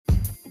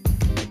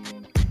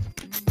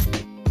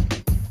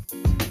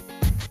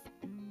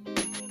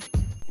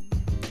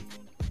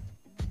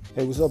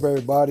Hey, what's up,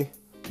 everybody?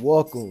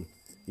 Welcome.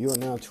 You are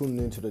now tuning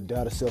into the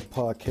Die to Self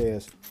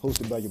podcast,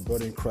 hosted by your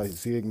brother in Christ,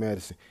 Zig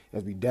Madison,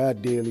 as we die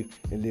daily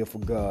and live for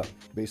God,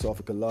 based off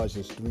of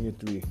Colossians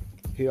 3:3.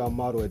 Here, our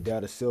motto at Die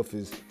to Self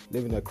is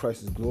living that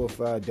Christ is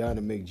glorified, dying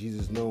to make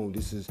Jesus known.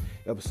 This is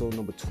episode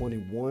number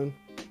 21.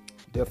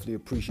 Definitely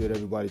appreciate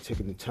everybody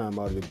taking the time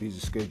out of their busy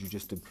schedule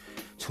just to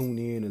tune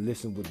in and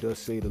listen what does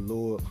say the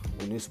Lord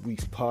on this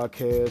week's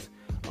podcast.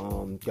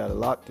 Got a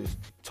lot to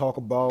talk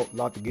about, a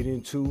lot to get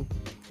into,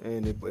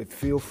 and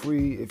feel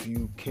free if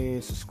you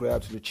can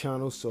subscribe to the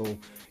channel so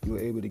you're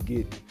able to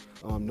get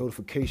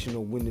notification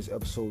on when this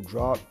episode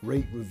drop.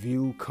 Rate,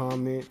 review,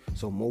 comment,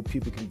 so more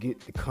people can get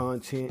the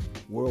content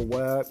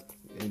worldwide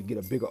and get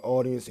a bigger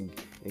audience and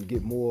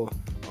get more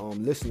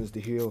listeners to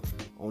hear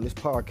on this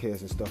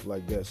podcast and stuff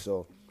like that.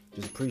 So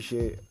just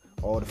appreciate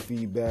all the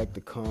feedback,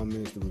 the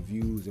comments, the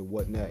reviews, and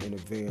whatnot in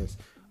advance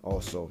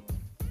also.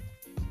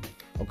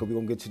 Okay, we're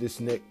going to get to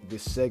this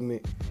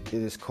segment. It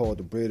is called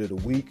the Bread of the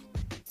Week.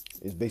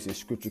 It's basically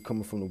scripture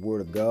coming from the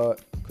Word of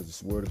God, because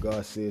this Word of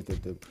God says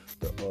that the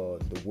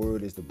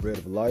Word is the bread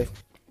of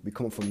life. We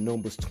come from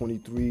Numbers chapter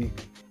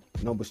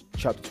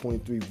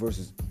 23,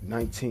 verses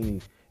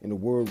 19. And the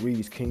Word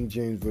reads, King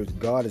James verse,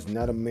 God is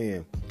not a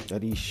man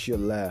that he should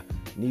lie,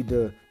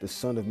 neither the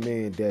Son of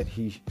Man that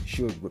he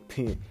should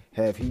repent.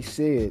 Have he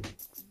said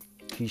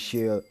he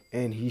shall,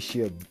 and he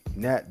shall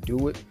not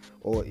do it?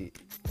 Or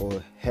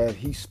have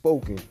he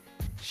spoken,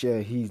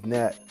 shall he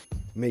not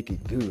make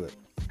it good?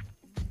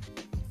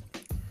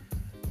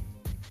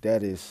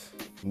 That is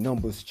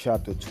Numbers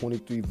chapter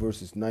 23,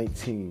 verses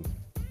 19.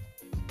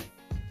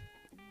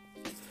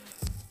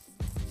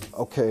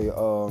 Okay,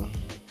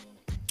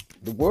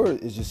 the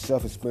word is just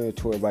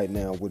self-explanatory right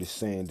now. What it's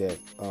saying that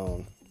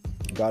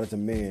God is a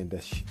man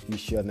that he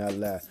shall not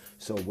lie.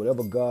 So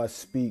whatever God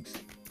speaks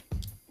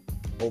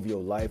over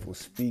your life or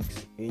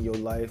speaks in your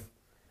life,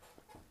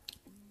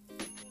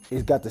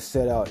 it's got to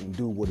set out and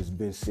do what has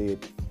been said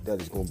that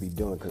is going to be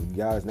done, because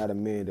God is not a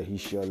man that he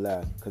shall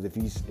lie. Because if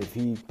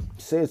he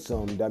said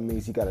something, that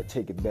means he got to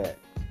take it back.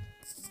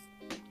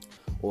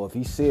 Or if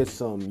he said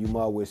something, you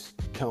might always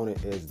count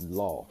it as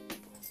law.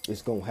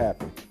 It's going to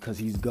happen because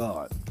he's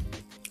God.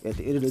 At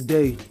the end of the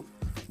day,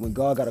 when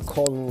God got a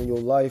calling on your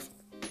life,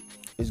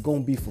 it's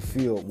going to be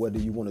fulfilled whether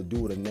you want to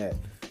do it or not.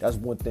 That's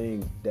one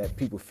thing that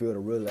people fail to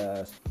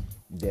realize,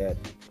 that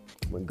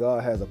when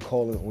God has a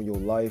calling on your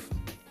life,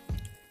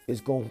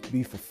 it's going to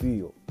be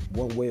fulfilled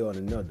one way or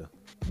another.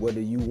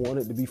 Whether you want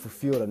it to be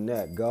fulfilled or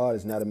not, God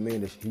is not a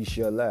man that he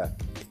shall lie,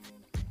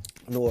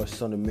 nor a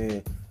son of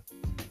man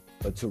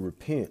to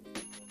repent.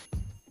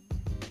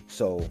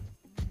 So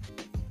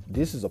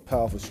this is a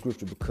powerful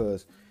scripture,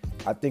 because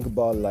I think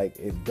about, like,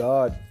 if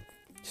God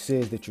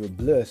says that you're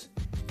blessed,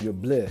 you're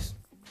blessed.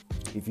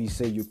 If he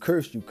say you're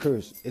cursed, you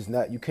curse. It's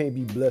not, you can't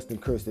be blessed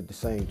and cursed at the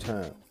same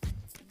time.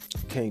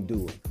 You can't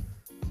do it.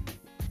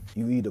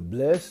 You either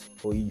blessed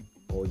or you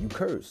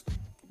cursed.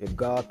 If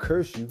God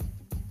cursed you,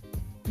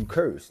 you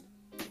cursed.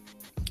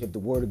 If the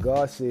word of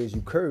God says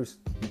you curse,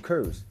 you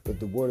curse. If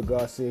the word of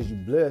God says you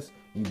bless,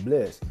 you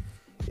bless.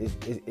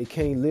 It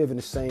can't live in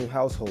the same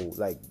household.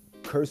 Like,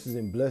 curses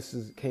and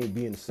blessings can't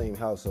be in the same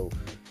household.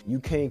 You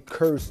can't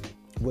curse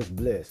what's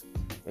blessed,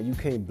 and you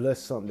can't bless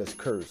something that's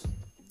cursed.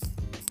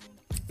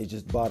 It's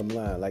just bottom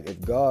line. Like,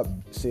 if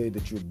God said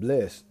that you're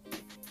blessed,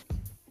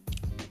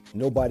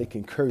 nobody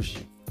can curse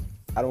you.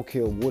 I don't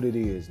care what it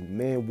is,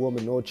 man,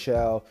 woman, nor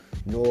child,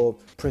 nor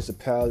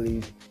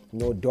principalities,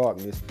 nor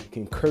darkness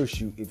can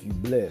curse you if you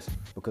bless,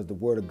 because the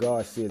word of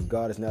God says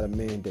God is not a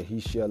man that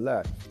he shall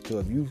lie. So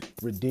if you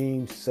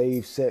redeemed,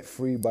 saved, set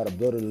free by the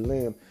blood of the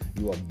Lamb,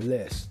 you are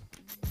blessed.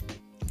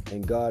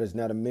 And God is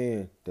not a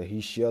man that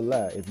he shall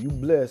lie. If you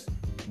bless,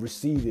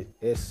 receive it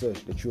as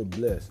such, that you're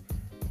blessed.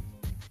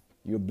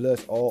 You're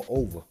blessed all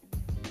over.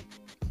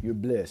 You're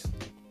blessed.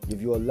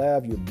 If you're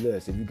alive, you're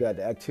blessed. If you got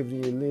the activity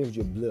in your limbs,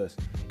 you're blessed.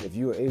 If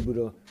you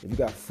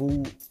got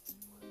food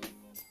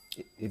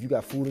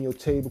on your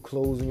table,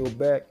 clothes on your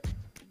back,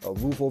 a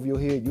roof over your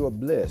head, you're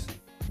blessed.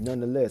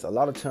 Nonetheless, a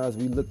lot of times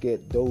we look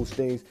at those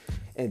things,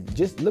 and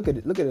just look at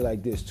it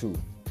like this too.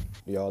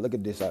 Y'all, look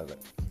at this out.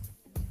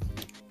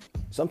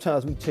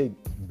 Sometimes we take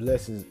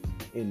blessings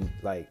in,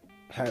 like,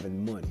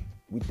 having money.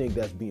 We think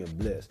that's being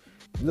blessed.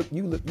 You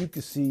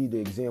can see the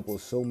example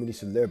of so many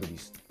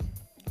celebrities.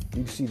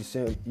 You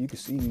can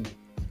see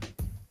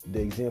the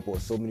example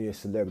of so many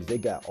celebrities. They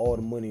got all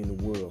the money in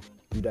the world.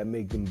 Do that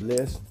make them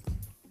blessed?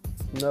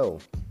 No,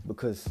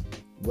 because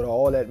with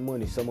all that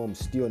money, some of them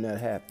still not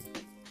happy.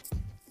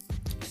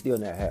 Still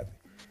not happy.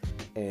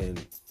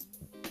 And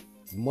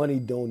money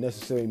don't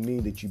necessarily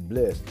mean that you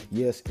blessed.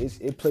 Yes,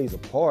 it plays a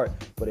part,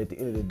 but at the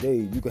end of the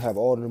day, you can have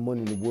all the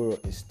money in the world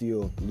and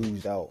still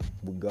lose out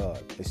with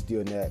God and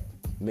still not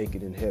make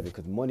it in heaven,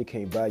 because money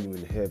can't buy you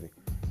into heaven.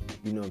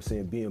 You know what I'm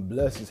saying? Being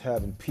blessed is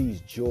having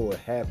peace, joy,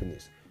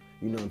 happiness.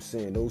 You know what I'm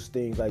saying? Those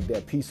things like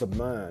that, peace of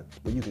mind,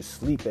 where you can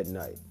sleep at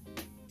night.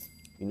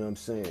 You know what I'm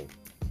saying?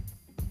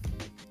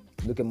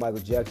 Look at Michael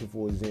Jackson,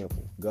 for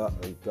example.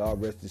 God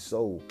rest his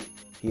soul.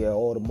 He had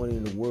all the money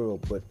in the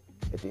world, but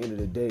at the end of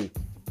the day,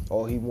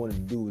 All he wanted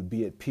to do was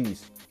be at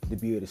peace, to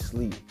be able to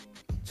sleep.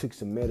 Took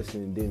some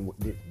medicine and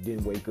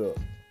didn't wake up.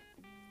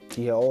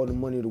 He had all the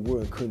money in the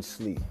world and couldn't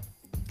sleep.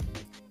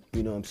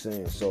 You know what I'm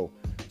saying? So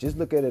just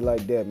look at it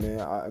like that, man.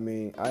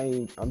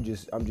 I'm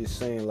just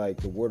saying, like,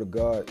 the word of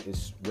God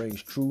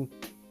rings true.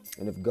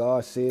 And if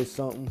God says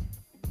something,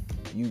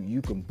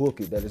 you can book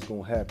it that it's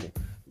gonna happen.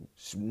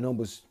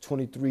 Numbers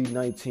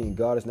 23:19.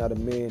 God is not a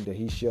man that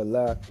he shall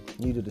lie,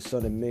 neither the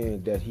son of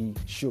man that he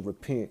should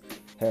repent.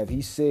 Have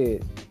he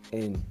said,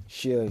 and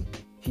shall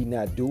he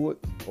not do it?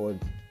 Or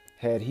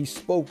had he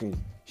spoken,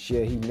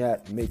 shall he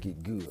not make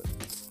it good?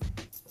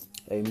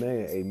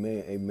 Amen,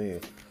 amen, amen.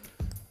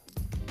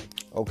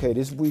 Okay,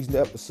 this week's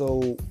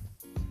episode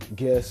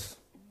guest,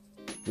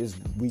 this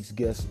week's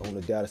guest on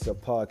the Data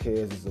Set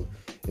Podcast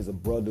is a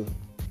brother.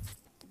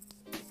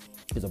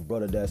 Is a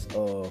brother that's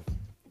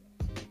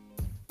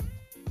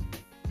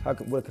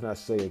what can I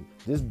say?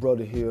 This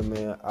brother here,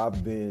 man,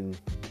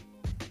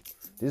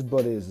 this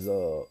brother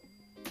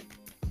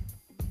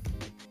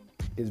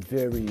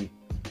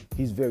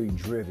he's very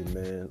driven,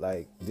 man.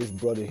 Like, this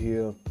brother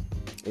here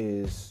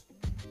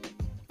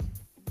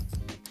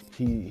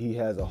he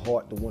has a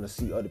heart to want to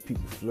see other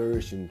people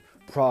flourish and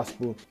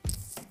prosper.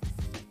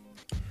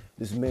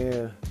 This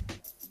man,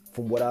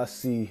 from what I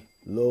see,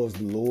 loves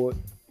the Lord.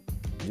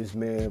 This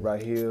man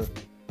right here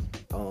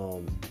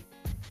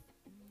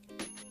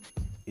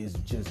is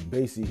just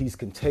basically, he's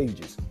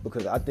contagious,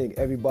 because I think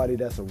everybody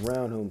that's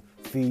around him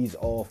feeds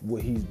off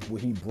what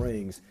he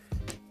brings.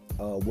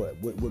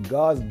 What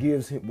God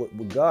gives him,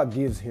 what God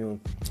gives him,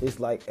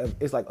 it's like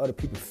other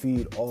people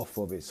feed off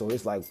of it. So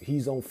it's like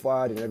he's on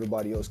fire and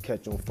everybody else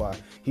catch on fire.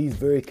 He's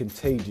very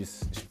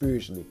contagious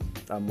spiritually,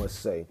 I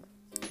must say.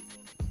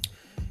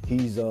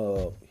 He's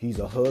a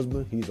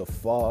husband, he's a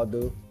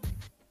father,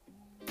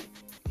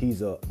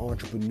 he's an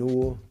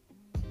entrepreneur,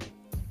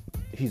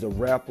 he's a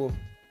rapper,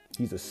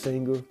 he's a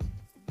singer.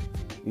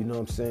 You know what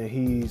I'm saying?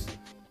 He's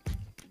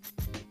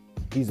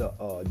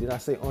a did I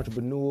say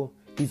entrepreneur?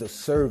 He's a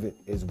servant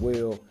as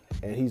well,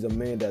 and he's a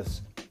man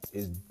that's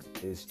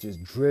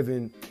just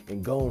driven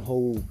and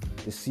gung-ho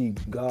to see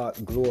God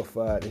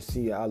glorified and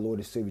see our Lord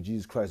and Savior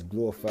Jesus Christ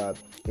glorified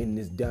in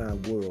this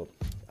dying world.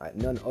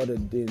 None other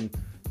than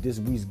this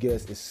week's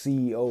guest is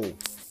CEO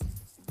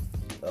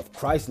of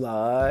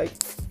Christ-like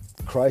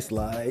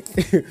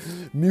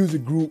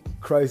music group,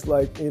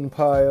 Christ-like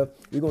Empire.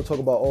 We're going to talk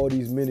about all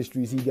these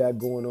ministries he got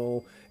going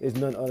on. It's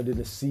none other than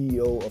the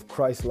CEO of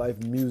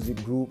Christ-like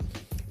Music Group.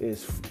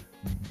 It's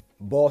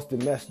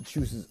Boston,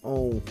 Massachusetts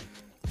own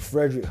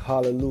Frederick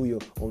Hallelujah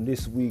on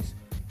this week's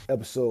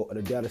episode of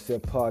the Data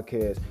Set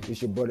Podcast.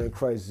 It's your brother in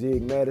Christ,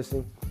 Zig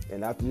Madison.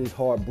 And after this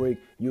heartbreak,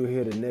 you'll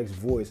hear the next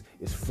voice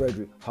is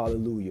Frederick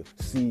Hallelujah,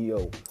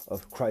 CEO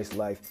of Christ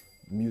Life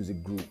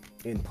Music Group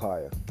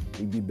Empire.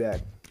 We'll be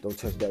back. Don't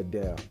touch that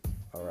down.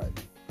 All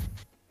right.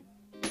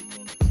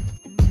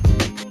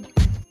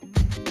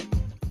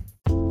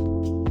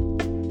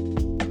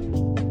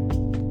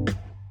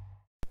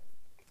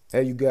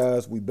 Hey, you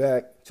guys, we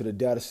back to the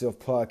Data Self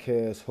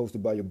Podcast,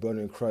 hosted by your brother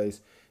in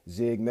Christ,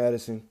 Zig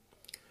Madison.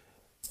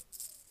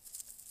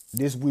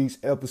 This week's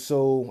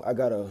episode, I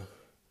got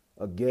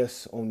a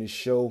guest on this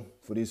show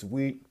for this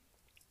week.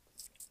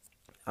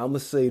 I'm going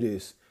to say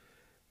this.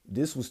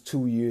 This was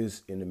 2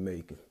 years in the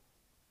making.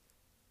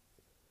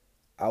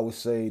 I would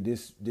say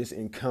this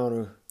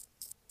encounter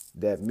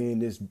that me and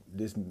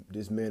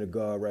this man of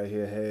God right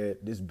here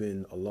had, this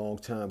been a long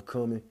time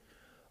coming.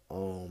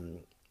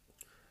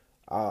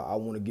 I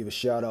want to give a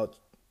shout out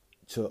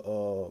to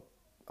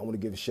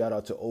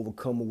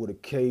Overcomer with a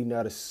K,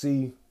 not a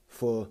C,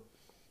 for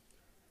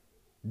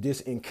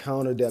this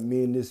encounter that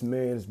me and this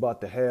man is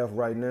about to have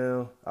right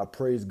now. I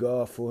praise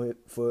God for it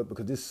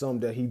because this is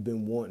something that he's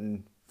been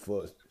wanting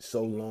for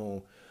so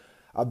long.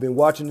 I've been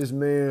watching this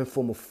man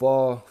from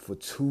afar for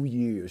 2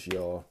 years,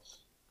 y'all.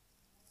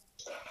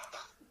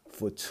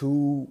 For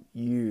 2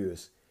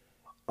 years.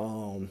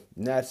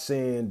 Not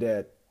saying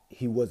that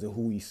he wasn't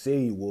who he said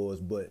he was,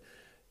 but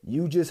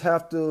you just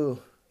have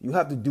to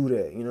do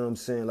that. You know what I'm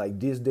saying? Like,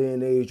 this day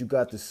and age, you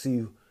got to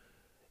see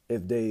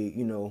if they,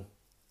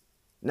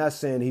 not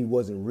saying he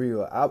wasn't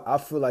real. I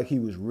feel like he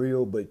was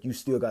real, but you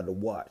still got to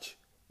watch.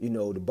 The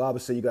Bible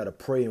says you got to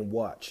pray and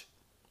watch.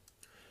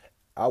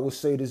 I would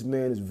say this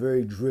man is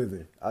very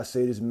driven. I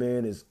say this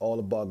man is all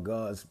about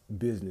God's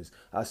business.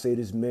 I say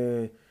this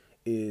man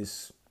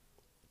is,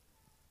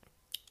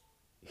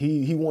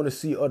 he want to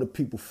see other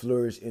people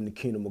flourish in the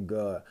kingdom of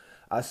God.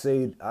 I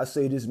say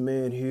this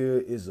man here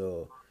is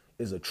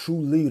a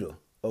true leader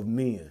of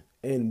men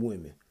and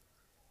women.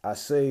 I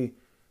say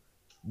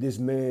this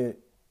man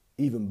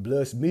even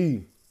blessed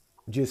me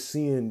just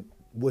seeing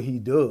what he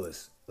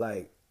does.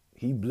 Like,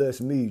 he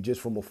blessed me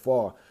just from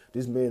afar.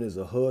 This man is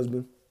a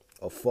husband,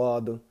 a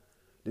father.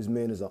 This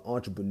man is an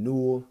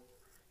entrepreneur.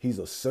 He's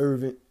a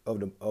servant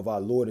of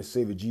our Lord and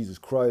Savior Jesus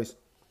Christ.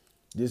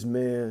 This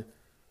man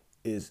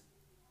is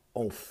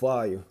on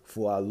fire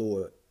for our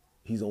Lord.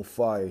 He's on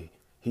fire.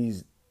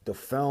 He's the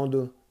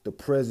founder, the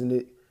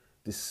president,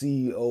 the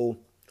CEO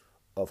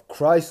of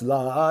Christ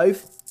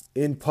Life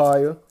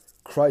Empire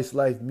Christ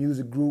Life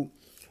Music Group,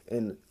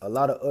 and a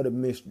lot of other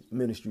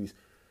ministries.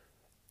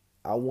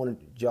 I wanted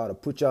y'all to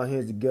put y'all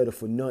hands together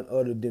for none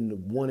other than the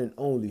one and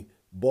only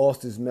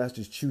Boston's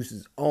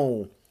Massachusetts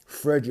own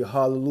Frederick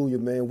Hallelujah,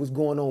 man. What's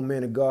going on,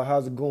 man of God?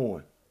 How's it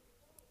going?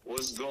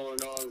 What's going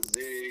on,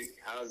 Zig?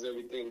 How's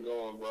everything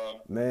going,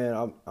 bro?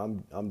 Man,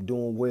 I'm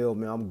doing well,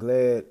 man. I'm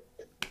glad.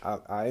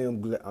 I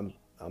am glad.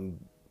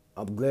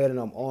 I'm glad and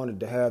I'm honored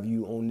to have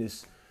you on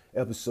this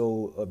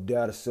episode of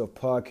Data Self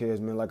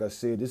Podcast, man. Like I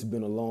said, this has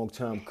been a long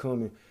time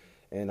coming,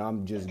 and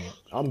I'm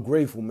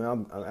grateful,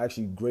 man. I'm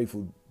actually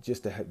grateful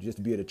just to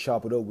be able to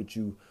chop it up with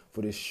you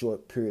for this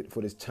short period,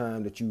 for this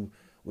time that you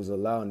was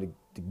allowing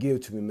to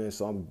give to me, man.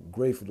 So I'm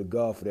grateful to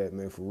God for that,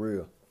 man, for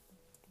real.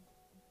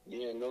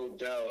 Yeah, no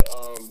doubt.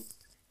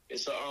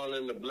 It's an honor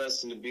and a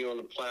blessing to be on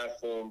the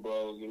platform,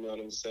 bro. You know what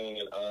I'm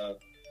saying? I've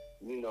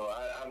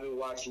been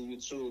watching you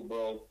too,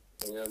 bro.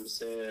 You know what I'm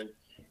saying?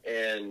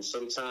 And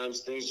sometimes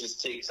things just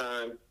take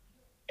time,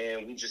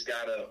 and we just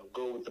gotta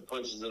go with the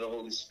punches of the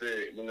Holy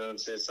Spirit. You know what I'm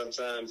saying?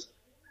 Sometimes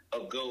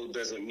a go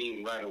doesn't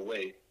mean right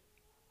away.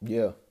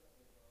 Yeah.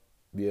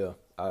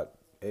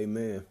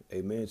 Amen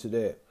to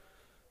that.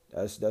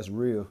 That's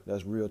real.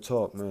 That's real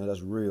talk, man.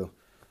 That's real.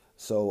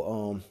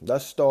 So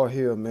let's start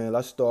here, man.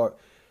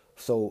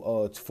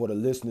 So for the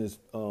listeners,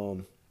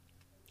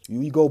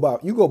 you go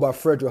by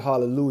Frederick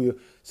Hallelujah.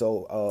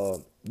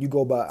 So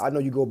I know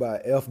you go by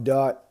F.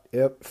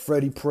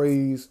 Freddie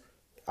Praise.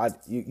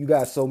 You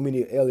got so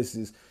many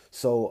aliases.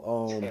 So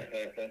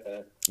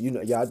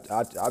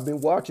I've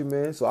been watching,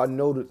 man. So I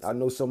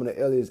know some of the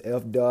aliases: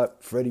 F.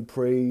 Freddie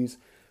Praise,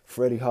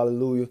 Freddie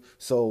Hallelujah.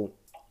 So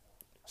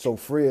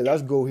Fred,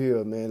 let's go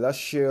here, man. Let's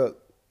share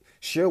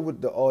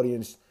with the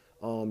audience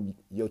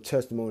your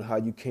testimony, how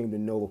you came to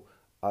know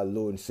our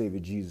Lord and Savior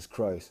Jesus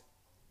Christ.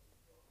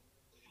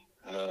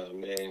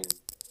 Man,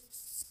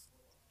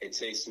 it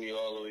takes me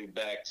all the way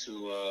back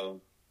to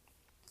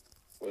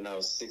when I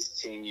was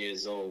 16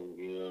 years old.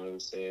 You know what I'm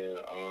saying?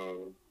 I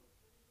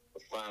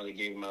finally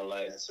gave my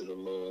life to the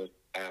Lord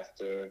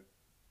after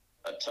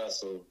a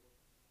tussle.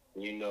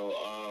 You know,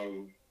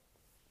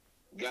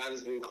 God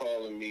has been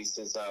calling me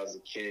since I was a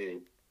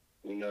kid.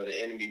 You know,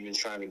 the enemy been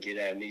trying to get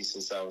at me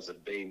since I was a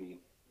baby.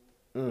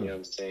 You know what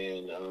I'm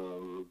saying?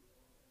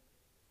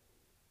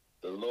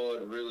 The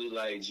Lord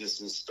really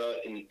just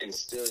instilled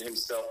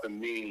himself in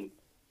me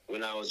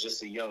when I was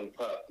just a young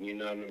pup, you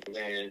know what I'm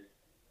saying?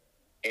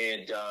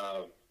 And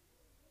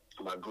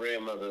my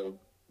grandmother,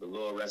 the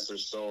Lord rest her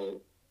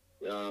soul,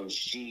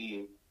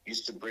 she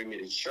used to bring me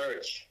to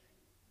church,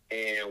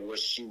 and what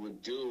she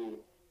would do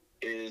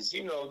is,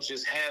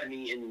 just have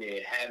me in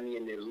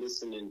there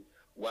listening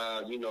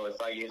while,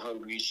 if I get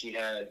hungry, she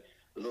had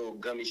little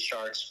gummy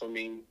sharks for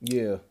me.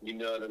 Yeah. You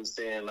know what I'm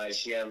saying? Like,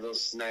 she had little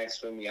snacks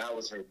for me. I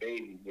was her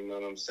baby, you know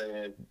what I'm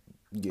saying?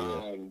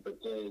 Yeah.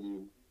 But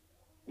then,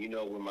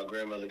 when my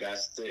grandmother got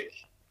sick,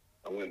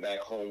 I went back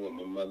home with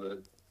my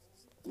mother,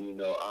 and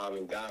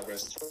God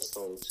rest her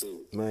soul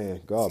too.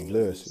 Man, God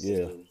bless.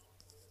 Yeah.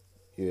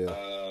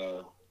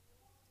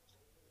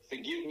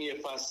 Forgive me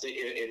if I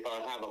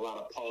have a lot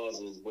of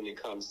pauses when it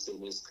comes to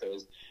this,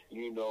 because,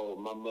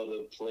 my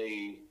mother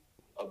played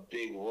a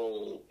big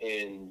role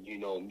in,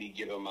 me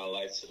giving my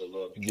life to the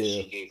Lord, because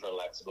she gave her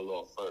life to the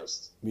Lord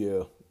first.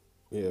 Yeah.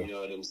 You know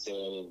what I'm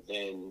saying? And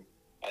then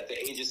at the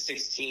age of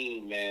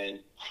 16, man,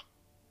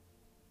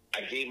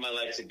 I gave my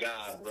life to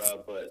God,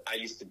 bro. But I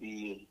used to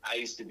be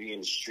in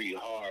the street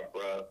hard,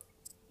 bro.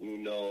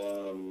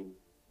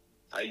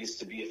 I used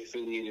to be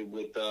affiliated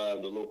with the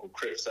local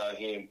Crips out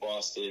here in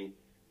Boston,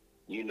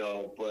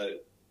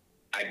 but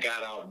I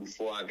got out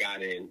before I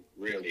got in,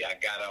 really. I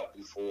got out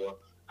before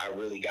I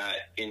really got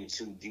in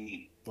too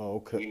deep. Oh,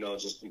 okay.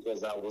 Just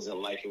because I wasn't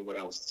liking what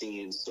I was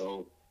seeing.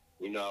 So,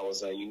 I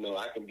was like,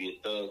 I can be a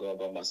thug all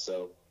by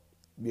myself.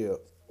 Yeah.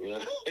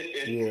 And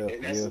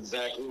that's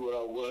exactly what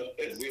I was.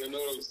 You know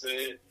what I'm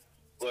saying?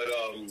 But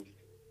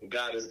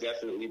God has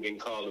definitely been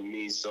calling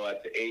me. So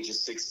at the age of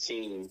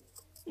 16,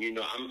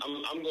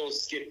 I'm gonna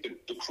skip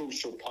the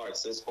crucial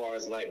parts as far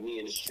as like me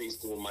in the streets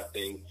doing my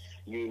thing.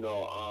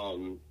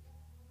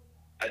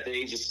 At the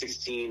age of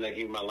 16, I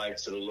gave my life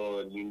to the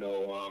Lord.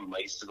 I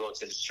used to go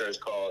to this church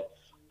called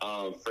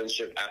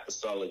Friendship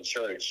Apostolic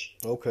Church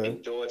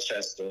in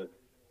Dorchester.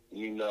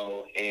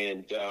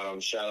 And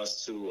shout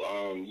outs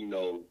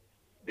to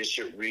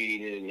Bishop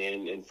Reed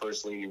and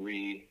First Lady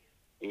Reed.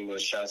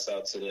 Shouts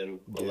out to them.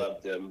 I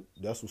love them.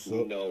 That's what's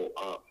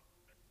up.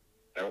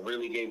 I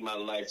really gave my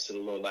life to the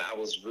Lord. Like, I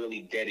was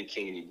really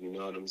dedicated, you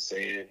know what I'm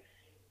saying?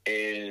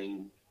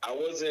 And I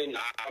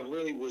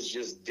really was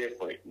just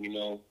different,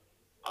 me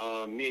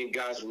and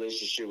God's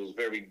relationship was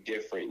very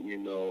different,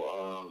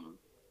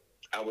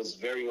 I was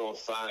very on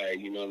fire,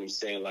 you know what I'm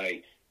saying?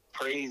 Like,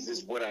 praise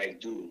is what I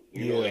do,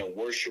 and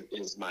worship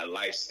is my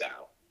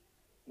lifestyle.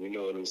 You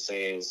know what I'm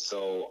saying?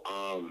 So,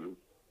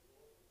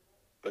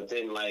 but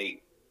then,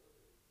 like,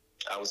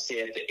 I would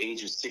say at the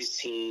age of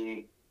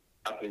 16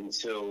 up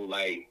until,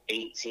 like,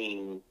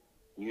 18,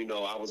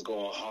 I was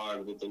going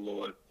hard with the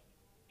Lord.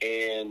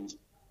 And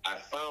I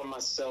found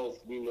myself,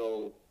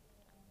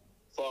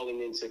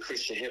 falling into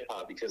Christian hip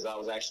hop because I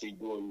was actually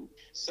doing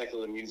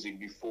secular music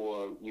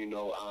before,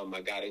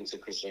 I got into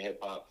Christian hip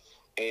hop.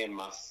 And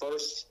my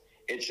first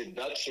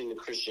introduction to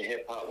Christian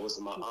hip hop was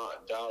my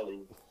Aunt Dolly.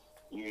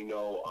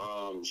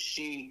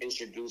 She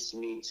introduced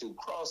me to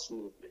cross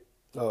movement.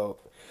 Oh,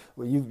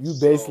 well, you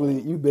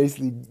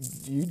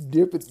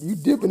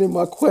dipping in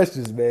my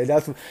questions, man.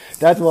 That's why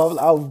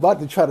I was about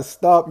to try to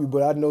stop you,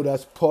 but I know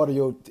that's part of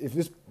your. If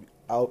it's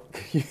out,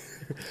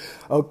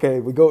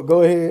 okay, but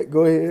go ahead.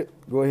 Yeah,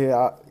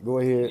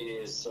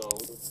 so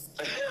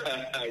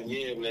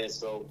yeah, man.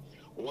 So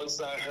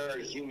once I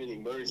heard Human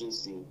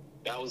Emergency,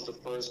 that was the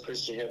first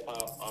Christian hip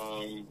hop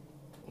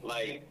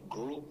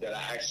group that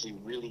I actually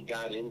really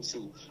got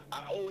into.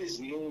 I always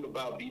knew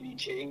about BB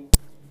King.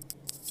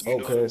 You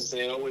know what I'm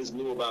saying? I always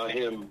knew about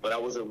him, but I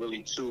wasn't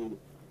really too,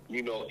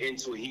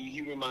 into it.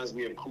 He reminds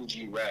me of Kool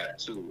G Rap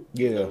too.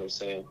 Yeah. You know what I'm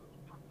saying?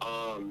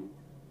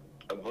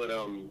 But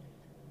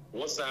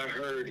once I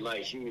heard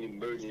Human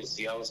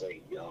Emergency, I was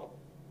like, yo,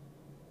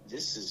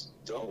 this is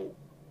dope.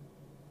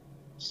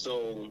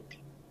 So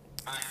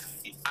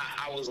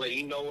I was like,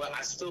 you know what?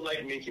 I still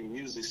like making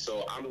music,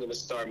 so I'm gonna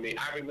start making.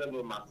 I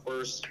remember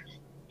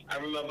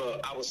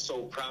I was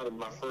so proud of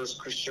my first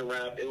Christian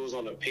rap. It was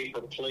on a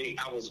paper plate.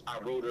 I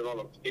wrote it on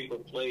a paper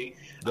plate.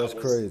 That's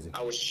crazy.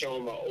 I was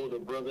showing my older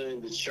brother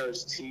in the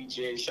church,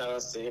 TJ. Shout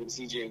out to him,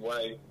 TJ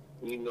White.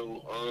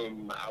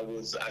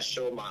 I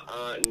showed my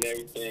aunt and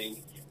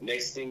everything.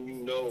 Next thing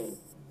you know,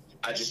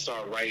 I just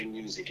started writing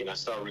music and I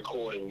started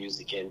recording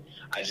music and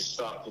I just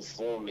started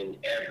performing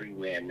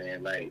everywhere,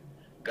 man. Like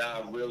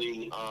God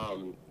really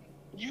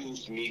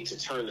used me to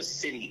turn the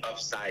city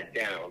upside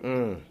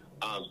down.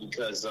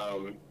 Because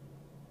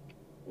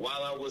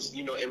while I was,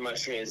 in my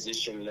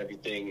transition and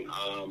everything,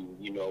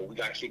 we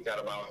got kicked out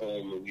of our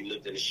home and we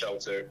lived in a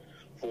shelter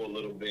for a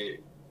little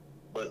bit.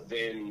 But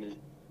then,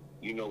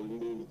 we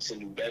moved to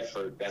New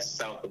Bedford, that's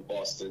south of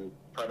Boston,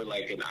 probably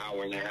like an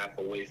hour and a half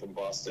away from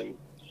Boston,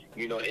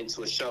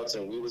 into a shelter.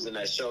 And we was in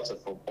that shelter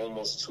for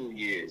almost 2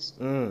 years.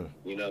 You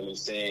know what I'm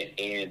saying?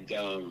 And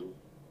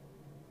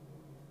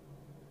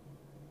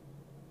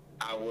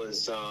I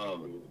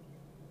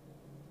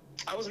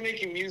was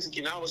making music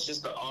and I was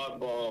just an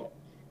oddball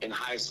in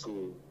high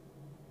school.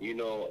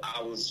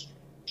 I was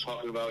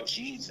talking about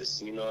Jesus,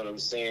 you know what I'm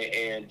saying?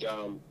 And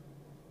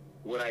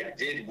what I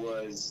did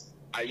was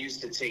I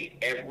used to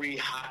take every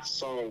hot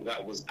song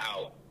that was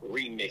out,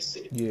 remix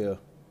it. Yeah.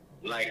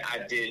 Like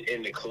I did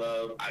in the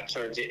club, I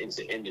turned it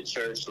into in the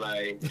church.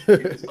 Like, you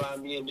can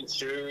find me in the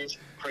church,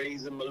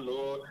 praising my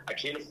Lord. I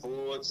can't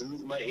afford to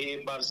lose my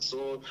head by the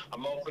sword.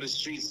 I'm off for the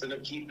streets and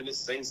I'm keeping the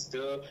saints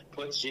still.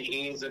 Put your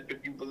hands up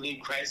if you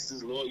believe Christ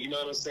is Lord. You know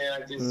what I'm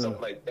saying? I did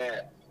stuff like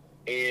that.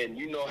 And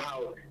you know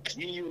how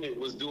G-Unit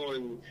was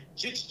doing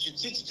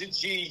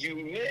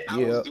G-Unit? I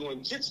was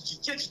doing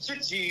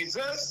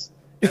Jesus.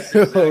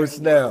 Oh,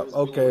 snap.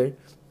 Okay.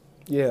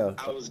 Yeah.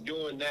 I was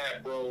doing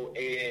that, bro,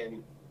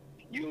 and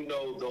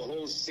the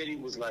whole city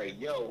was like,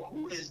 yo,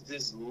 who is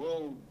this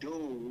little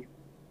dude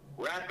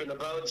rapping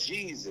about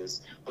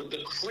Jesus? But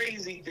the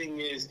crazy thing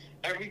is,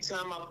 every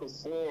time I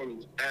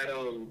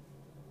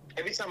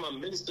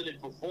ministered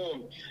and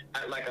performed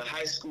at like a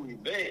high school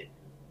event,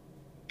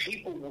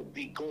 people would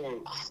be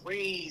going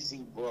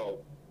crazy, bro.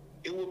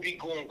 It would be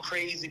going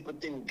crazy,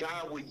 but then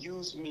God would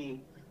use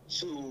me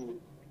to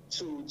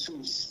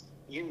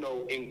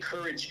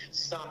encourage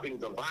stopping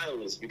the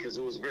violence because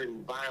it was very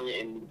violent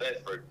in New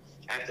Bedford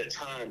at the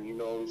time, you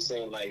know what I'm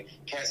saying? Like,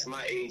 cats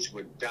my age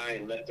were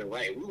dying left and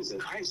right. We was in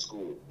high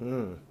school,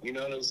 you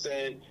know what I'm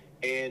saying?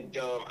 And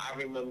I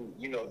remember,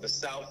 the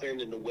South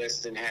End and the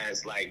West End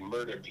has, like,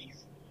 murder beef,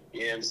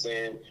 you know what I'm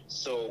saying?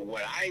 So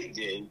what I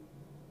did,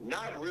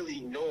 not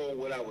really knowing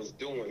what I was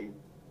doing,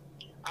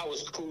 I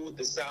was cool with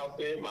the South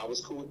End. I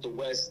was cool with the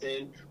West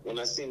End. When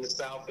I seen the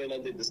South End, I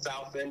did the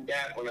South End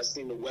dap. When I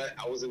seen the West,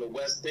 I was in the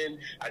West End.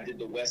 I did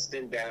the West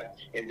End dap.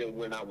 And then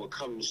when I would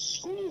come to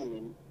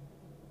school,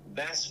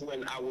 that's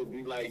when I would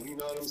be like, you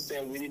know what I'm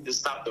saying? We need to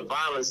stop the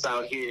violence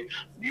out here.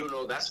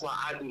 That's why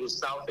I do the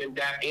South End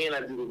dap and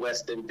I do the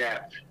West End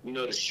dap,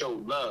 to show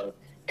love.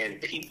 And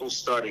people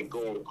started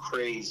going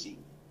crazy.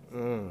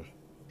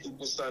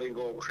 People started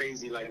going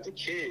crazy like the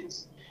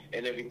kids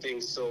and everything.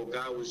 So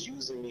God was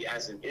using me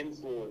as an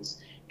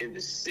influence in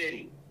the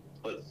city.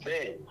 But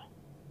then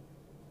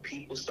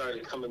people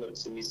started coming up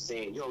to me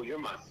saying, yo, you're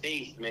my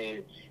faith,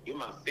 man. You're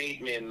my faith,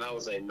 man. And I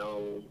was like,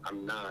 no,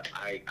 I'm not.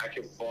 I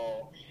can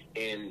fall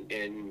and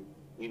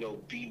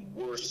be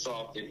worse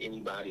off than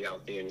anybody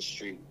out there in the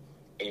street.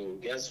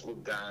 And guess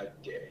what God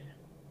did?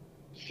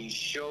 He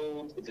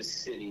showed the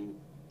city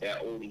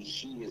that only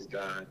he is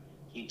God.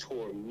 He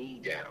tore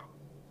me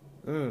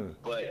down.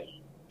 But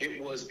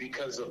it was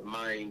because of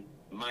my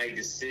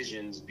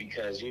decisions,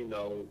 because,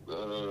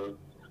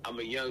 I'm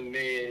a young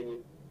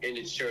man in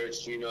the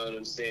church, you know what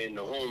I'm saying?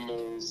 The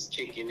hormones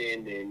kicking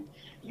in and,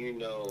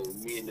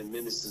 me and the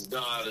minister's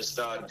daughter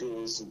start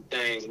doing some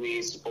things we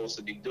ain't supposed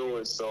to be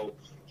doing. So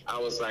I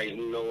was like,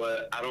 you know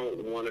what? I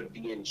don't want to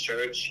be in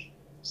church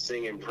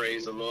singing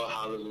praise the Lord,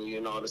 hallelujah,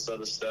 and all this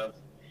other stuff.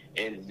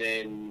 And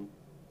then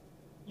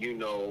you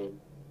know,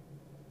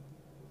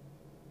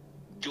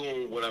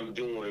 doing what I'm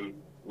doing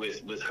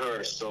with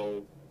her.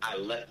 So I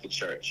left the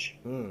church.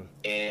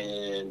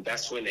 And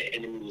that's when the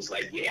enemy was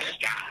like, yeah, I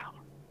got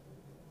him.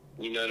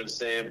 You know what I'm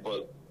saying?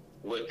 But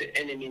what the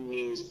enemy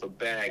means for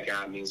bad,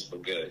 God means for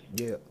good.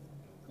 Yeah.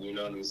 You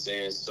know what I'm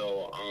saying?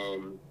 So,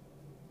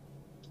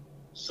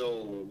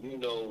 you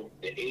know,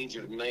 the age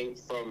of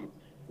from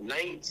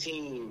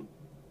 19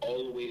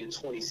 all the way to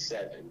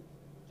 27,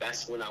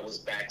 that's when I was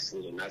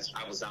backsliding.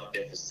 I was out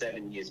there for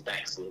 7 years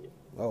backsliding.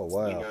 Oh,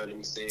 wow. You know what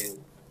I'm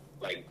saying?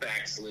 Like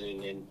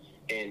backsliding,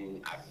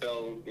 and I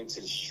fell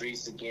into the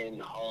streets again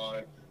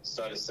hard,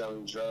 started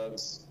selling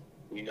drugs.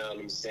 You know what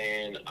I'm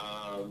saying?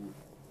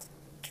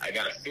 I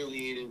got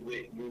affiliated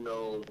with, you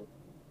know,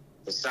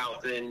 the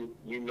South End,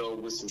 you know,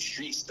 with some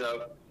street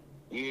stuff,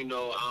 you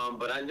know,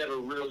 but I never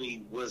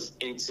really was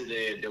into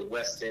the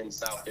West End,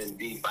 South End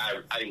beef.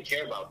 I didn't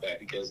care about that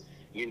because,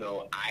 you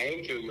know, I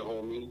ain't kill your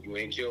homie, you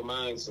ain't kill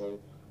mine, so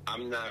I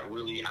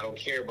don't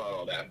care about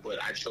all that. But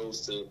I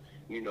chose to,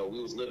 you know,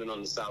 we was living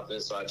on the South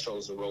End, so I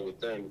chose to roll with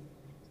them.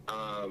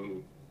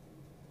 And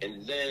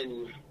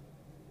then,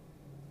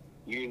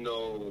 you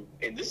know,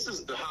 and this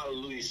is the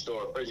Hallelujah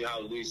story, Frederick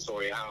Hallelujah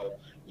story, how,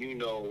 you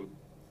know,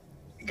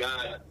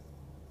 God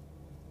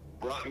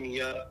brought me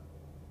up,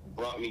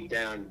 brought me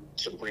down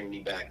to bring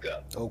me back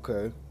up.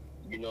 Okay.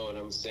 You know what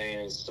I'm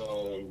saying?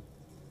 So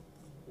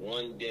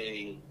one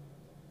day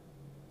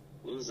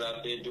we was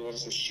out there doing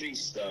some street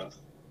stuff.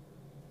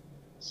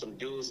 Some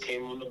dudes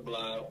came on the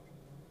block,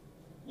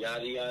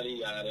 yada, yada,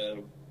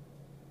 yada.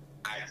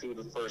 I threw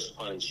the first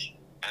punch.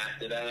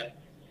 After that,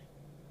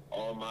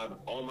 all my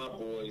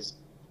boys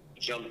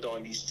jumped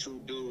on these two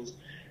dudes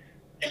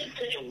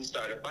and we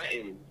started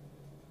fighting.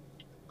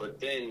 But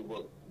then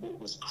what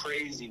was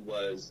crazy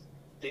was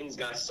things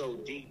got so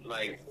deep,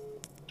 like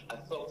I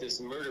felt this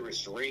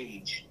murderous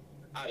rage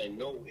out of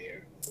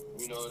nowhere.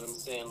 You know what I'm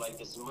saying? Like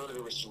this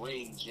murderous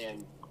rage,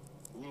 and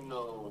you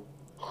know,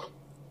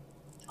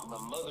 my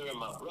mother and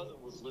my brother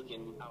was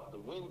looking out the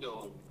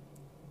window,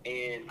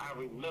 and I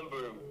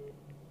remember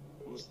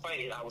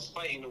I was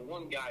fighting the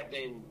one guy,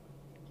 then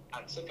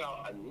I took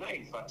out a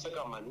knife. I took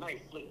out my knife,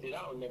 flipped it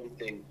out and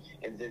everything.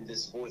 And then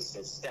this voice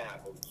said,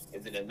 stab him.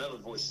 And then another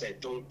voice said,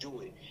 don't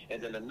do it.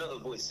 And then another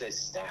voice said,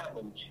 stab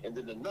him. And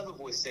then another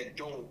voice said,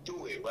 don't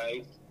do it,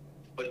 right?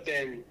 But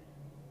then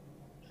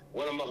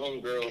one of my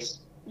homegirls,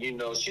 you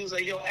know, she was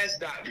like, yo,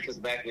 S-Dot, because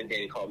back in the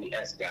day they called me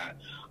S-Dot.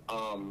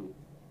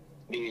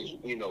 Meaning,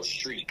 you know,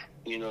 street,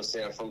 you know what I'm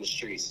saying, from the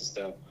streets and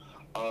stuff.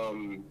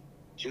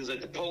 She was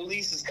like, the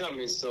police is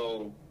coming,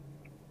 so...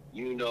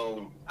 You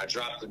know, I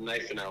dropped the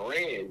knife and I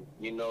ran,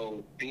 you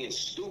know, being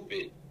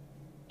stupid.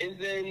 And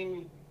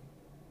then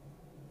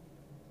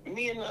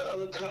me and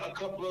a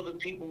couple other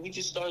people, we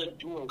just started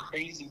doing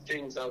crazy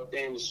things out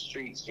there in the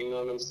streets, you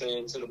know what I'm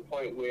saying? To the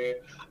point where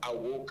I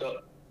woke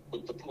up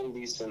with the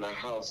police in the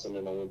house and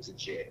then I went to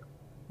jail.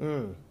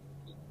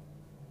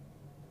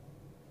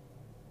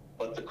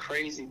 But the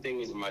crazy thing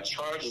is my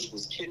charges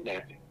was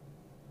kidnapping.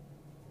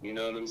 You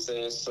know what I'm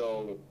saying?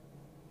 So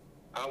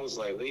I was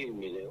like, wait a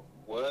minute.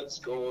 What's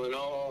going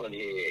on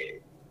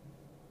here?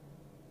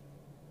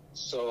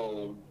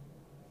 So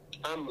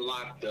I'm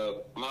locked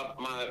up.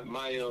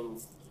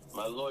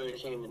 My lawyer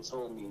came and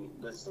told me,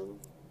 listen,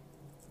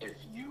 if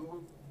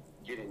you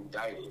get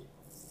indicted,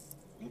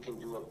 you can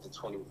do up to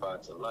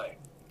 25 to life.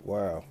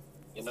 Wow.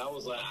 And I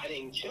was like, I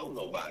didn't kill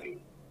nobody.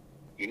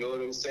 You know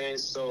what I'm saying?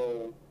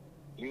 So,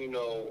 you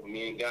know,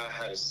 me and God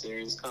had a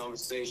serious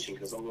conversation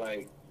because I'm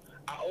like,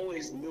 I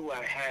always knew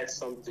I had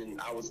something,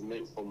 I was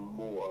meant for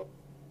more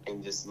in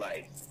this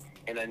life.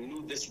 And I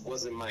knew this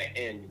wasn't my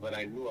end, but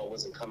I knew I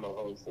wasn't coming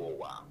home for a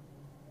while.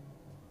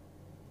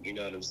 You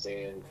know what I'm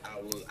saying? I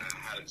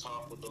had a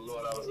talk with the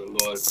Lord. I was like,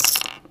 Lord,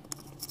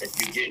 if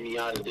you get me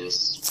out of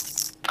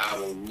this, I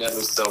will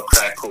never sell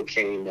crack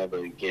cocaine ever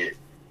again.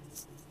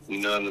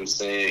 You know what I'm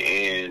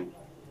saying? And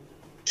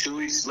 2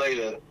 weeks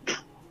later,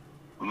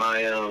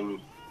 my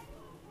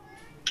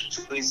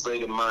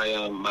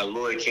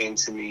lawyer came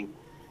to me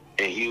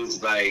and he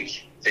was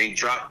like, they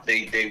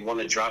want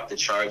to drop the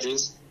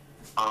charges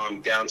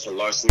down to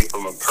larceny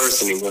from a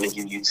person. They want to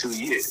give you 2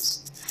 years.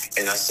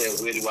 And I said,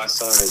 where do I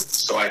sign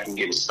so I can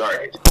get it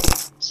started?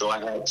 So I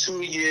had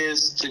 2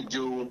 years to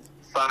do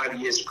 5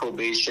 years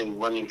probation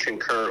running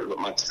concurrent with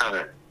my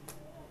time.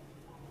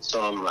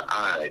 So I'm like,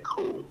 all right,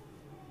 cool.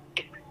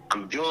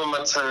 I'm doing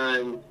my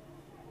time.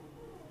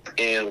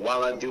 And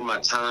while I do my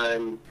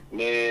time,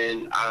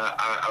 man,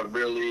 I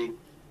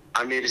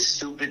made a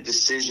stupid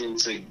decision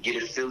to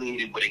get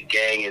affiliated with a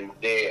gang in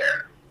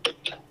there.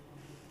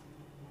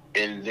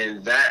 And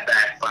then that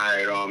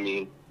backfired on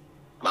me.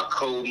 My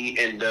Cody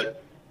ended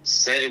up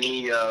setting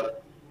me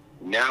up.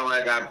 Now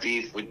I got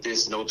beef with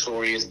this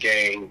notorious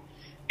gang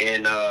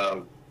in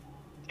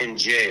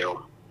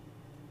jail.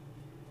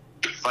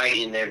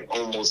 Fighting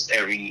almost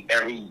every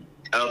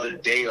other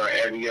day or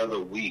every other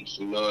week.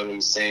 You know what I'm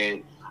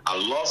saying? I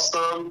lost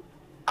some,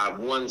 I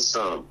won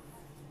some.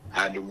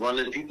 I had to run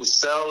in people's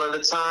cell at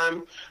a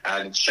time. I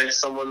had to check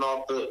someone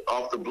off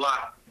the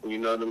block You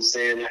know what I'm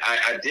saying?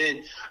 I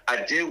did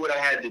what I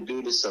had to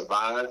do to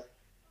survive,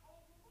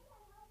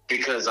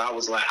 because I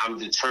was like, I'm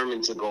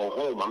determined to go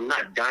home. I'm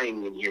not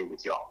dying in here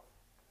with y'all.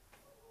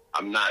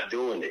 I'm not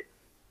doing it.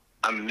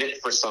 I'm meant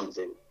for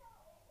something.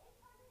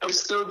 I'm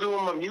still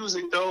doing my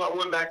music, though. I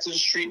went back to the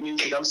street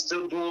music. I'm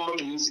still doing my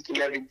music and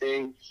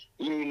everything,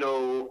 you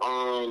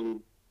know.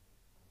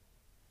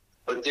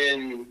 But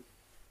then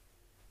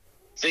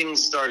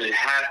things started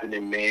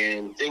happening,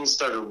 man. Things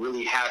started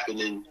really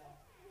happening.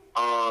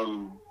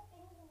 I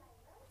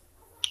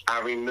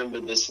remember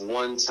this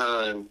one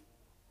time,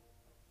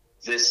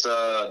 this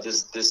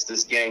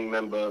gang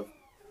member,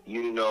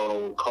 you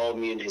know, called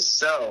me in his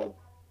cell,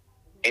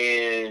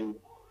 and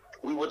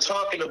we were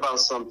talking about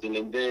something,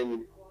 and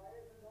then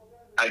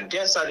I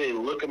guess I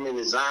didn't look him in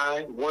his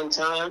eye one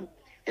time,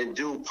 and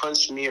dude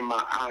punched me in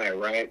my eye,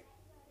 right?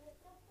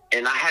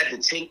 And I had to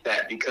take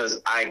that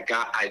because I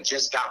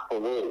just got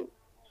parole.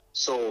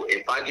 So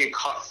if I get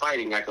caught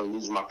fighting, I can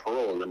lose my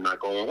parole and I'm not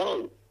going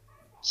home.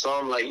 So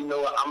I'm like, you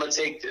know what? I'm going to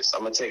take this.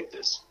 All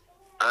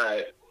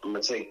right, I'm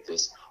going to take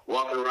this.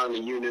 Walking around the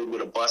unit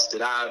with a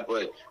busted eye,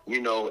 but,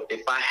 you know,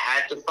 if I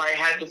had to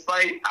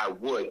fight, I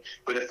would.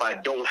 But if I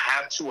don't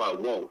have to, I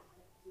won't.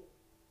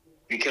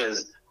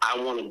 Because I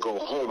want to go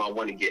home. I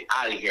want to get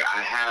out of here.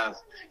 I have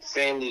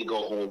family to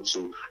go home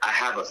to. I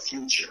have a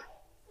future.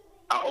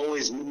 I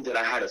always knew that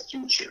I had a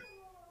future.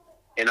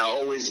 And I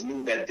always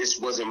knew that this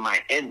wasn't my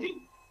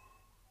ending.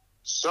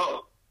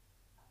 So,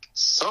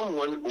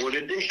 someone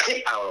ordered the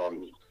hit out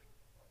on me.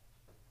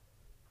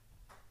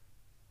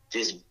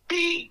 This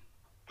big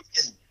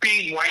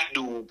white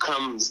dude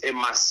comes in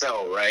my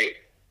cell, right?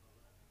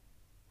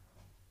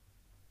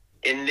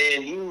 And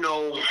then, you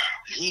know,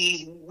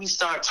 we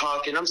start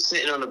talking. I'm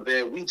sitting on the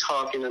bed, we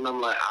talking, and I'm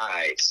like, all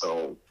right,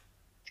 so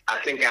I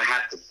think I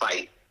have to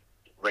fight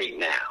right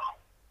now.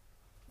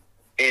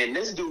 And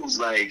this dude's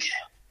like,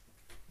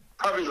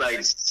 probably like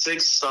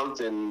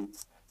 6'something",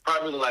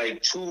 probably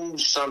like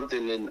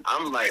 2-something, and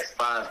I'm like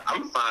 5.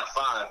 I'm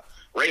 5'5".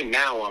 Right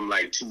now I'm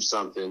like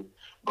 2-something,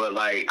 but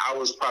like I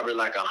was probably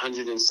like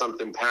 100 and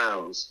something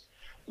pounds,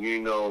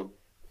 you know.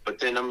 But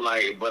then I'm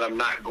like, but I'm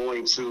not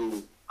gonna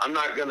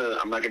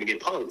get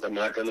punked. I'm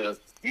not gonna,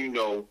 you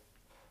know,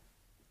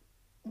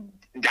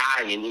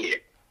 die in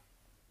here.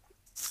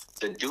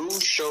 The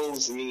dude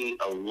shows me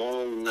a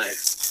long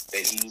knife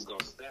that he was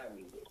gonna stab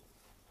me with.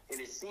 And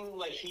it seemed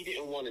like he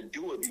didn't want to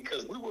do it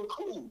because we were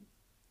cool.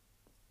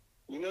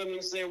 You know what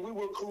I'm saying? We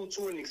were cool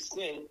to an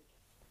extent,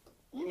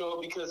 you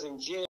know, because in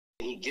jail,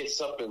 he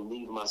gets up and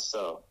leaves my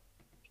cell.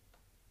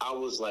 I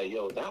was like,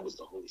 yo, that was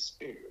the Holy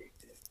Spirit right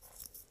there.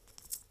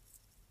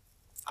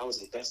 I was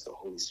like, that's the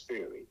Holy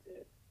Spirit right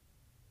there.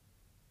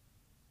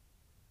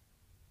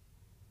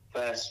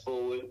 Fast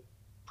forward,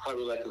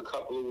 probably like a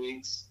couple of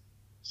weeks.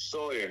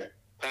 Sawyer,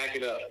 pack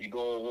it up. You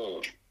going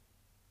home.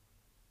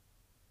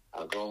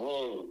 I go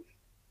home.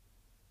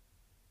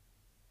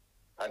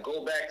 I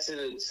go back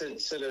to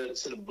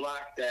the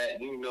block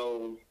that, you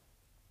know,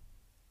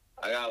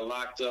 I got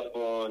locked up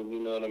on, you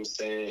know what I'm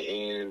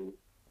saying, and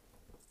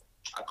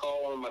I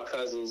call one of my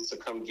cousins to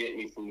come get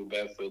me from New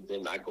Bedford,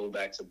 then I go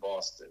back to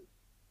Boston.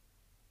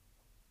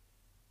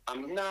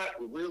 I'm not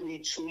really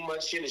too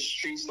much in the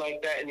streets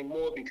like that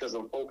anymore because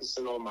I'm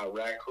focusing on my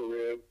rap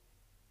career.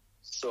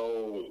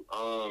 So,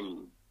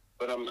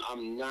 but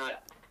I'm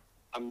not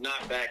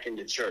back in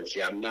the church.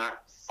 Yeah, I'm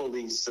not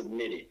fully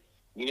submitted.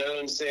 You know what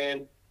I'm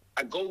saying?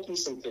 I go through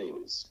some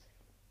things,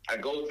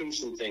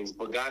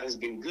 but God has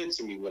been good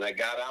to me. When I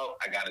got out,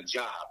 I got a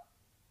job.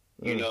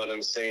 You know what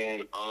I'm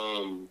saying?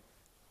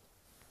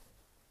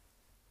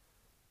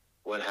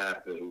 What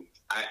happened?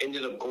 I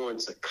ended up going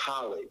to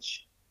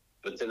college,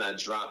 but then I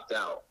dropped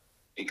out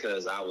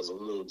because I was a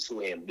little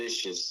too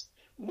ambitious.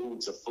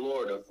 Moved to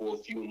Florida for a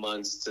few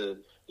months to,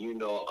 you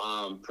know,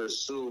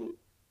 pursue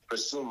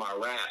my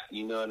rap.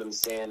 You know what I'm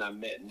saying? I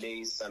met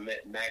Mace. I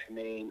met Mac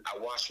Main. I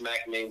washed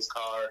Mac Main's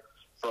car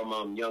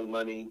from Young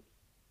Money.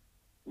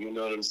 You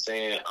know what I'm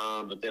saying?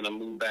 But then I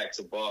moved back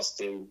to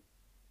Boston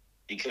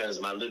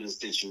because my living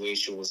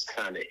situation was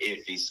kind of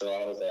iffy. So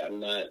I was like,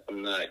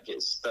 I'm not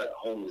getting stuck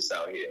homeless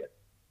out here.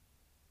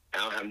 I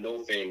don't have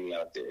no family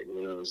out there.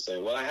 You know what I'm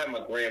saying? Well, I have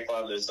my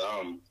grandfather's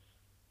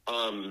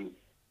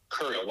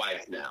current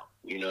wife now.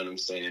 You know what I'm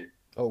saying?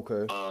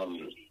 Okay.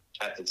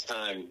 At the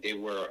time they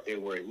were,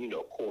 you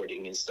know,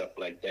 courting and stuff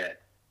like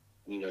that.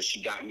 You know,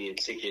 she got me a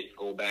ticket,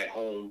 go back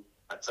home.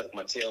 I tucked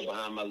my tail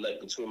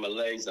between my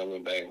legs. I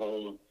went back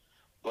home,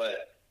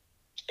 but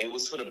it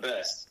was for the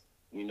best.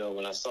 You know,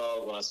 when I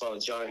saw the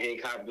John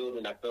Hancock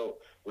building, I felt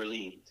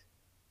relieved.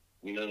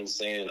 You know what I'm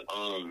saying?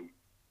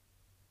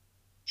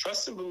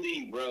 Trust and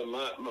believe, bro.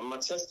 My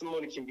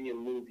testimony can be a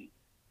movie,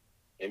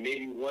 and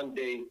maybe one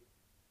day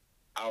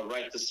I'll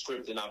write the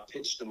script and I'll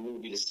pitch the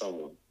movie to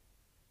someone.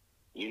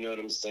 You know what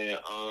I'm saying?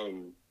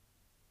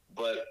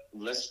 But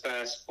let's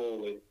fast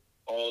forward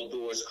all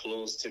doors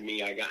closed to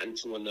me. I got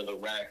into another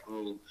rap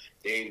group.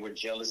 They were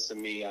jealous of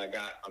me. I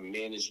got a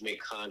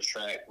management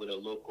contract with a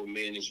local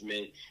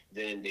management.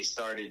 Then they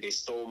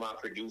stole my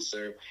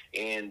producer,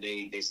 and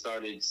they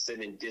started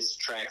sending diss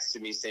tracks to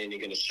me saying they're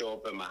going to show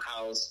up at my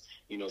house,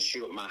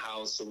 shoot up my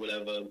house or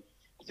whatever.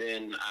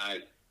 Then I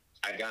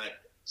got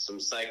some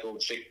psycho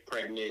chick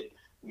pregnant,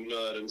 you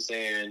know what I'm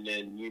saying?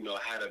 And,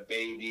 had a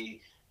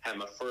baby. Had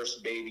my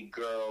first baby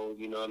girl,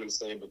 you know what I'm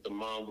saying? But the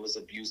mom was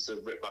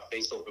abusive, ripped my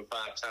face open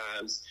 5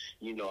 times.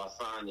 I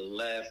finally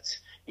left,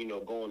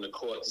 going to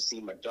court to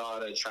see my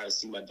daughter, try to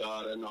see my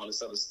daughter and all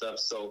this other stuff.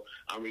 So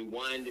I'm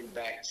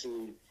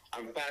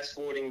fast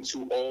forwarding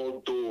to all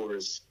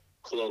doors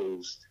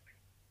closed.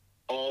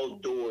 All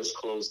doors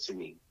closed to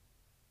me.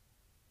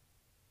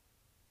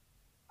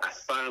 I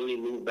finally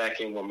moved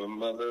back in with my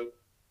mother.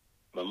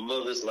 My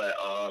mother's like,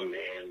 oh,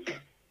 man.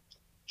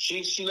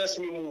 She lets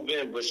me move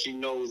in, but she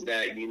knows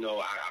that,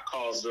 I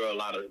caused her a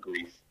lot of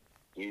grief,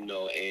 and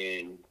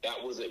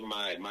that wasn't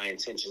my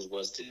intentions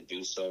was to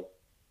do so.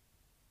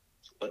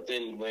 But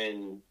then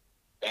when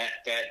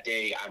that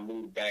day I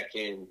moved back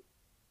in,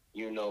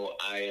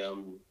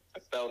 I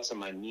fell to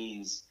my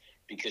knees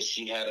because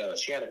she had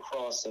a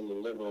cross in the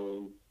living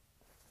room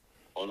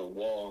on a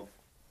wall.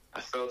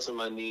 I fell to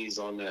my knees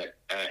on that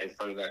in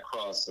front of that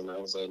cross, and I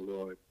was like,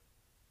 Lord,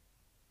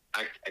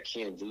 I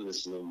can't do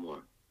this no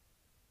more.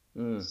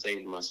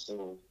 Saved my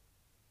soul.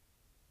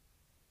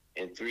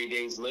 And 3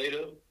 days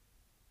later,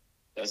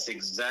 that's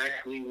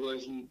exactly what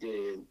he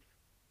did.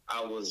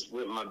 I was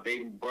with my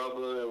baby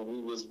brother, and we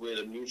was with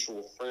a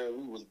mutual friend.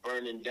 We was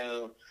burning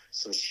down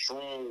some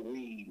strong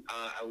weed.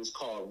 It was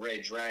called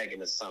Red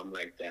Dragon or something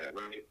like that,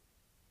 right?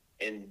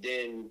 And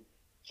then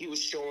he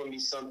was showing me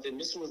something.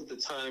 This was the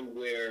time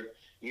where,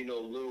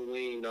 Lil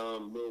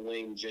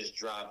Wayne just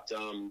dropped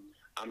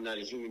I'm Not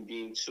a Human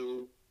Being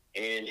 2.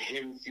 And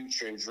him,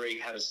 Future, and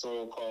Drake had a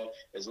song called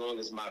As Long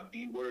As My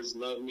B-Words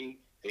Love Me,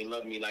 They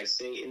Love Me Like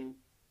Satan.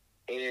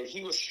 And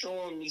he was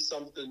showing me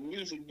something,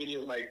 music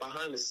video, like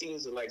behind the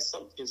scenes of like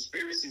some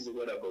conspiracies or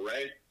whatever,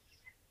 right?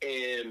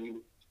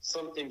 And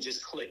something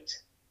just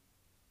clicked.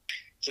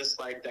 Just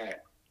like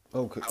that.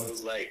 Okay. I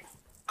was like,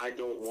 I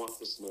don't want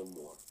this no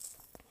more.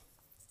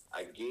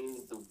 I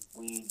gave the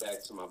weed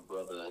back to my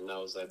brother, and I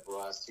was like,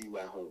 bro, I'll see you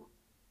at home.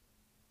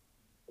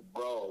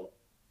 Bro,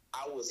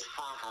 I was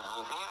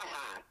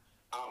high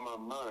out my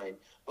mind.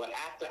 But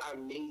after I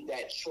made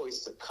that choice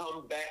to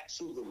come back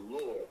to the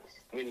Lord,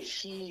 when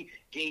he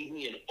gave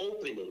me an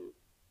opening,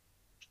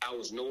 I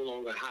was no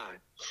longer high.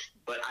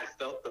 But I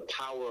felt the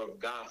power of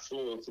God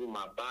flowing through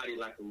my body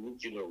like a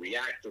nuclear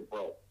reactor,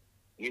 bro.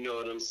 You know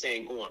what I'm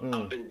saying? Going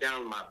up and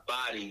down my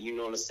body. You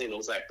know what I'm saying? It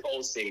was like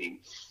pulsating.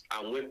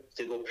 I went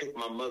to go pick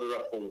my mother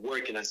up from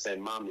work, and I said,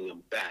 Mommy, I'm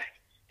back.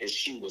 And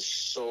she was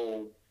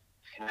so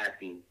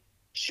happy.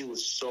 She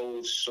was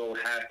so, so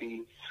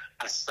happy.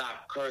 I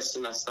stopped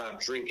cursing. I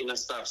stopped drinking. I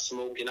stopped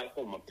smoking. I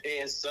pulled my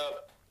pants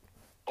up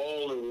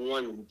all in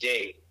one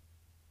day.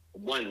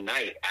 One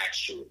night,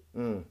 actually.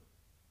 You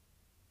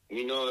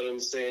know what I'm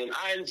saying?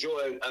 I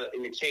enjoy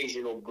an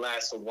occasional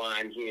glass of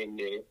wine here and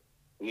there.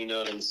 You know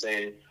what I'm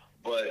saying?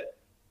 But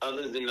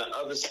other than the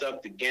other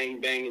stuff, the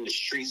gangbang, the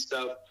street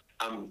stuff,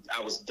 I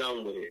was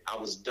done with it. I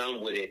was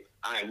done with it.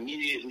 I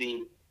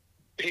immediately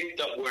picked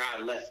up where I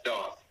left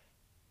off.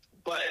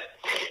 But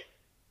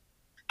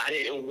I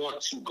didn't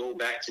want to go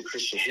back to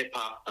Christian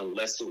hip-hop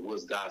unless it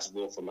was God's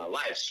will for my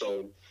life.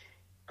 So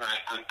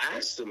I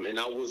asked him, and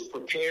I was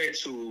prepared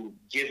to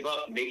give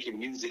up making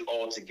music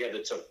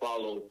altogether to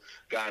follow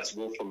God's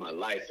will for my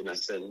life. And I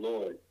said,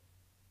 Lord,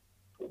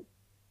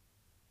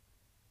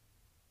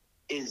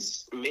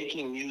 is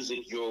making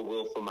music your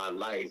will for my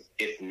life?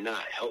 If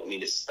not, help me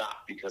to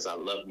stop, because I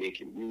love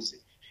making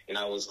music. And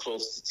I was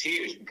close to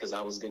tears because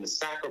I was going to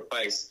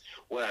sacrifice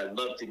what I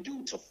love to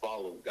do to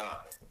follow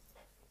God.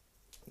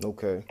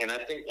 Okay. And I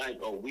think like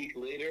a week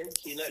later,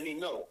 he let me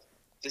know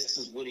this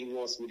is what he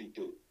wants me to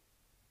do.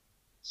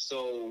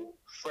 So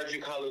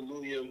Frederick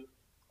Hallelujah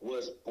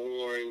was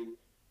born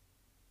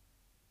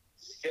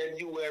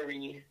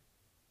February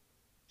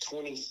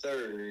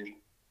 23rd.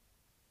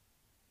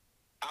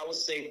 I would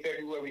say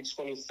February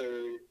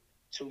 23rd,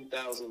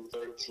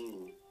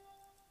 2013.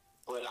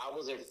 But I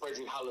wasn't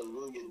Frederick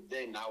Hallelujah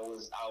then. I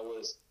was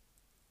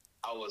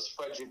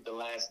Frederick the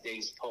Last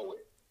Days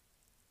Poet.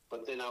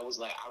 But then I was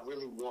like, I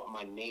really want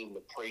my name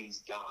to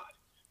praise God.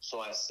 So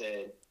I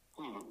said,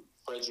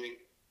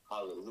 Frederick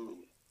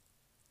Hallelujah.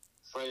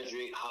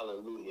 Frederick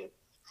Hallelujah.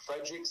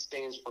 Frederick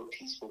stands for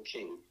Peaceful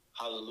King.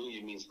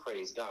 Hallelujah means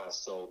praise God.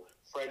 So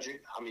for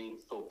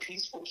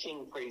Peaceful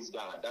King, praise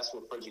God. That's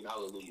what Frederick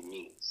Hallelujah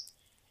means.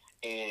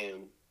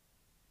 And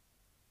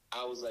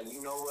I was like,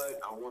 you know what?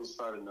 I want to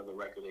start another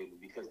record label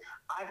because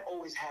I've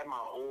always had my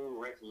own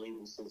record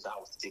label since I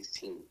was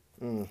 16.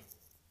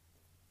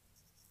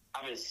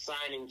 I've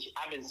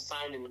been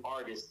signing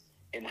artists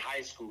in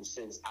high school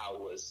since I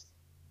was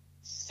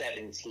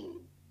 17.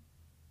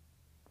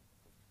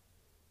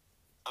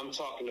 I'm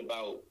talking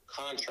about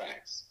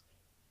contracts,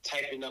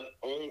 typing up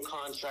own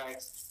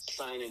contracts,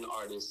 signing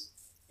artists,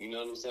 You know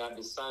what I'm saying? I've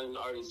been signing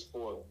artists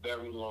for a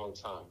very long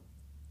time.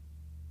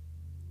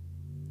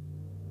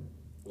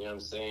 You know what I'm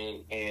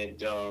saying?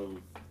 And,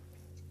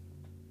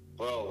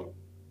 bro,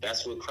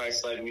 that's what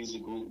Christ-like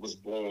Music Group was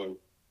born.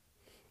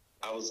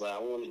 I was like, I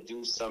want to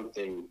do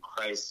something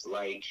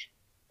Christ-like.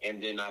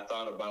 And then I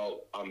thought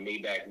about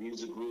Maybach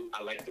Music Group.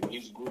 I like the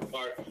music group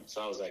part.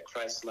 So I was like,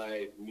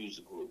 Christ-like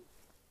Music Group.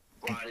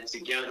 Brought it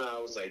together. I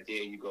was like,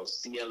 there you go,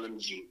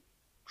 CLMG,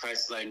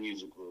 Christ-like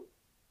Music Group.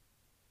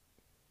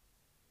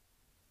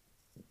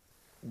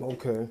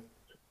 Okay,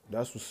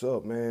 that's what's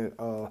up, man.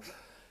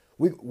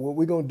 What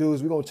we're gonna do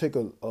is we're gonna take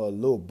a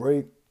little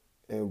break,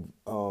 and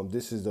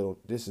this is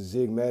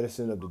Zig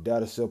Madison of the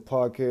Data Self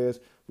Podcast.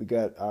 We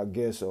got our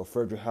guest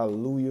Frederick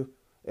Hallelujah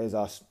as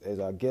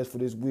our guest for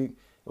this week,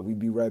 and we'll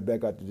be right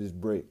back after this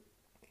break.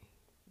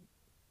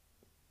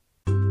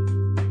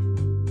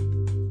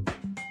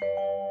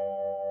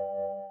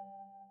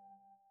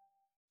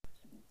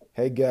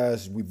 Hey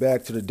guys, we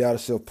back to the Data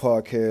Self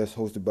Podcast,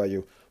 hosted by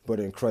your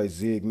brother in Christ,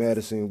 Zig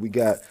Madison. We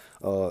got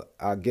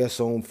our guest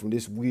on from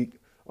this week,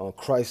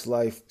 Christ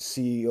Life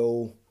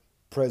CEO,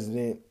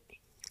 president,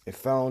 and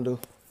founder,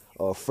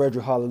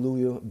 Frederick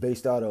Hallelujah,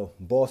 based out of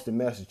Boston,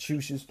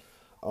 Massachusetts.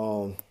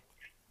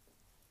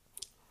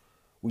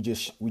 We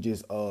just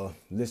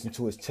listened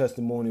to his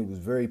testimony. It was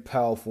very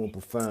powerful and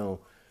profound.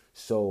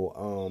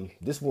 So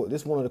this one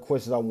of the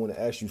questions I want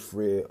to ask you,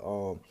 Fred.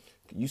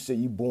 You said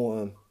you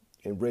born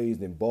and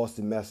raised in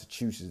Boston,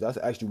 Massachusetts. That's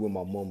actually where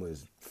my mama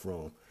is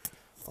from.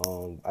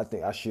 I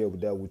think I shared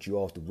that with you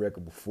off the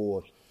record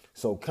before.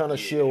 So kind of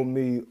share with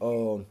me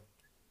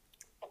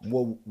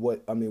what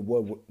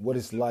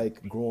it's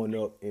like growing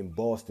up in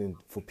Boston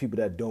for people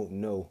that don't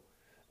know.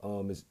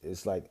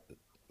 It's like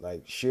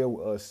share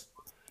with us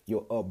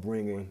your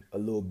upbringing a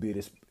little bit.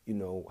 It's, you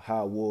know,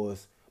 how it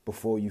was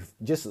before you,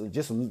 just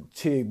a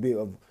tidbit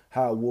of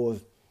how it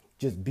was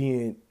just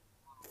being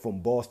from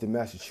Boston,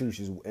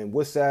 Massachusetts. And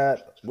what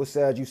side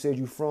you said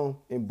you from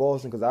in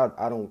Boston? Because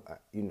I don't,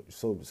 you know,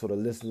 so the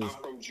listeners.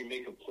 I'm from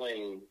Jamaica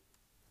Plain.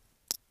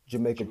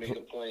 Jamaica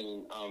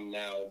Plain.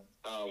 Now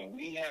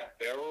we have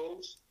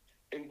barrels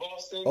in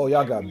Boston. Oh,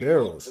 y'all got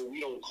barrels.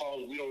 We don't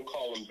call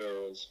them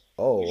barrels.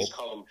 Oh, we just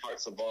call them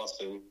parts of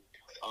Boston.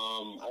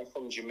 I'm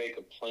from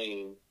Jamaica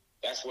Plain.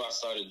 That's where I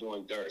started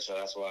doing dirt, so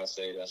that's why I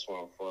say that's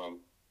where I'm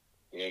from.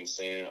 You know what I'm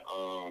saying?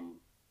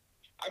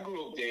 I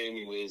grew up there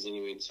anyway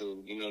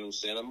too. You know what I'm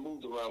saying? I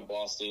moved around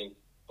Boston,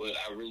 but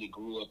I really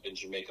grew up in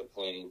Jamaica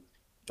Plain.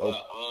 Oh.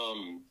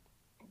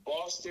 But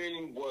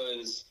Boston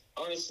was,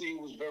 honestly,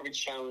 it was very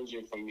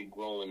challenging for me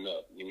growing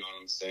up. You know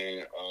what I'm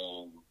saying?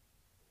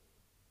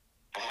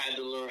 I had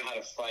to learn how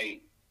to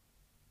fight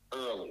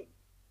early.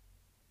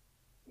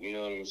 You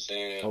know what I'm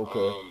saying?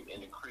 Okay.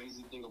 And the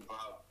crazy thing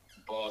about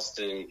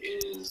Boston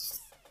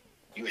is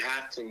you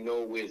have to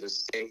know where the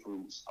safe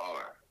routes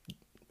are.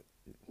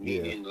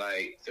 Meaning,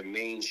 like, the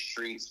main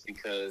streets,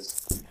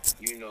 because,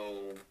 you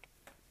know,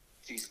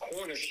 these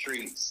corner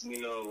streets,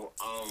 you know,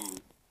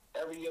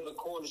 every other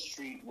corner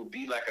street would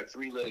be like a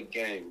 3-letter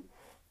gang.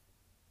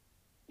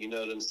 You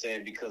know what I'm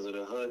saying? Because of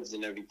the hoods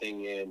and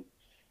everything. And,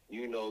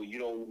 you know, you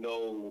don't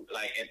know,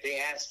 like, if they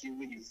ask you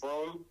where you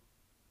from,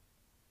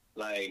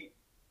 like,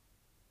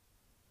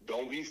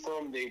 don't be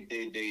from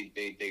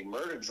they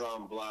murder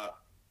drum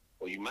block,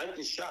 or you might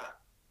get shot.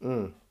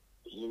 You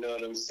know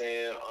what I'm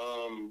saying?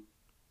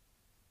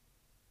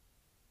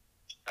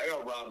 I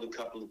got robbed a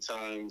couple of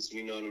times,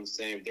 you know what I'm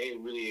saying? They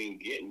really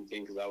ain't get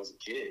anything because I was a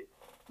kid.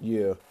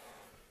 Yeah.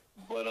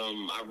 But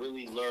I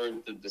really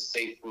learned the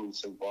safe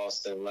routes in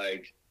Boston.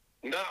 Like,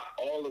 not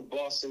all of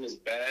Boston is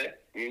bad.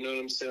 You know what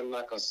I'm saying? I'm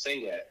not going to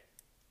say that.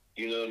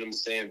 You know what I'm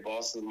saying?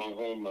 Boston's my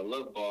home. I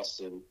love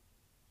Boston.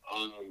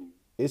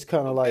 It's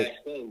kind of like,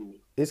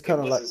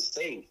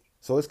 safe.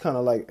 So it's kind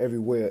of like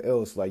everywhere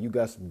else. Like, you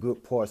got some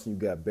good parts and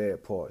you got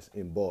bad parts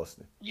in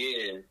Boston.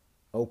 Yeah.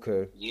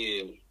 Okay.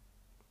 Yeah.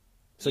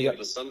 So yeah,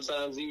 but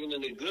sometimes even in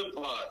the good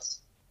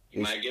parts,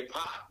 you might get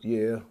popped.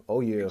 Yeah.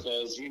 Oh, yeah.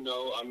 Because, you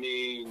know, I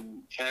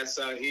mean, cats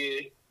out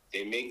here,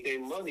 they make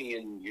their money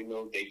and, you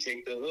know, they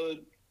take the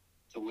hood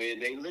to where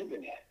they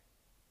living at.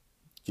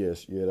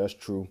 Yes. Yeah, that's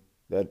true.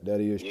 That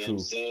is you true. Know what I'm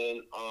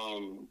saying?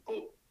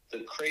 But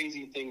the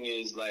crazy thing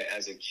is, like,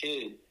 as a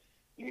kid,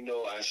 you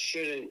know, I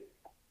shouldn't,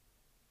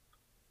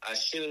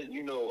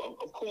 you know,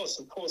 of course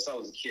I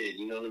was a kid,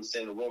 you know what I'm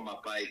saying, to roll my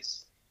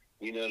bikes.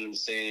 You know what I'm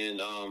saying?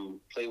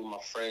 Play with my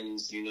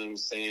friends, you know what I'm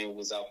saying?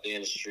 Was out there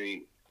in the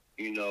street.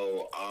 You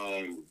know,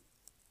 I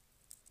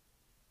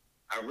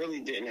really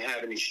didn't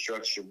have any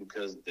structure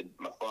because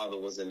my father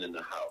wasn't in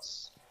the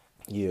house.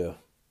 Yeah.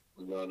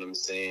 You know what I'm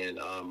saying?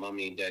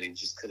 Mommy and daddy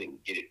just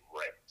couldn't get it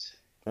right.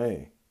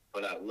 Hey.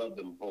 But I love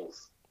them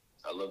both.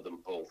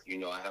 You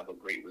know, I have a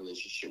great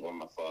relationship with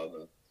my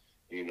father.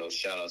 You know,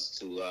 shout outs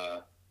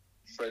to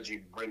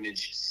Frederick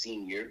Brimage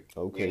Sr.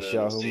 Okay, you know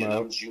shout him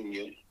out. I'm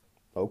Junior.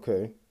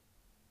 Okay.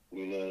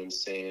 You know what I'm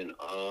saying?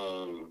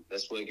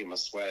 That's where I get my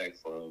swag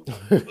from.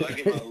 But I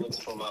get my looks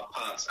from my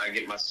pops. I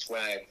get my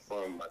swag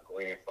from my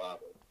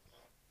grandfather,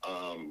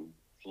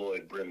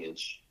 Floyd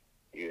Brimage.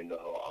 You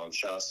know,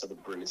 shout out to the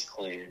British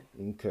Clan.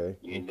 Okay.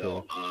 You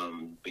know,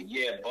 but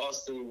yeah,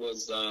 Boston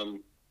was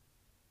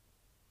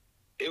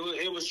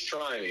it was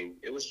trying.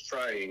 It was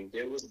trying.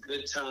 There was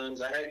good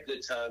times. I had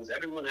good times.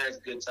 Everyone has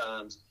good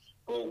times.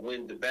 But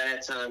when the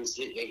bad times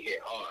hit, they hit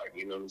hard.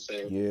 You know what I'm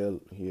saying?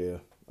 Yeah.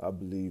 I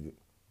believe it.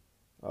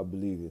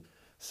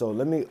 So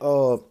let's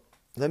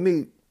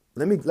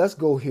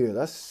go here.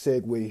 Let's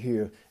segue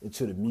here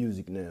into the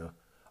music now.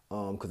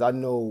 Because I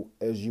know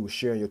as you were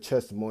sharing your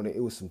testimony,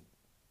 it was some,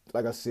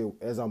 like I said,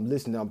 as I'm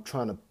listening, I'm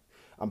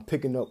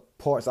picking up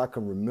parts I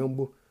can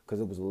remember because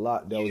it was a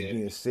lot that was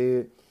being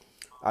said.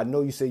 I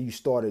know you say you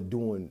started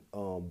doing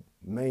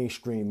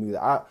mainstream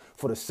music.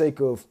 For the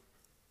sake of,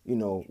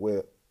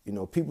 where,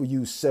 people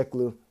use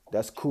secular,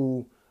 that's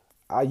cool.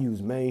 I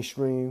use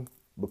mainstream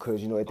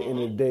because, at the end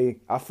of the day,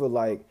 I feel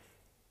like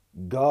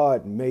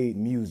God made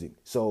music.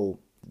 So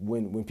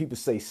when people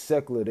say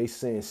secular, they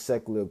saying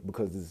secular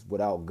because it's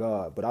without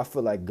God. But I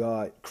feel like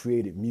God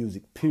created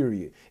music,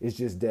 period. It's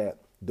just that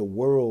the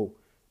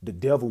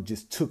devil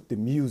just took the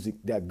music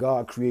that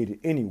God created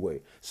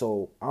anyway.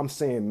 So I'm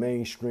saying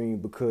mainstream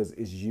because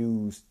it's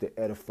used to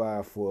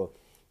edify for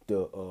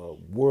the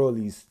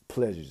worldly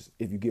pleasures,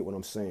 if you get what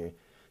I'm saying.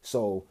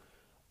 So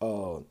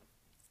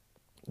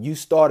you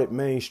started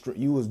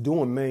mainstream. You was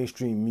doing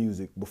mainstream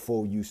music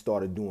before you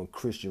started doing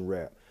Christian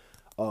rap.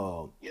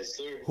 Yes,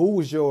 sir. Who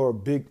was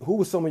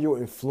some of your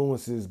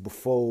influences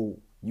before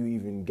you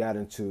even got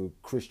into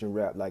Christian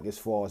rap, like as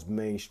far as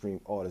mainstream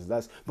artists?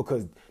 That's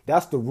because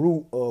that's the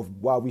root of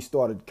why we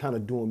started kind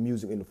of doing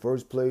music in the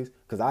first place,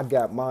 because I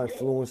got my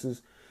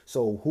influences.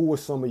 So who were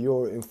some of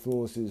your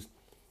influences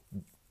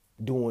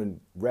doing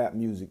rap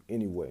music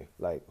anyway?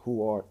 Like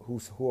who are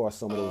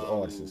some of those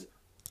artists?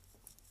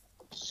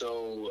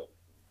 So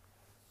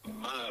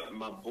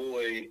my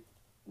boy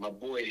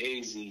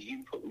Hazy,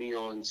 he put me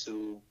on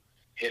to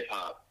hip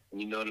hop.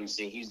 You know what I'm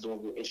saying? He's the one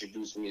who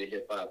introduced me to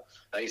hip hop.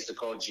 I used to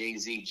call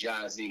Jay-Z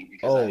Jay-Z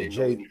because I didn't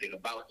know anything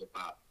about hip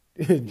hop.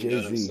 You know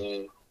what I'm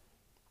saying?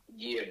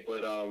 Yeah,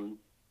 but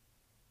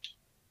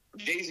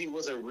Jay-Z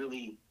wasn't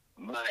really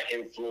my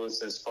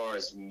influence as far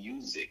as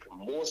music,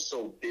 more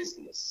so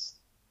business.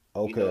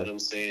 Okay. You know what I'm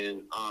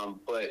saying?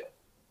 But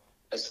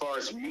as far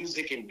as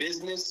music and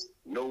business,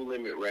 No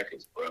Limit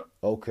Records, bro.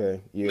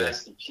 Okay, yeah.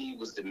 Master P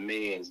was the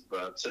man's,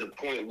 bro. To the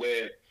point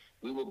where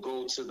we would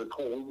go to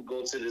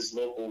this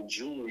local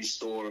jewelry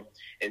store,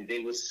 and they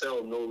would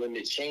sell No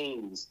Limit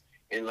chains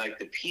and like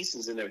the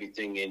pieces and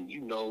everything. And me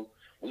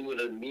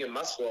and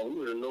my squad, we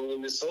were the No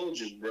Limit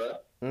soldiers, bro.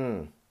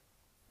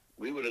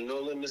 We were the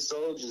No Limit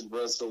soldiers,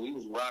 bro. So we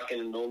was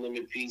rocking the No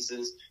Limit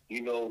pieces.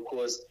 Of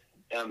course,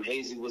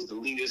 Hazy was the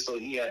leader, so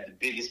he had the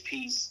biggest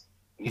piece.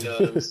 You know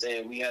what I'm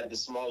saying? We had the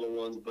smaller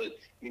ones, but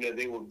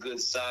they were good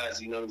size.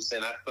 You know what I'm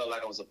saying? I felt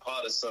like I was a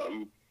part of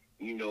something.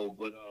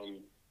 But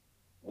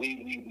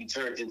we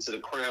turned into the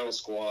Crown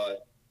Squad.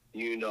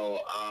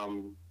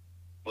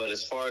 But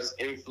as far as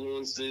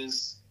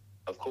influences,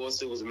 of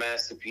course, it was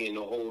Master P and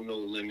the whole No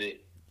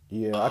Limit.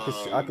 Yeah, I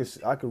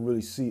can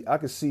really see. I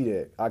can see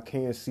that. I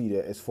can see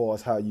that as far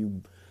as how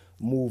you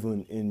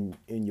moving in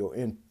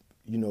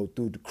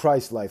through the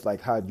Christ life,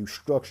 like how you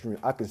structuring.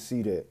 I can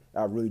see that.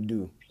 I really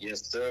do.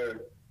 Yes, sir.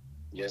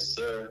 Yes,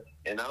 sir.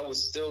 And I would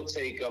still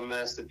take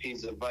Master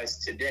P's advice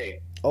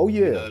today. Oh yeah.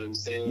 You know what I'm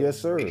saying? Yes,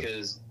 sir.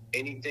 Because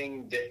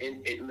anything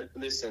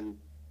listen,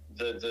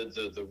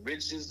 the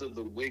riches of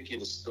the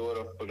wicked are stored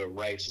up for the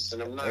righteous,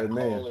 and I'm not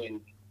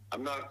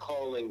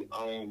calling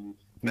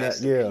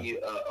Master P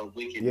a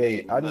wicked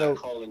man. I'm not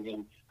calling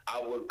him.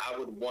 I would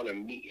want to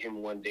meet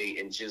him one day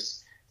and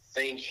just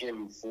thank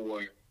him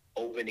for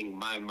opening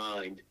my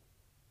mind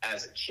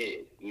as a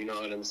kid. You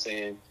know what I'm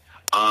saying?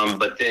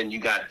 But then you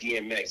got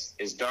DMX.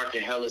 It's Dark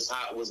and Hell is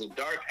Hot was a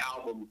dark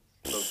album,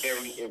 but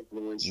very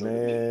influential.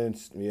 Man,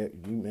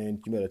 you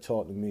better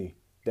talk to me.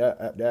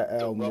 That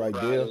album right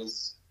there.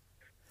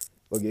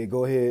 Okay,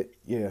 go ahead.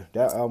 Yeah,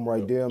 that album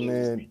right there,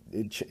 man.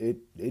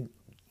 It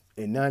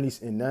in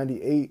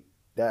 98.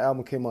 That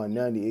album came out in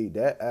 98.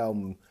 That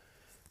album,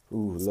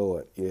 ooh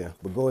Lord, yeah.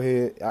 But go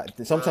ahead.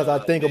 Sometimes I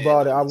think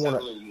about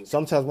it.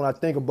 Sometimes when I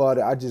think about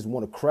it, I just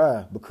want to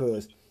cry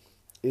because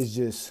it's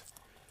just,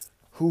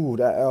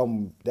 that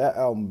album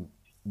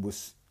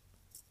was,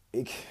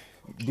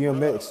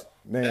 DMX,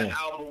 man. That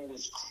album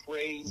was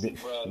crazy,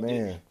 bro.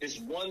 Man. This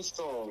one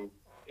song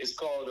is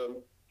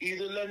called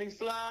Either Let Me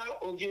Fly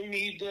or Give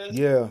Me Death.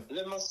 Yeah.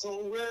 Let my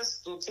soul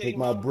rest or take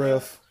my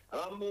breath.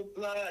 I'ma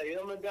fly,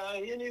 I'ma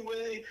die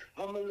anyway.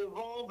 I'ma live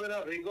on, but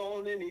I'll be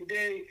gone any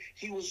day.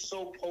 He was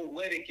so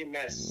poetic in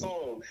that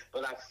song,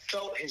 but I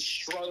felt his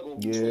struggle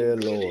between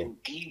good and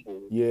evil.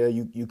 Yeah,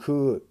 you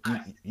could.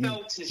 I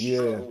felt his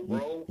struggle,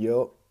 bro.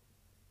 Yep.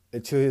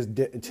 Until his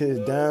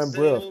dying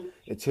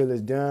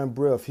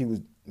breath, he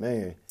was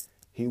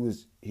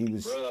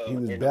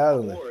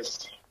battling.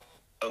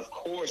 Of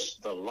course,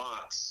 the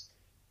locks.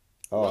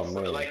 Oh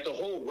man, like the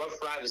whole Rough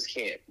Riders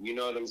camp. You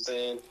know what I'm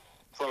saying?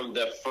 From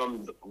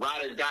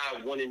Ride or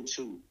Die 1 and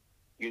 2.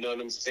 You know what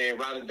I'm saying?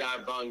 Ride or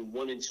Die Volume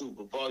 1 and 2.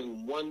 But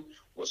Volume 1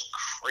 was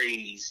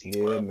crazy,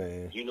 Yeah, bro.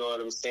 man. You know what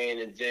I'm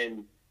saying? And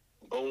then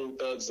Bone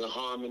Thugs and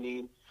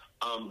Harmony,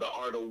 The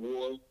Art of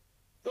War.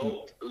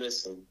 Though,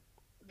 listen,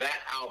 that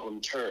album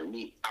turned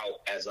me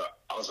out as a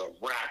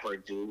rapper,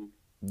 dude.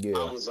 Yeah.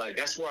 I was like,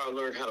 that's where I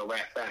learned how to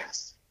rap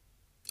fast.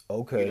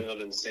 Okay. You know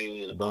what I'm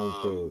saying? Bone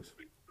Thugs.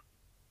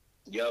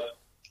 Yep.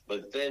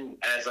 But then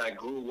as I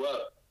grew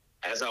up,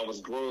 as I was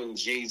growing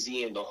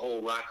Jay-Z and the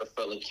whole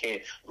Rockefeller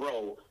camp,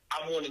 bro,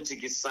 I wanted to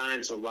get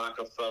signed to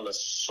Rockefeller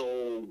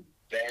so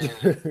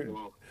bad,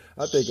 bro.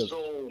 I think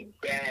so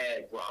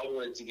bad, bro. I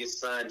wanted to get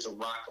signed to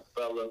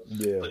Rockefeller.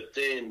 Yeah.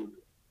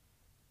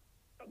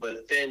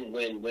 But then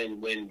when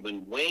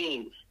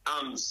Wayne,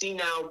 see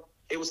now,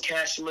 it was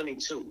Cash Money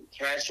too.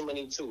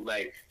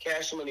 Like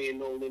Cash Money and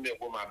No Limit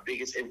were my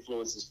biggest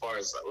influence as far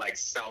as like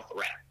South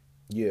rap.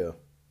 Yeah.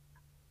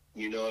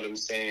 You know what I'm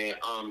saying?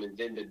 And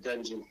then the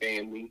Dungeon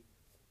Family.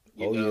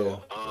 You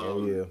know,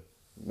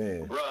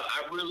 man. Bro,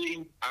 I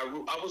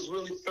was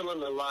really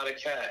feeling a lot of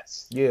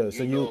cats. Yeah,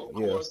 so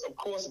of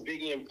course,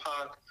 Biggie and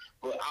Pac,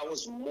 but I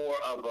was more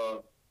of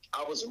a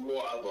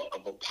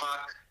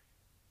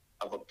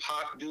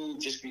Pac dude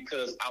just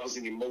because I was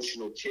an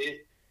emotional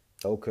kid.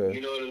 Okay.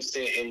 You know what I'm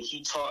saying? And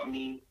he taught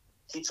me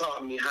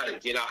how to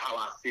get out how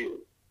I feel.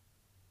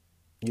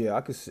 Yeah,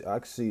 I could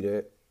see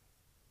that.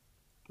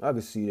 I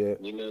can see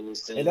that. You know what I'm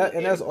saying?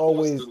 And that's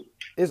always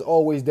it's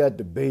always that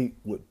debate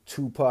with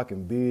Tupac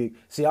and Big.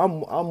 See,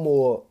 I'm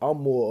more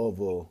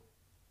of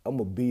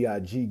a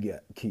B.I.G.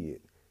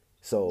 kid.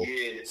 So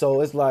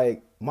it's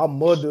like my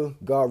mother,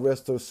 God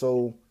rest her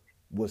soul,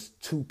 was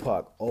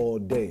Tupac all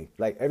day.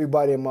 Like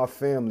everybody in my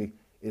family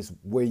is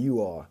where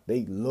you are.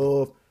 They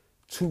love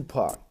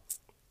Tupac.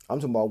 I'm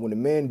talking about when the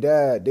man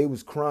died, they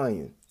was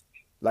crying.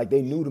 Like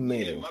they knew the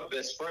man. Yeah, my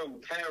best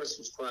friend Paris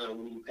was crying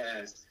when he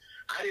passed.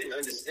 I didn't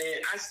understand.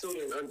 I still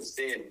didn't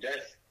understand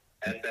death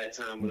at that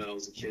time when I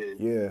was a kid.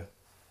 Yeah.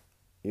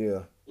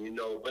 You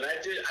know, but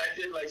I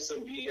did like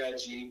some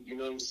B.I.G., you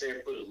know what I'm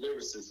saying, for the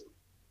lyricism.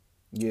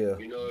 Yeah.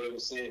 You know what I'm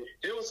saying?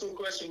 There were some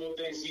questionable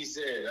things he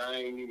said.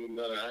 I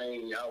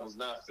was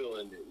not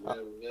feeling it.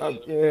 You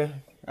know?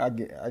 I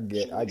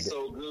get.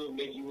 So good,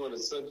 make you want to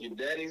suck your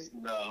daddies?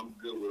 No, I'm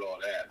good with all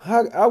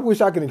that. I wish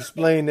I could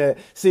explain that.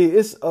 See,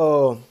 it's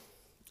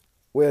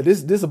well,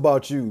 this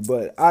about you,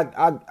 but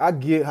I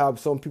get how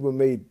some people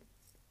may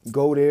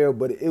go there,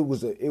 but it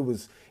was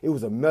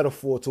a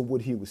metaphor to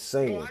what he was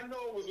saying. No, I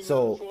know it was a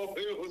so metaphor,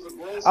 but it was a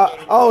gross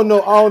I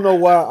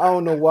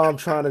don't know why I'm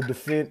trying to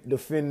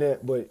defend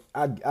that, but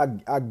I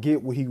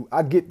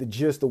get the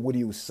gist of what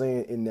he was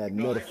saying in that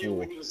metaphor. I get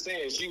what he was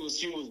saying. She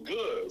was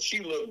good. She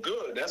looked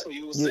good. That's what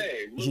he was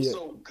saying. Looked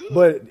so good.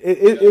 But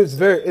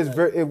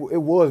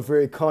it was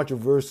very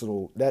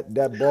controversial.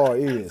 That bar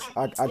is.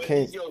 I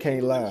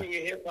can't lie. King of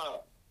hip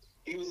hop.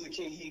 He was the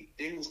king.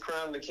 He was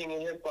crowned the king of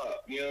hip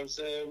hop. You know what I'm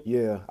saying?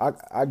 Yeah,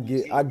 I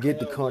get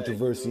the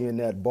controversy in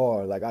that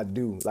bar. Like I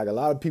do. Like a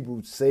lot of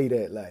people say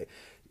that. Like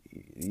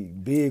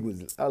Big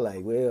was. I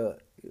like. Well,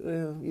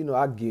 you know,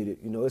 I get it.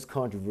 You know, it's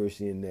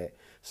controversy in that.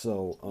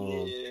 So,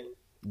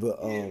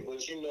 but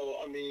you know,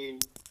 I mean,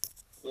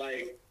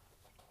 like,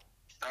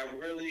 I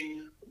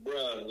really,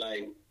 bruh,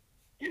 like,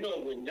 you know,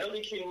 when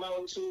Nelly came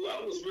out too,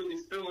 I was really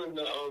feeling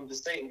the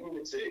Saint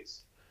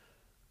Lunatics.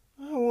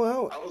 Oh,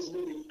 well, I was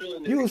really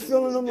feeling it. You was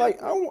feeling them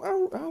like I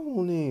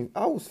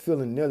was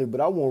feeling Nelly, but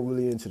I wasn't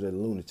really into the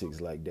Lunatics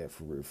like that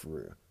for real.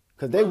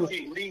 Cause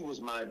Murphy Lee was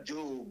my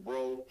dude,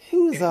 bro. He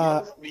was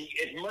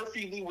if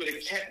Murphy Lee would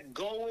have kept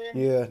going,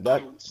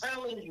 I'm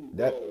telling you,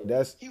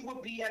 bro, he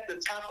would be at the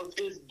top of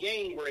his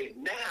game right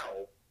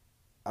now.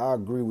 I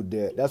agree with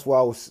that. That's why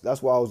I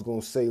was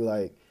gonna say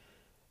like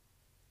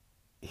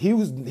he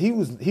was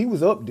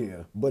up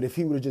there, but if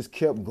he would have just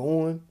kept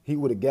going, he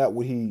would have got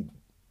what he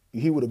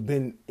would have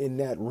been in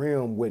that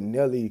realm with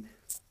Nelly,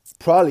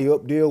 probably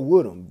up there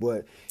with him,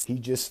 but he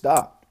just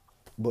stopped.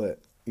 But,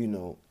 you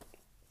know,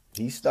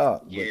 he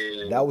stopped. Yeah.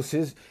 But that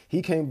was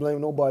he can't blame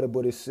nobody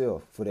but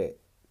himself for that.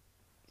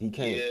 He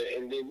can't. Yeah,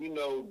 and then, you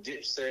know,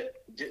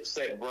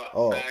 Dipset brought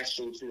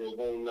fashion to a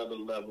whole nother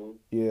level.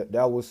 Yeah,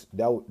 that was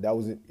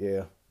it.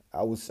 Yeah.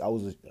 I was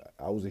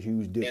a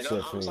huge Dipset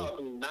fan. I'm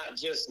talking not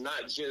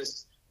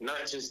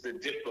just the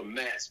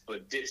Diplomats,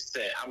 but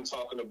Dipset. I'm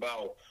talking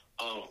about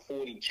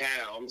 40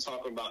 Cal. I'm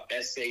talking about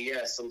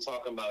SAS. I'm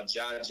talking about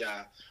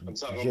Jaja. I'm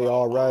talking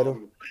J.R. about Ryder.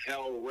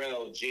 Hell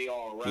Rel,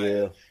 J.R. Ryder.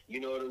 Yeah. You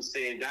know what I'm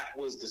saying? That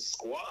was the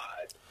squad.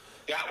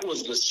 That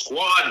was the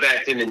squad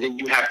back then. And then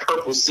you had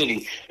Purple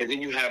City, and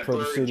then you had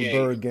Bird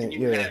Gang.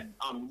 You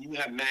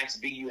had Max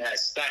B. You had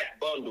Stack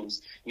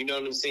Bundles. You know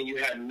what I'm saying?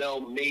 You had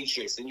Mel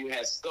Matrix, and you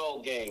had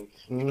Skull Gang.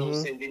 You know what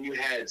I'm saying? Then you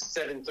had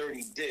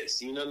 730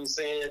 Dips. You know what I'm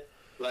saying?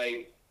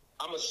 Like,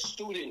 I'm a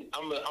student.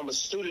 I'm a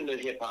student of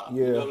hip hop.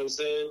 Yeah. You know what I'm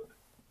saying?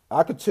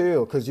 I could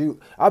tell because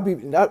I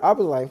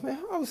was like, man,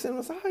 I was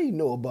saying, how you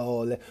know about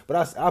all that?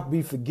 But I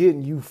be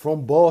forgetting you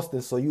from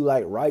Boston, so you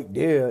like right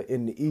there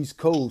in the East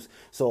Coast.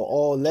 So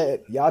all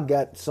that, y'all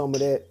got some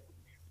of that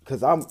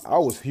cause I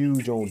was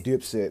huge on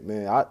Dipset,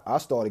 man. I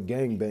started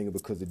gang banging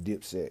because of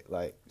Dipset.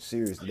 Like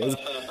seriously, You know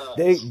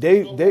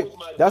who was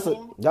my that's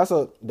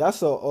a dude?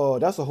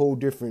 that's a whole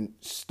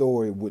different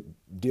story with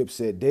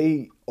Dipset.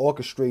 They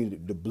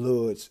orchestrated the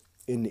Bloods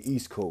in the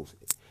East Coast.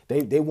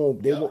 Yep. They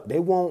won't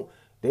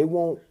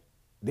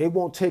they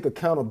won't take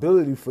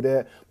accountability for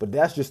that. But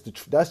that's just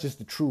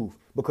the truth.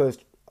 Because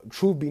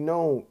truth be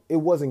known, it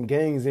wasn't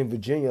gangs in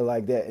Virginia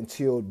like that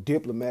until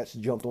diplomats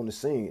jumped on the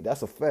scene.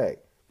 That's a fact.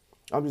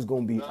 I'm just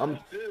gonna be No, I'm I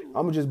feel I'm you.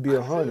 gonna just be I a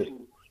feel hundred.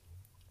 you.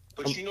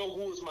 But you know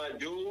who was my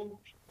dude?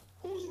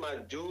 Who's my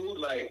dude?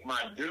 Like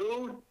my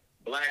dude,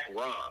 Black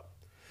Rob.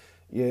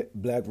 Yeah,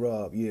 Black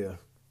Rob. Yeah,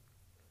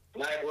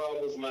 Black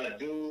Rob was my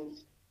dude.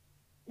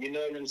 You know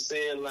what I'm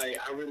saying? Like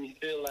I really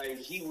feel like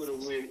he would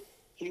have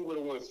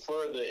went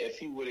further if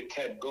he would have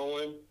kept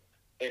going,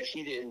 if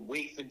he didn't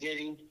wait for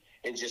Diddy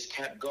and just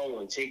kept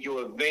going. Take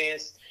your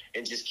advance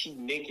and just keep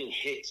making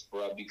hits,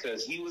 bro.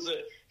 Because he was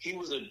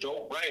a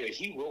dope writer.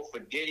 He wrote for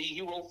Diddy.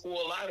 He wrote for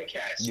a lot of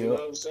cats. You know yep,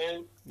 what I'm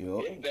saying?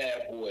 yep. In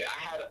Bad Boy,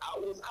 I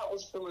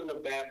was feeling the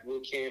Bad Boy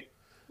camp.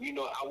 You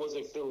know, I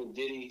wasn't feeling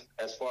Diddy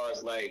as far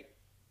as like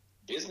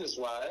business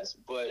wise,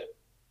 but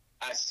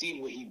I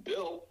see what he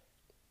built.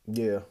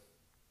 Yeah,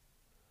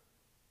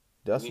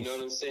 that's You know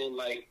what I'm saying?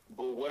 Like,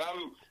 but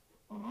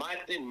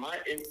my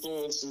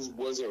influences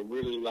wasn't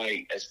really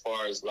like as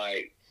far as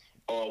like,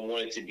 oh, I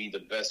wanted to be the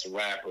best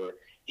rapper,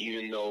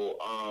 even though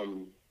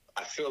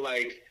I feel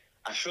like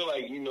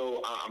you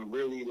know I'm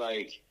really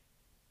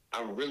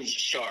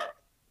sharp.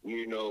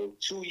 You know,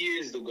 2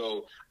 years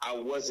ago I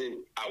was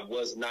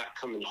not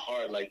coming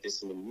hard like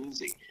this in the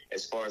music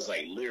as far as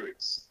like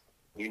lyrics.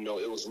 You know,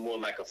 it was more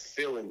like a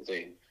feeling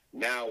thing.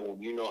 Now,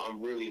 you know,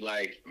 I'm really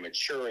like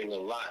maturing a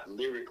lot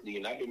lyrically,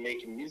 and I've been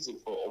making music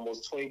for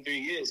almost 23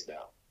 years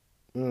now.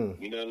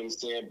 You know what I'm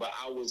saying? But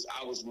I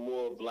was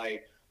more of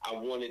like, I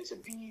wanted to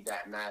be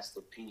that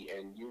Master P,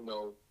 and you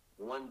know,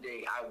 one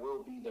day I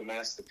will be the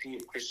Master P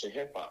of Christian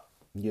hip hop.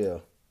 yeah.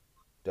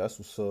 That's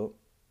what's up.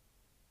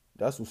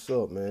 That's what's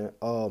up, man.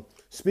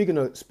 Speaking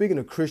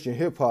of Christian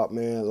hip hop,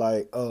 man.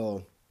 Like,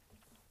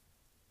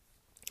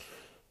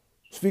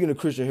 speaking of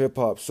Christian hip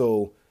hop,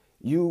 so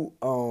you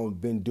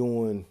been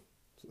doing.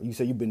 You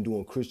say you've been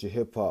doing Christian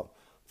hip hop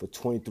for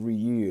 23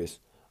 years.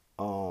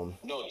 No,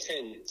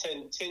 10 years.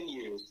 10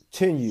 years.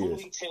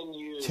 Fully 10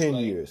 years. 10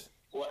 Like, years.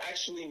 well,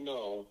 actually,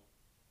 no.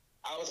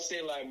 I would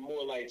say like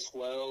more like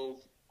 12,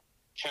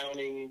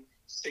 counting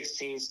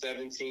 16,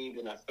 17,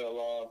 then I fell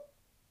off.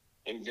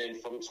 And then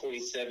from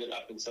 27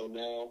 up until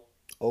now.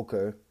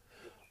 Okay.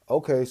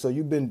 Okay, so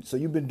you've been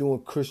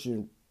doing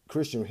Christian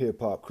hip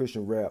hop,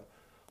 Christian rap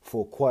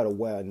for quite a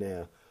while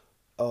now.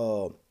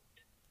 Uh,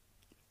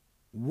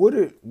 what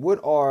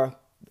are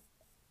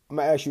I'm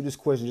gonna ask you this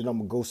question, then I'm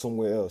gonna go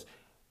somewhere else.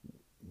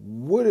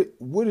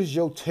 What is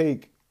your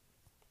take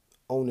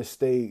on the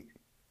state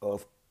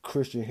of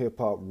Christian hip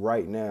hop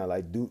right now?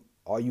 Like,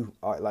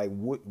 like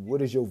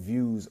what is your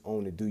views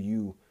on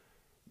it?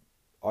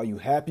 Are you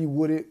happy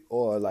with it,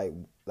 or like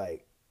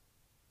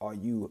are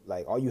you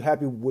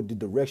happy with the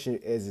direction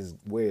as is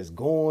where it's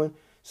going?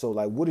 So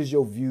like, what is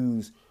your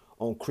views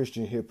on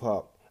Christian hip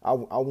hop? I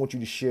want you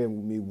to share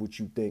with me what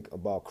you think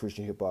about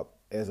Christian hip hop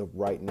as of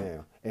right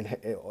now, and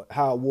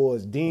how it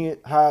was then,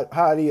 how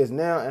it is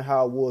now, and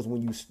how it was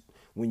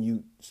when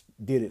you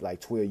did it like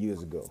 12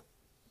 years ago.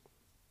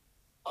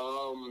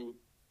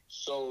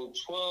 So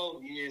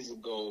 12 years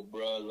ago,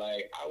 bro,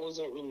 like I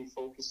wasn't really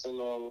focusing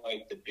on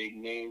like the big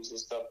names and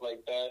stuff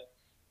like that.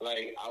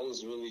 Like I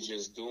was really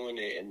just doing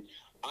it, and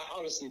I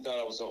honestly thought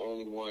I was the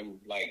only one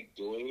like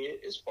doing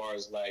it. As far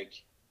as like,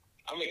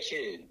 I'm a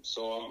kid,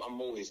 so I'm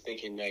always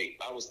thinking like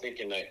I was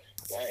thinking like,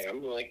 hey,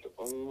 I'm like the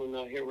only one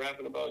out here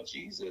rapping about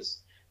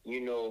Jesus,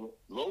 you know,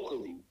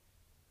 locally.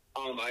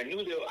 I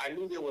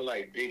knew there were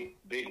like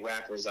big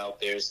rappers out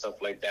there and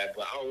stuff like that,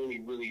 but I only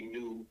really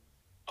knew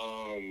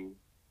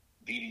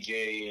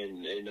BBJ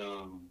and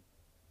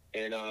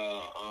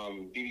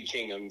BB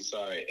King. I'm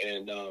sorry,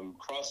 and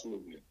Cross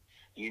Movement.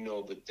 You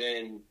know, but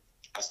then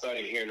I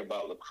started hearing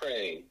about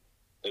Lecrae,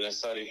 then I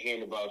started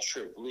hearing about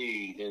Trip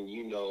Lee, and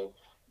you know,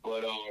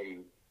 but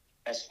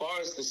as far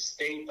as the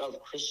state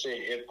of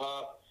Christian hip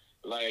hop,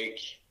 like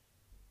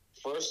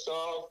first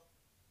off,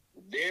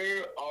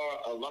 there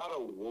are a lot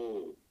of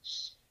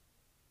wolves.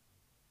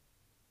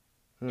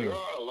 There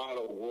are a lot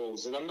of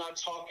wolves, and I'm not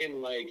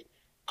talking like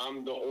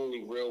I'm the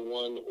only real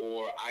one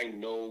or I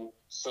know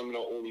some of the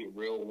only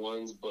real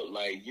ones, but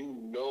like you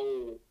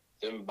know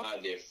them by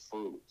their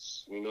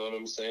fruits. You know what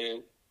I'm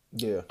saying?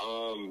 Yeah.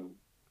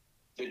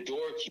 The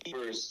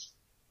doorkeepers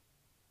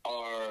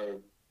are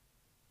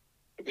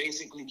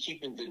basically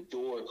keeping the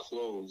door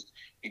closed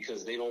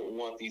because they don't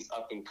want these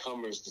up and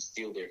comers to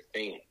steal their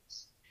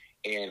fans.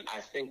 And I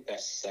think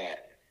that's sad.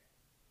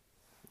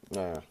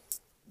 Nah.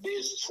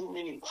 There's too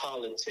many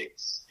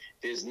politics.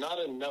 There's not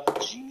enough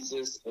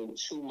Jesus and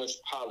too much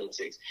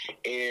politics.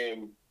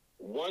 And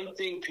one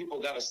thing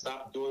people got to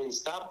stop doing,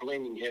 stop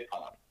blaming hip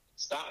hop.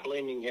 Stop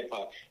blaming hip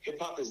hop. Hip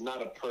hop is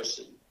not a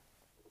person.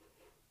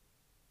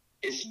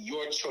 It's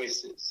your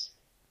choices.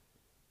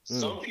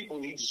 Some people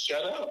need to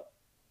shut up.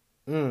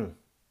 Mm.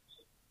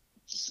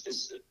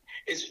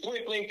 It's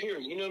point blank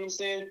period. You know what I'm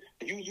saying?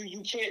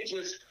 You can't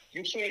just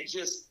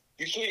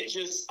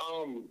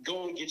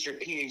go and get your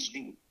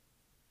PhD.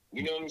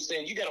 You know what I'm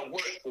saying? You got to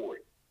work for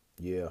it.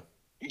 Yeah.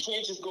 You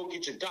can't just go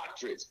get your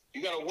doctorates.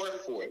 You got to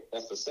work for it.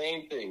 That's the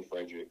same thing,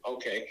 Frederick.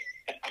 Okay.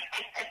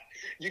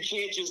 You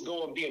can't just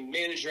go and be a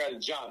manager at a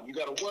job. You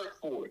got to work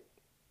for it.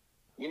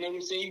 You know what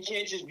I'm saying? You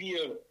can't just be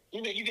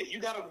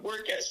you got to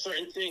work at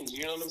certain things.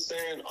 You know what I'm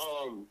saying?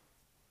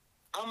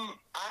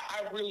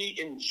 I really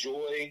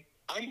enjoy.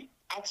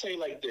 I'll tell you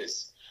like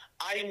this.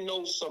 I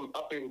know some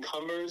up and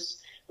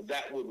comers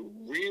that would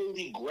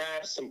really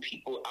grab some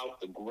people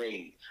out the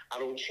grave. I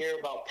don't care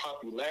about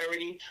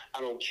popularity. I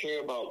don't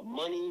care about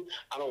money.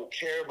 I don't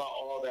care about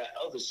all that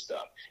other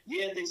stuff.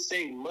 Yeah, they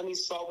say money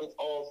solveth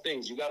all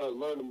things. You got to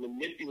learn to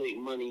manipulate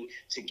money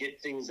to get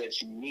things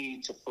that you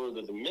need to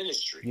further the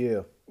ministry.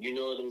 Yeah. You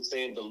know what I'm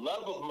saying? The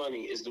love of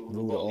money is the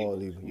root of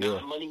all evil.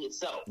 not money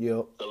itself.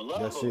 Yep. The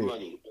love of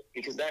money,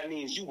 because that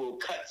means you will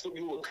cut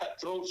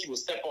throats, you will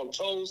step on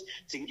toes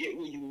to get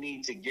where you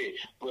need to get.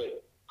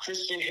 But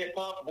Christian hip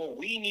hop, what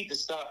we need to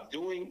stop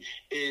doing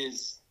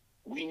is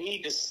we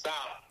need to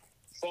stop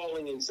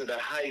falling into the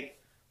hype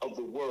of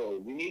the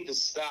world. We need to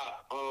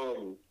stop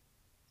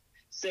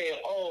saying,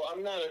 oh,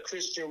 I'm not a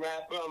Christian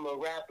rapper, I'm a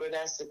rapper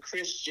that's a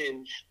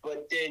Christian,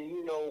 but then,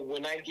 you know,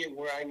 when I get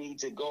where I need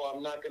to go,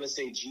 I'm not going to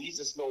say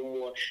Jesus no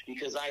more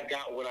because I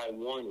got what I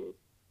wanted.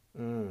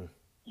 Mm.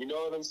 You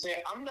know what I'm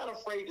saying? I'm not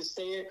afraid to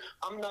say it.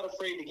 I'm not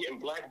afraid to getting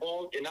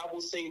blackballed. And I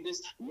will say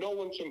this, no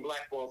one can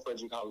blackball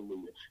Frederick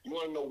Hallelujah. You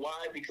want to know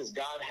why? Because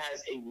God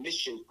has a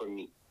mission for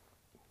me.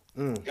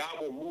 Mm. God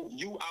will move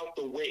you out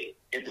the way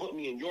and put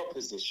me in your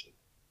position.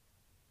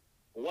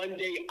 One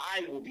day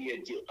I will be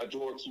a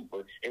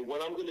doorkeeper. And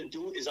what I'm going to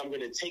do is I'm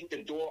going to take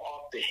the door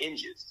off the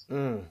hinges.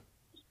 Mm.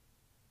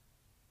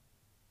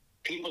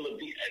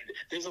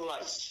 There's a lot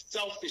of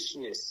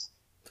selfishness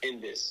in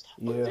this.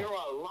 But there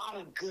are a lot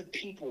of good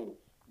people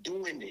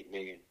doing it,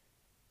 man.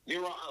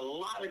 There are a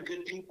lot of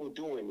good people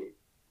doing it.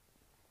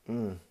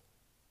 Mm.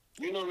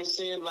 You know what I'm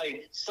saying?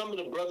 Like, some of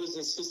the brothers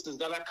and sisters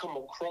that I come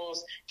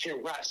across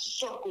can wrap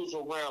circles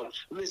around.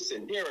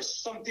 Listen, there is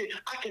something.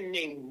 I can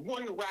name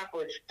one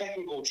rapper that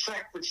can go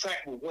track for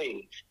track with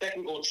Wayne, that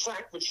can go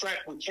track for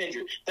track with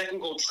Kendrick, that can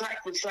go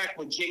track for track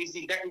with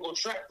Jay-Z, that can go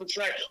track for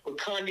track with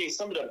Kanye,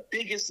 some of the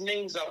biggest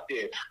names out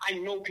there. I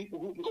know people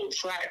who can go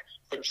track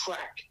for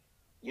track.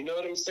 You know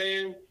what I'm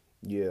saying?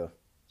 Yeah.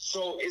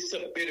 So it's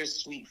a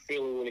bittersweet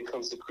feeling when it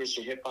comes to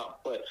Christian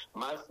hip-hop, but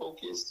my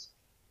focus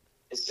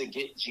is to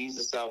get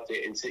Jesus out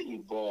there and to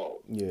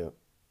evolve. Yeah.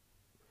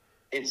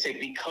 And to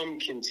become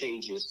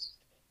contagious.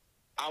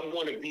 I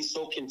want to be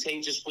so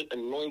contagious with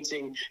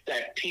anointing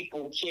that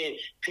people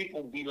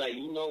be like,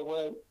 you know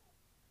what?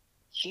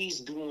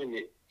 He's doing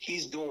it.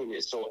 He's doing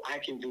it, so I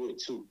can do it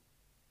too.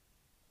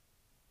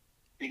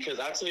 Because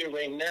I tell you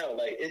right now,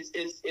 like,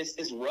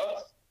 it's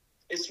rough.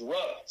 It's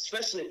rough,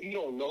 especially if you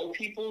don't know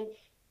people.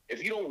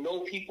 If you don't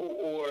know people,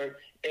 or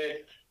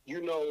if,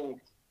 you know,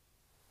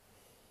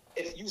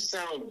 if you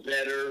sound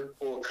better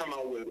or come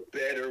out with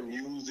better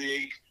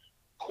music,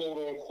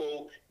 quote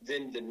unquote,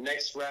 than the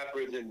next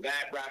rapper, then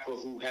that rapper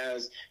who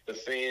has the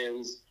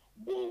fans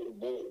won't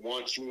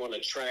want you on a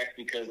track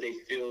because they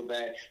feel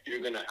that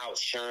you're going to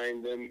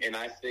outshine them. And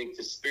I think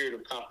the spirit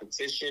of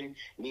competition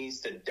needs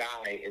to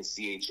die in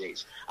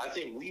CHH. I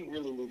think we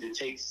really need to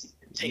take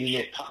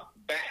hip hop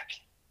back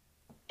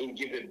and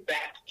give it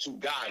back to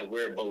God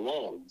where it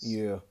belongs.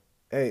 Yeah.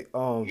 Hey,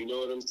 you know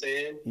what I'm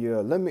saying? Yeah,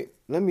 let me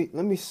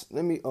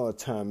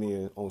chime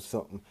in on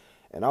something.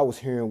 And I was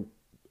hearing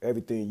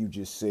everything you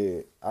just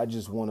said. I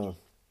just wanna,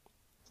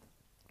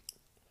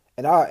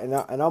 and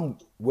I'm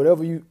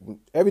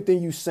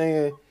everything you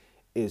saying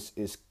is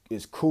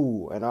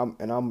cool. And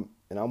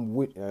I'm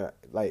with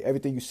like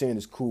everything you saying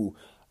is cool.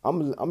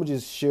 I'm gonna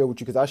just share with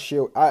you because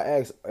I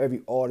ask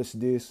every artist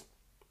this,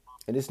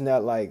 and it's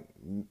not like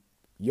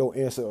your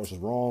answer is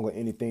wrong or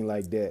anything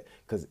like that,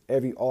 because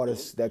every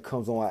artist that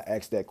comes on, I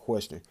ask that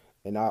question,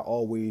 and I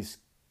always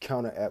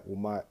counteract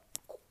with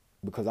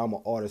because I'm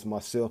an artist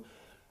myself.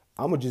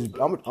 I'm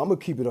gonna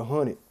keep it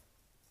 100.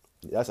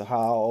 That's how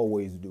I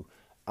always do.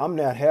 I'm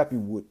not happy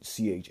with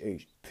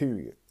CHH.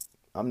 Period.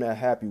 I'm not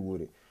happy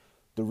with it.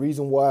 The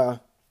reason why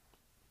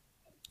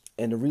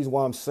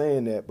I'm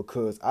saying that,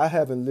 because I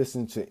haven't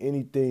listened to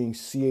anything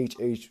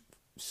CHH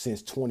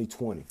since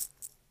 2020.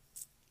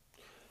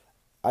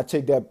 I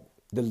take that.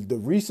 The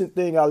recent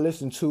thing I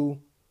listened to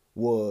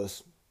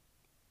was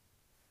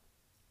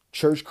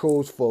Church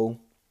Codes 4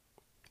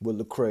 with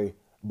Lecrae.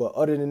 But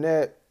other than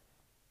that,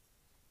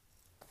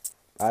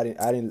 I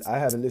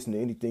haven't listened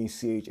to anything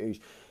CHH.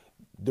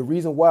 The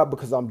reason why,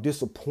 because I'm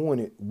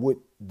disappointed with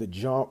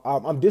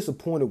I'm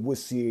disappointed with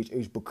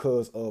CHH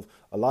because of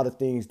a lot of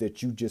things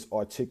that you just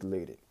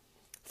articulated.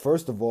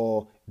 First of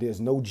all, there's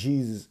no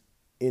Jesus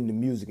in the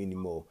music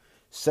anymore.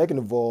 Second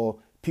of all,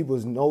 people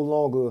is no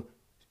longer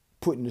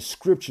putting the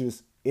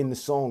scriptures in the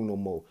song no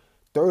more.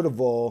 Third of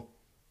all,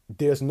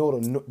 there's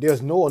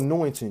no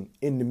anointing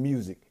in the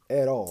music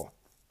at all.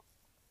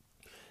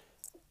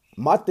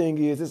 My thing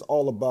is, it's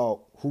all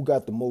about who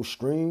got the most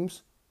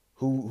streams,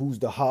 who's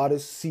the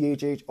hottest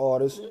CHH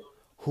artist,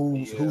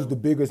 who's the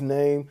biggest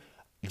name.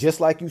 Just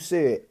like you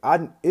said,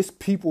 it's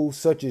people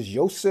such as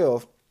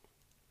yourself,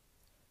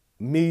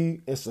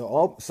 me, and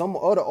some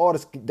other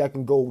artists that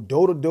can go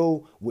door to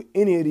door with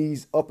any of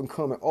these up and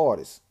coming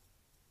artists,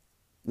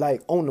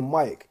 like on the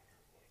mic,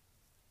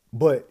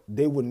 but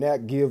they would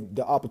not give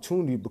the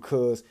opportunity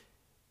because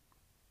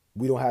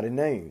we don't have a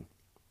name.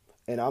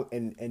 And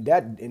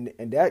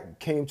that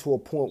came to a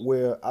point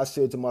where I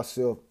said to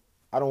myself,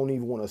 I don't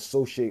even want to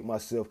associate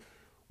myself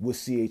with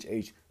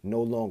CHH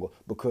no longer,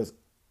 because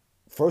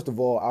first of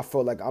all, I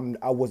felt like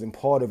I wasn't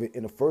part of it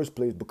in the first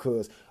place,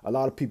 because a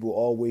lot of people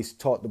always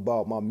talked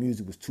about my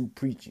music was too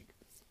preachy.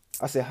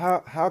 I said,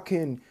 how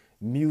can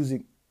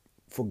music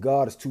for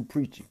God is too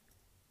preachy?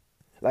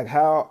 Like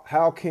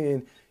how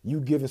can you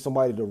giving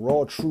somebody the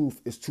raw truth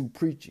is too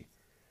preachy?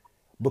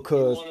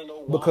 Because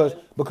I'm gonna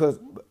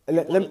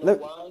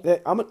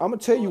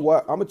tell you why.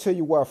 I'm gonna tell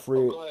you why,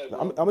 Fred.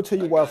 I'm gonna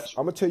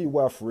tell you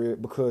why,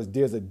 Fred. Because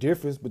there's a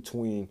difference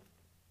between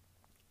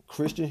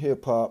Christian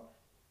hip hop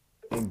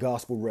and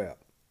gospel rap.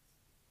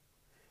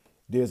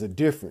 There's a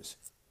difference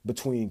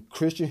between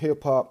Christian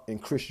hip hop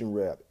and Christian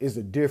rap. Is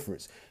a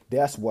difference.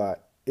 That's why.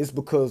 It's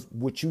because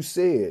what you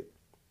said.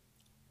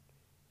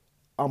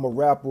 I'm a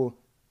rapper.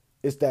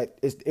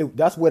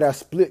 That's where that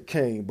split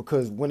came,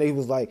 because when they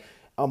was like,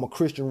 I'm a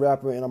Christian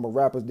rapper and I'm a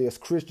rapper that's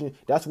Christian,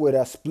 that's where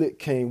that split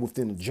came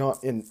within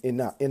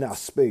the in our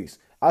space.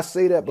 I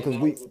say that because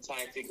that was the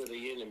tactic of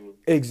the enemy.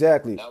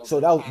 Exactly. So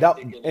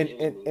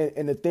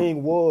and the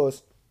thing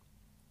was,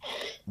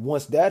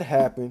 once that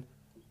happened,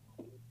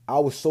 I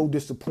was so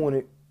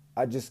disappointed.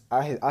 I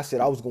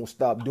said I was gonna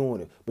stop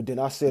doing it, but then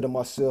I said to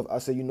myself, I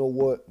said, you know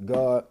what,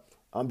 God,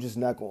 I'm just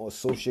not gonna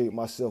associate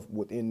myself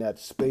within that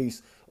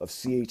space of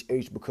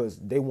CHH, because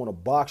they want to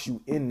box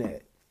you in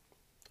that.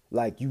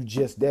 Like you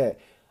just that.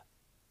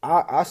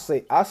 I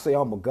say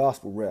I'm a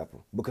gospel rapper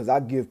because I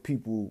give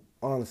people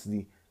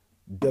honestly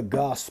the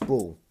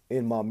gospel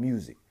in my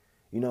music.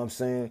 You know what I'm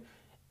saying?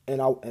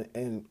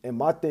 And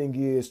my thing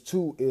is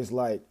too is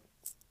like,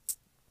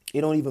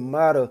 it don't even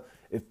matter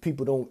if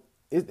people don't.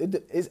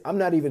 I'm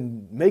not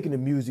even making the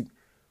music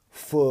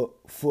for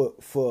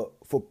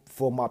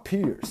my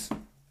peers.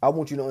 I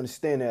want you to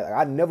understand that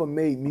I never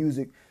made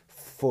music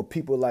for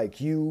people like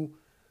you,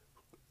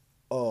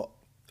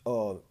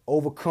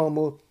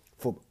 Overcomer,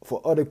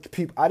 for other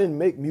people. I didn't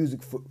make music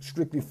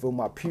strictly for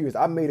my peers.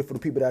 I made it for the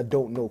people that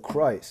don't know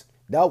Christ.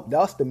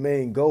 That's the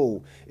main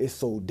goal, is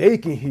so they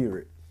can hear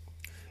it.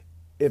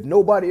 If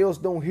nobody else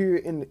don't hear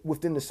it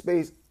within the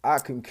space, I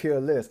can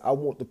care less. I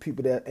want the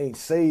people that ain't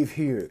saved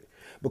hear it,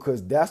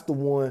 because that's the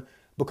one.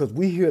 Because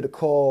we hear to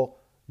call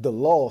the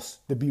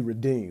lost to be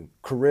redeemed.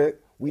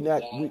 Correct? We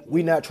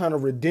not trying to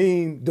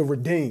redeem the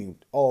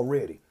redeemed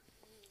already.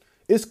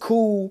 It's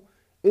cool.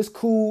 It's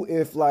cool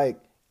if like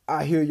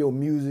I hear your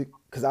music,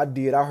 because I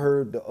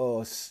heard the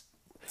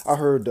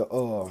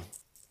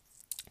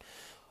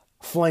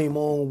Flame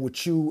On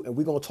with you, and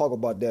we're gonna talk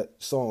about that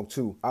song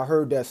too. I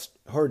heard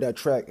that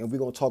track, and we're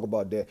gonna talk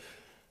about that.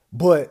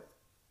 But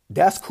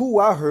that's cool,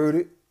 I heard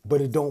it,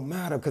 but it don't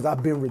matter because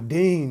I've been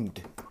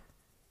redeemed.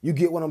 You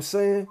get what I'm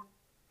saying?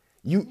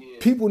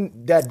 People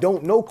that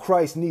don't know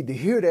Christ need to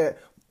hear that,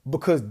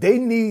 because they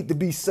need to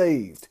be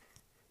saved.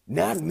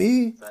 Not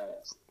me.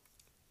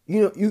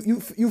 You know,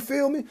 you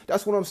feel me?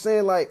 That's what I'm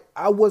saying. Like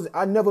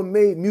I never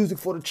made music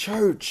for the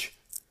church.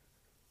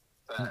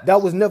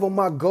 That was never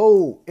my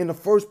goal in the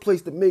first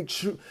place, to make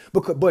sure.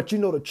 But you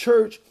know, the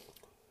church,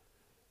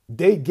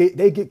 they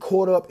get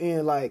caught up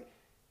in like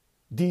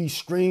these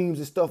streams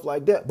and stuff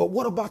like that. But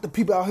what about the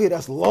people out here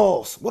that's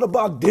lost? What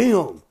about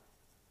them?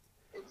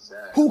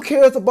 Exactly. Who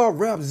cares about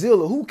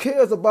Rapzilla? Who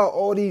cares about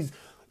all these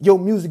your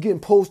music getting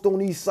posted on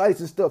these sites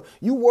and stuff?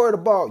 You worried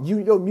about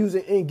your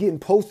music ain't getting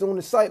posted on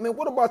the site, man?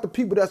 What about the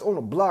people that's on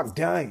the block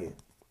dying?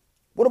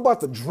 What about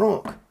the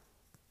drunk?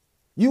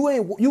 You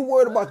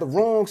worried about the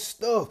wrong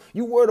stuff.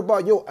 You worried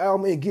about your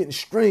album ain't getting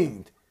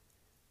streamed.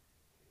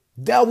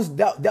 That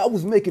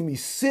was making me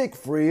sick,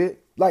 Fred.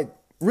 Like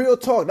real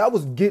talk. That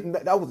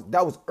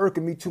was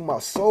irking me to my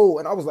soul,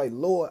 and I was like,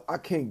 Lord, I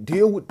can't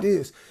deal with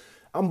this.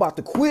 I'm about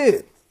to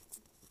quit.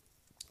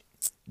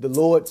 The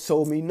Lord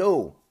told me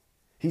no.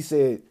 He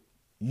said,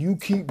 you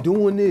keep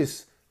doing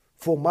this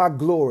for my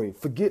glory.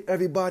 Forget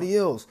everybody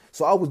else.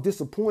 So I was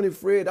disappointed,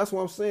 Fred. That's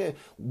what I'm saying.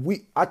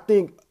 I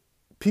think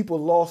people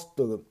lost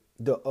the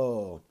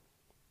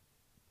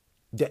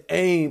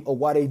aim of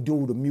why they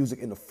do the music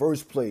in the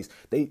first place.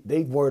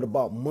 They worried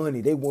about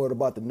money. They worried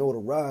about the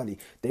notoriety.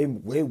 They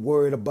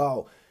worried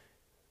about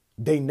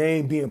they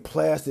name being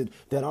plastered,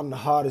 that I'm the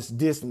hottest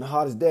this and the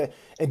hottest that.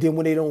 And then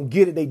when they don't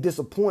get it, they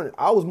disappointed.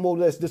 I was more or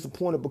less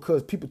disappointed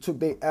because people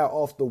took their eye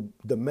off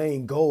the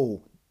main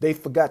goal. They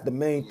forgot the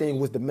main thing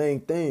was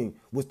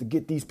to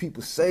get these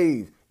people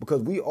saved,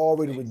 because we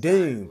already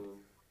redeemed.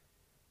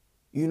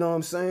 You know what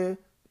I'm saying?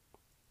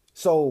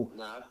 So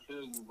I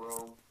feel you,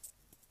 bro.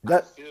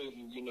 I feel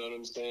you, you know what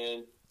I'm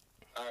saying?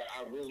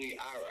 I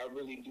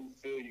really do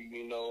feel you,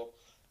 you know.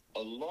 a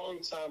long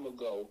time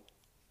ago,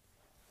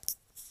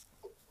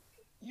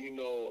 you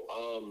know,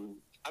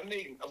 I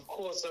make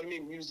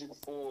music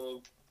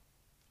for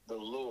the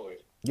Lord.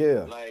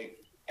 Yeah.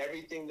 Like,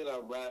 everything that I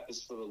rap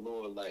is for the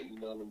Lord. Like, you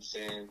know what I'm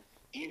saying?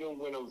 Even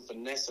when I'm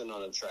finessing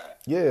on a track.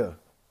 Yeah.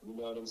 You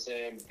know what I'm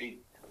saying?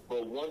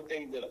 But one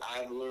thing that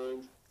I've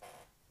learned,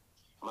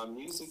 my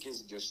music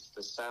is just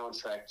the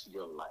soundtrack to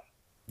your life.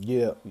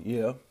 Yeah.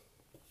 Yeah.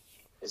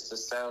 It's the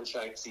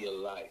soundtrack to your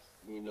life,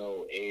 you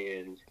know,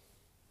 and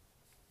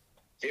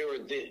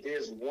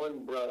there's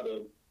one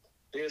brother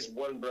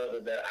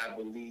that I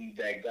believe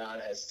that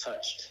God has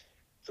touched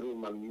through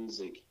my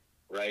music,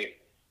 right?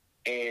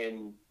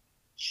 And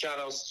shout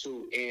outs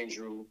to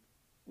Andrew,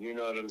 you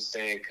know what I'm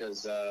saying?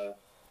 Because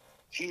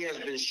he has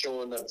been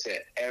showing up to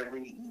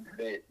every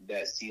event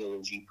that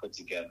CLNG put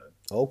together.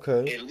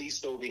 Okay. At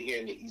least over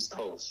here in the East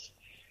Coast.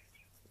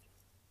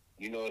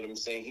 You know what I'm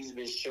saying? He's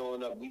been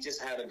showing up. We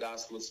just had a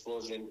gospel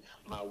explosion.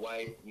 My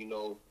wife, you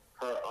know,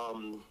 her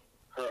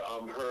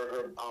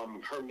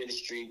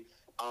ministry,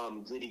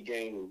 Glitty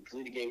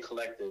Gang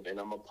Collective, and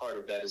I'm a part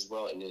of that as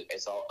well. And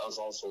it's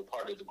also a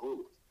part of the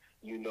group.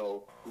 You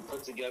know, we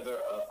put together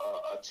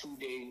a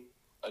two-day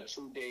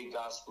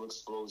gospel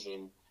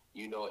explosion.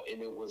 You know,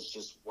 and it was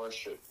just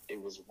worship.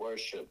 It was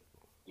worship.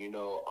 You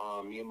know,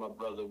 me and my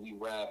brother, we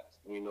rapped.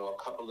 You know, a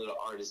couple of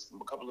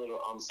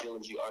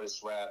CLNG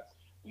artists rapped.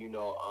 You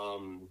know,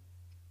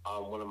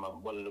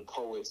 one of the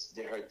poets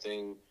did her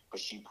thing,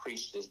 but she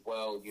preached as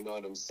well. You know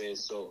what I'm saying?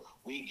 So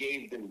we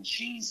gave them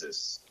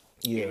Jesus.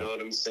 Yeah. You know what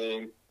I'm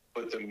saying?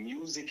 But the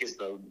music is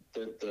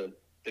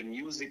the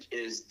music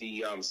is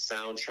the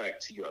soundtrack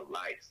to your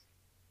life.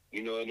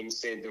 You know what I'm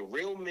saying? The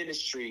real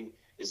ministry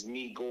is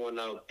me going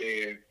out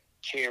there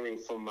caring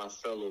for my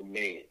fellow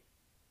man.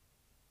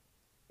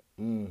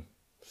 You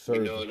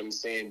know what I'm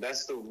saying?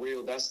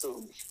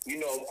 You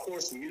know, of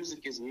course,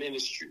 music is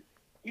ministry.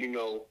 You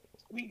know,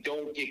 we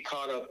don't get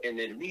caught up, and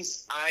at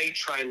least I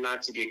try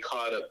not to get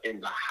caught up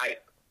in the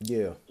hype.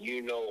 Yeah.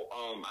 You know,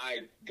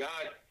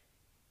 God,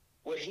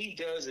 what he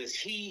does is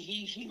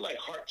he like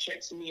heart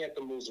checks me at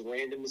the most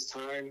randomest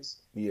times.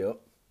 Yep.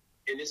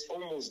 And it's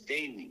almost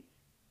daily,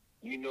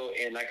 you know,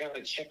 and I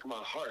gotta check my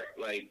heart.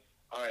 Like,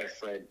 all right,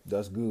 Fred.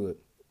 That's good.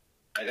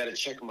 I gotta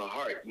check my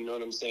heart, you know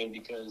what I'm saying?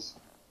 Because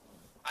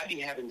I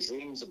be having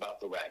dreams about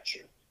the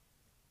rapture.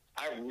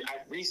 I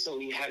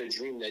recently had a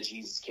dream that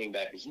Jesus came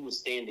back, and he was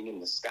standing in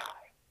the sky,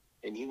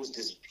 and he was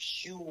this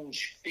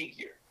huge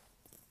figure.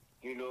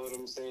 You know what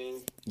I'm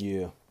saying?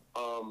 Yeah.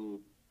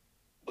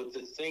 But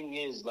the thing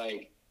is,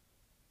 like,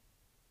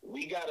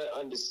 we gotta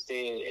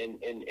understand,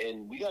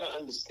 and we gotta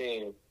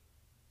understand,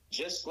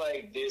 just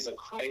like there's a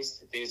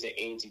Christ, there's an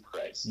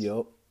Antichrist.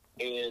 Yep.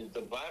 And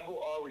the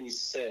Bible already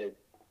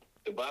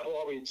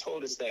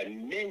told us that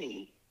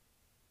many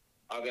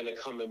are gonna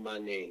come in my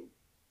name.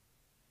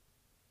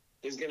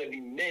 There's going to be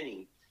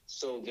many.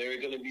 So there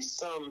are going to be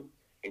some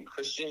in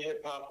Christian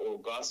hip hop or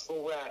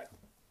gospel rap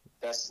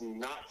that's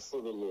not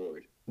for the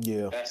Lord.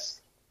 Yeah.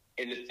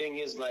 And the thing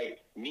is,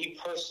 like, me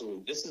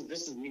personally, this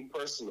is me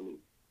personally.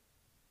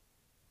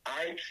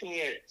 I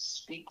can't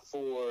speak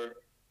for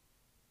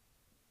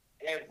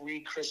every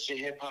Christian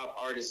hip hop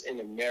artist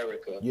in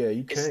America. Yeah,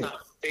 you can't. It's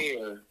not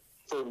fair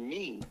for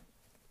me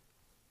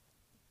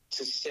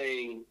to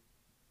say,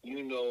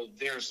 you know,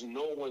 there's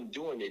no one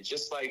doing it.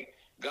 Just like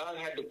God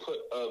had to put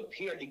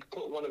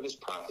one of his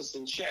prophets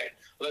in check.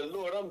 Like,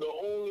 Lord, I'm the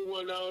only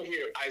one out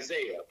here.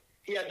 Isaiah.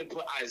 He had to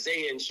put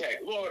Isaiah in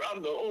check. Lord,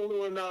 I'm the only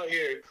one out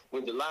here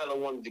when Delilah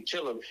wanted to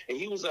kill him. And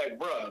he was like,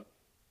 bruh,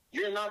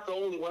 you're not the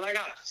only one. I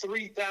got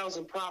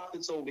 3,000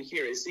 prophets over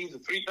here. It's either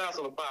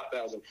 3,000 or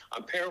 5,000.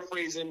 I'm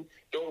paraphrasing.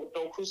 Don't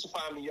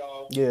crucify me,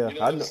 y'all. Yeah, you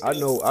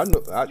know I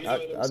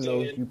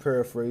know you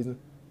paraphrasing.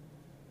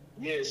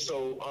 Yeah,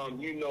 so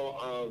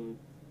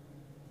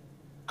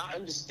I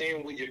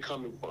understand where you're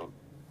coming from.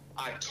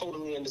 I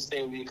totally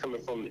understand where you're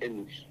coming from,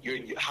 and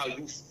how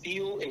you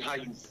feel and how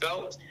you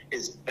felt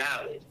is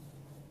valid.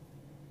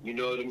 You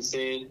know what I'm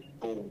saying?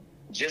 But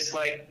just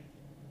like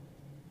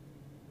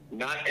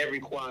not every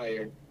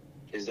choir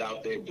is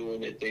out there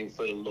doing their thing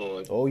for the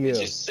Lord. Oh, yeah.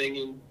 They're just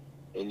singing,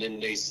 and then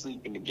they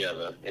sleeping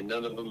together, and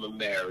none of them are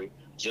married.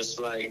 Just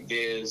like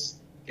there's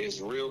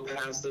real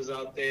pastors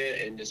out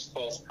there, and there's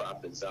false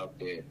prophets out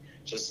there.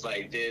 Just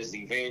like there's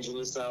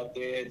evangelists out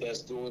there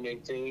that's doing their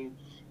thing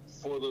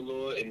for the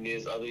Lord, and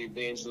there's other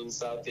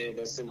evangelists out there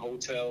that's in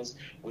hotels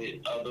with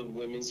other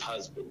women's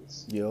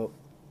husbands. Yep.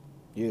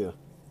 Yeah.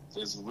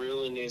 There's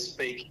real and there's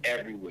fake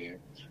everywhere.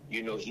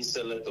 You know, he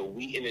said, let the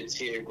wheat and the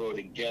tare grow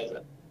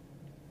together.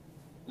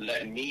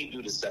 Let me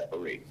do the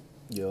separating.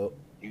 Yep.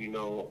 You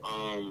know,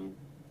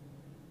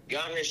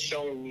 God has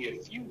shown me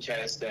a few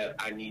cats that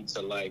I need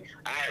to like.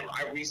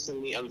 I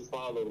recently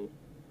unfollowed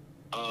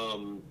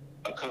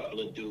a couple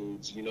of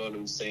dudes, you know what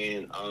I'm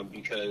saying?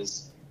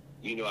 Because,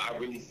 you know, I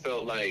really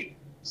felt like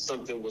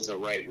something wasn't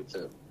right with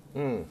them.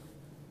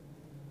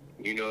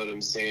 You know what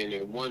I'm saying?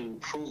 And one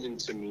proving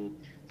to me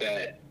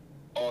that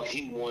all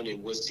he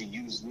wanted was to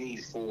use me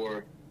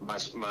for my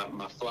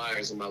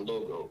flyers and my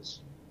logos.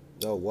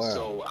 Oh, wow.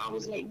 So I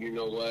was like, you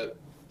know what?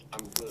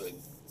 I'm good.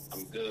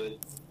 I'm good.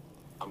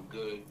 I'm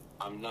good.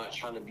 I'm not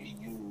trying to be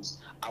used.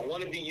 I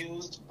want to be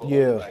used, but only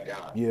Yeah, by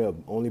God. yeah,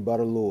 only by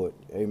the Lord.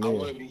 I Amen.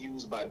 want to be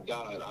used by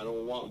God. I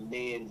don't want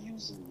man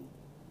using me.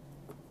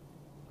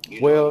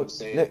 You know what Well, I'm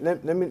saying?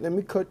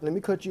 let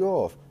me cut you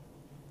off.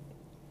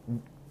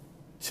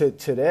 To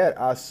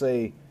that I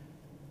say,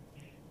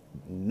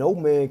 no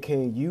man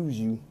can use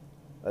you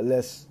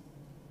unless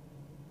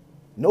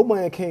no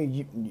man can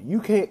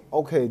you can't.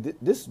 Okay,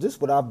 this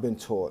what I've been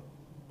taught.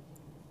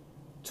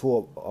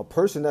 To a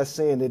person that's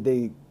saying that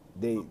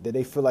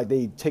they feel like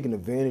they taken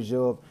advantage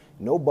of,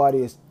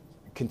 nobody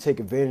can take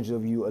advantage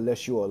of you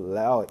unless you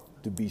allow it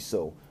to be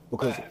so.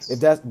 Because if Facts.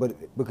 that's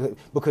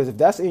because if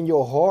that's in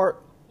your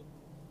heart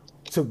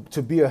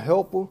to be a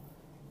helper,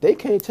 they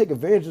can't take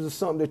advantage of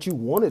something that you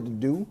wanted to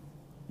do.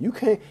 You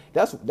can't.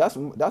 That's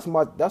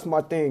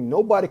my thing.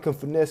 Nobody can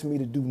finesse me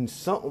to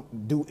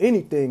do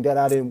anything that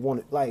I didn't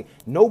want. Like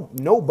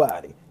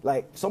nobody.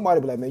 Like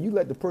somebody be like, man, you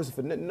let the person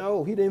finesse.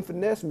 No, he didn't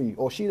finesse me,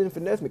 or she didn't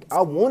finesse me.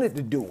 I wanted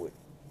to do it.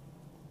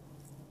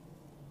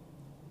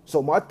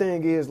 So my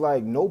thing is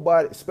like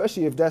nobody,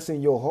 especially if that's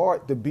in your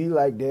heart to be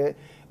like that,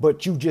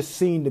 but you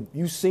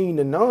seen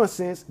the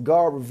nonsense.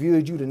 God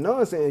revealed you the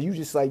nonsense, and you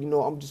just like,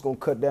 I'm just gonna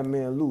cut that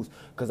man loose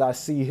because I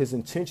see his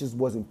intentions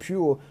wasn't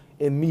pure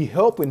in me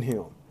helping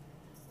him.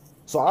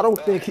 So I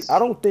Facts.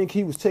 don't think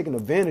he was taking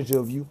advantage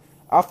of you.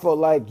 I felt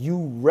like you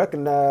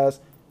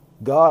recognize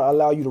God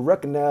allow you to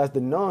recognize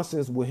the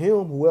nonsense with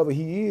him, whoever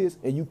he is,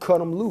 and you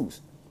cut him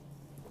loose.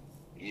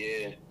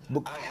 Yeah,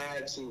 But I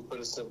had to for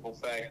the simple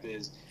fact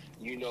is,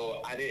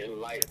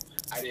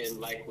 I didn't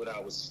like what I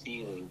was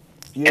feeling,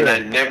 and yeah, I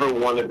never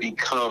want to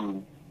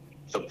become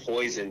the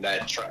poison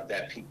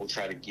that people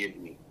try to give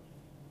me.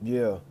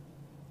 yeah.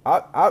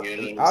 I I You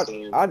know what I'm I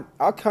saying?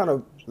 I kind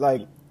of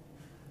like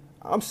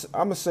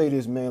I'm gonna say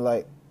this, man.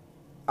 Like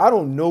I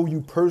don't know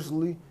you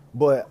personally,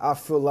 but I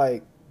feel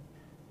like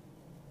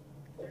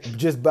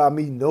just by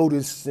me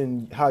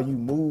noticing how you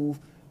move,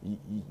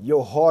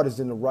 your heart is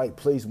in the right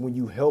place when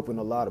you helping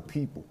a lot of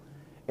people.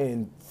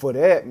 And for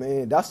that,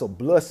 man, that's a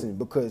blessing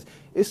because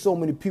it's so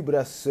many people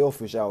that's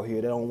selfish out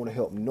here that don't want to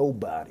help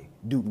nobody,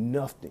 do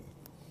nothing.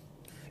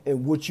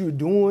 And what you're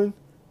doing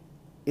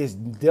is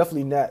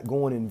definitely not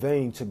going in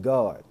vain to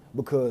God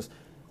because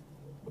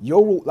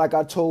like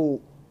I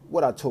told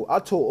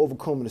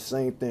Overcoming the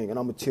same thing, and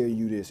I'm gonna tell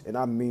you this, and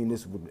I mean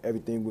this with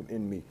everything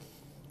within me.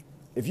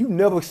 If you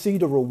never see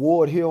the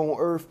reward here on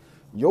earth,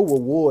 your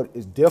reward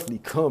is definitely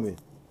coming.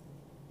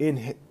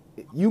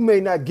 You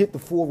may not get the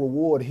full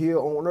reward here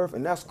on earth,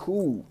 and that's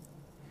cool.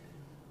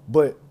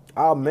 But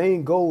our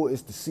main goal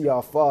is to see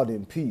our Father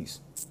in peace,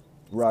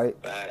 right?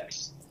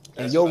 Facts.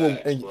 And That's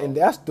facts, and bro.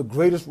 that's the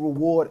greatest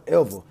reward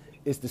ever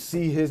is to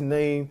see His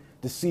name,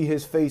 to see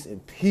His face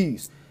in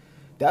peace.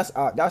 That's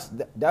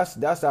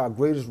our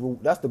greatest.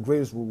 That's the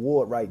greatest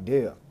reward right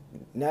there.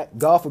 Not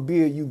God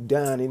forbid you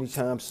dying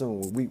anytime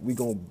soon. We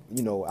gonna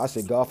I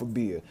said God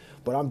forbid,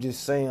 but I'm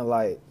just saying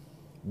like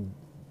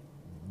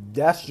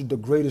that's the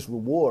greatest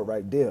reward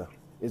right there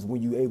is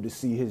when you able to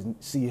see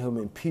Him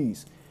in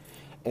peace.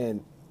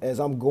 And as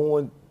I'm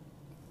going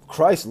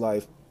Christ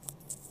life,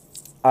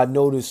 I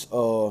notice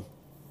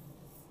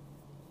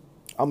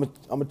I'm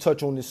gonna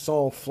touch on this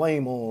song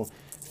 "Flame On"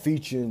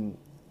 featuring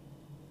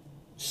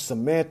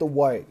Samantha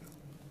White,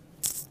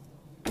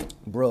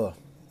 bruh.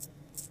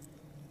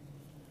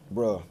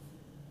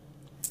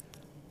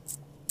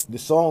 The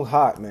song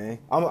hot, man.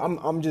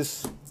 I'm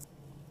just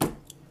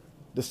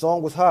the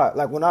song was hot.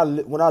 Like when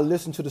I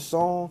listened to the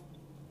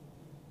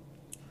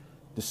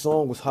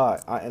song was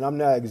hot, and I'm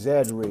not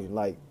exaggerating.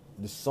 Like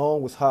the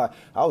song was hot.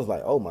 I was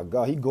like, oh my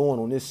God, he going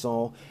on this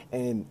song.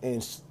 And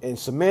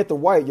Samantha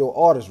White, your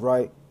artist,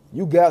 right?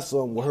 You got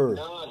something with her.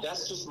 Nah,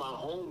 that's just my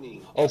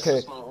homie. That's Okay,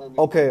 just my homie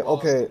from okay, okay,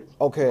 Boston.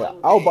 okay.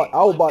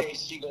 One day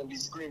she gonna be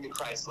screaming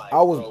Christ like,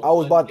 bro. I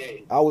was One about,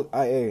 day. I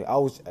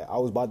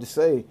was about to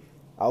say,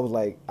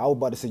 I was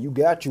about to say, you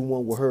got you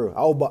one with her.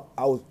 I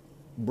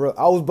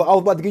was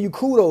about to give you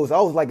kudos.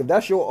 I was like, if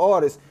that's your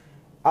artist,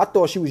 I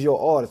thought she was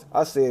your artist.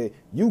 I said,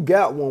 you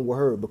got one with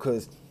her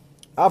because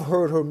I've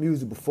heard her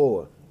music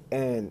before,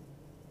 and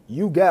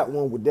you got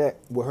one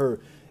with her.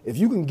 If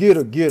you can get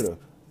her, get her.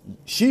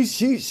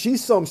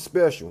 She's something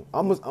special.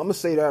 I'm gonna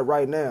say that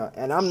right now,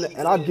 and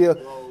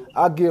Bro.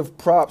 I give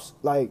props.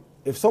 Like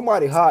if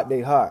somebody hot,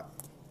 they hot.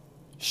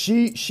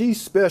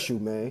 She's special,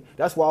 man.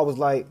 That's why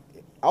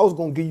I was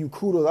gonna give you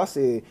kudos. I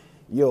said,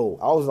 yo,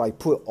 I was like,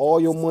 put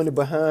all your money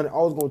behind. I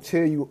was gonna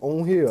tell you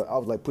on here. I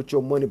was like, put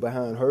your money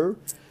behind her,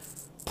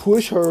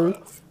 push her,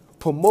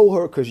 promote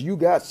her, cause you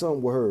got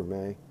something with her,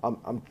 man.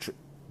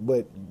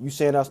 But you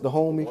saying that's the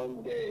homie?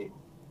 One day.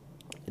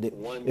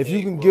 One If you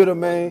day, can bro. get her,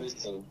 man,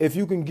 Listen. if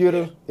you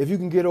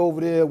can get her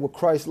over there with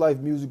Christ Life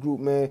Music Group,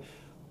 man,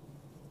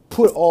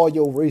 put all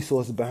your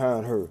resources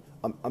behind her.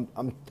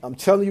 I'm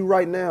telling you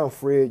right now,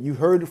 Fred. You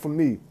heard it from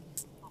me.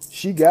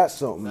 She got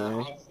something, Nah,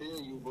 man. I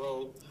feel you,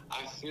 bro.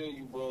 I feel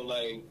you, bro.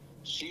 Like,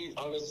 she,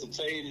 honest to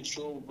tell you the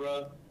truth,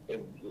 bro.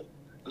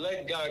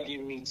 Let God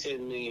give me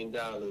 $10 million.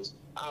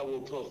 I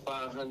will put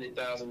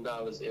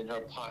 $500,000 in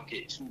her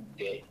pocket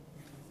today.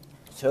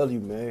 Tell you,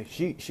 man.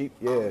 She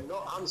yeah.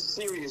 No, I'm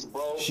serious,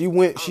 bro.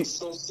 I'm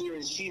so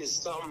serious. She is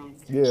something.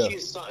 Yeah. She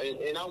is something,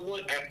 and I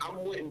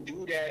wouldn't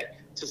do that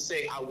to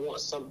say I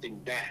want something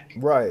back.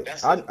 Right.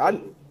 That's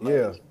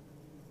yeah.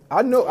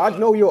 I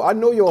know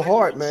your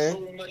heart, man.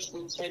 So much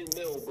with 10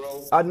 mil,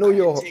 bro. I know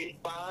your heart. Take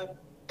 5,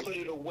 put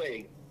it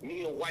away.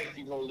 Me and wife,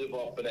 you gonna live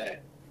off of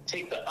that.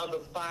 Take the other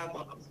 5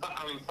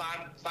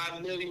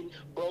 million,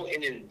 bro,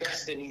 and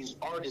invest in these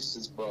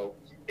artists, bro.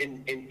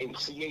 And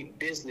create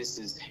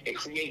businesses and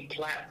create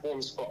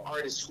platforms for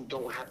artists who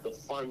don't have the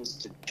funds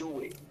to do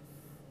it.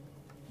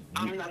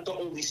 I'm not the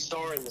only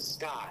star in the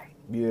sky.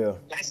 Yeah.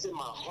 That's in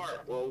my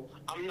heart, bro.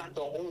 I'm not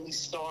the only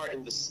star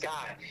in the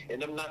sky.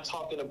 And I'm not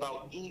talking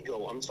about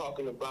ego. I'm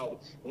talking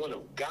about one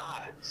of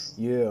God's.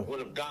 Yeah.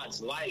 One of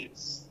God's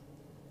lights.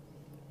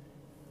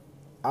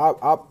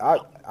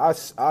 I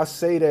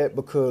say that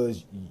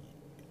because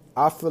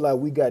I feel like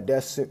we got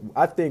that.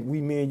 I think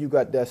me and you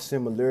got that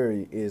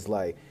similarity. Is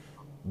like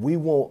we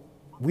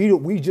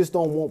just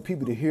don't want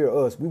people to hear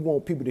us. We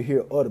want people to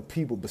hear other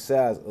people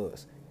besides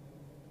us.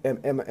 Am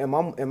I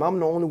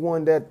the only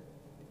one that?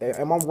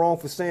 Am I wrong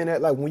for saying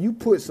that? Like when you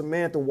put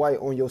Samantha White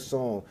on your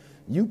song,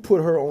 you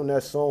put her on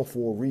that song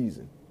for a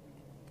reason,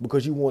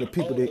 because you wanted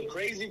people to. The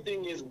crazy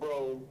thing is,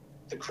 bro.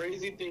 The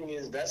crazy thing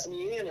is that's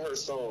me and her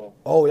song.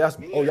 Oh, that's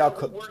y'all.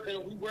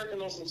 We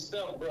working on some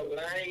stuff, bro. But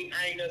I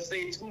ain't gonna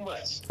say too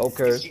much.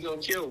 Okay. She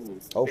gonna kill me.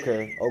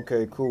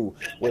 Okay, cool.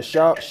 Well,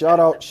 shout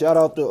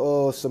out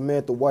to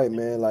Samantha White,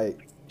 man.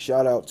 Like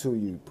shout out to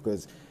you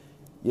because,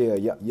 yeah,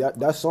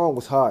 that song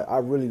was hot. I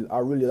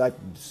really like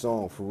the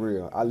song for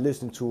real. I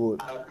listened to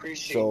it. I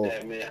appreciate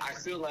that, man. I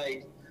feel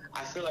like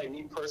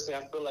me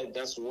personally, I feel like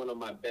that's one of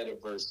my better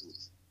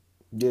verses.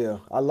 Yeah,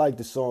 I liked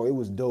the song. It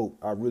was dope.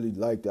 I really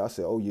liked it. I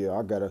said, oh yeah,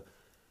 I gotta,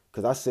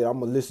 cause I said I'm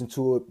gonna listen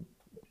to it.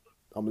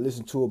 I'm gonna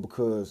listen to it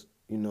because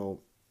I'm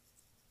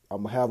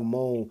gonna have them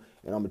on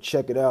and I'm gonna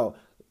check it out.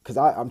 Cause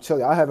I'm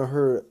telling you, I haven't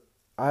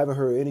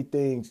heard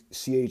anything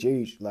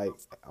CHH. Like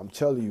I'm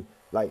telling you,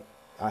 like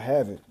I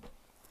haven't.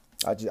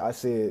 I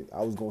said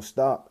I was gonna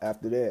stop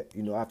after that.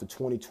 After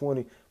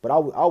 2020. But I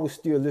was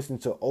still listening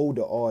to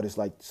older artists,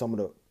 like some of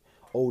the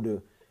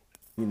older,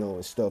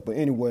 and stuff. But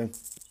anyway.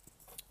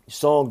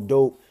 Song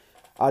dope.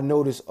 I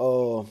noticed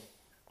you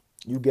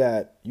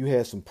had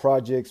some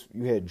projects.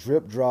 You had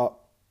Drip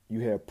Drop,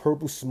 you had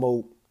Purple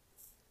Smoke.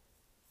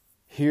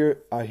 I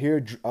hear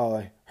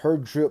Her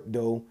Drip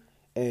though,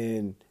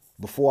 and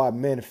Before I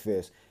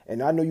Manifest.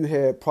 And I know you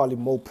had probably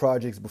more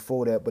projects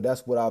before that, but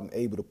that's what I'm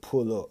able to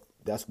pull up.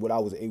 That's what I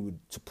was able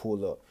to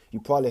pull up.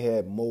 You probably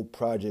had more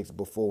projects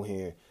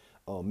beforehand,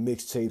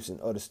 mixtapes and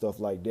other stuff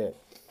like that.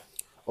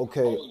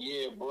 Okay. Oh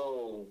yeah,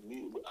 bro.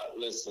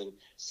 Listen,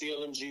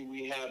 CLMG,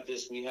 we have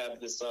this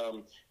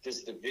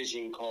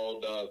division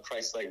called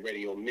Christ-Like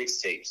Radio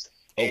Mixtapes.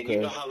 And okay.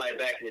 You know how like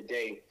back in the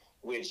day,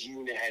 which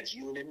unit had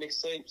unit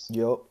mixtapes?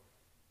 Yep.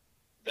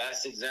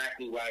 That's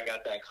exactly where I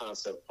got that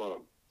concept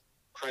from.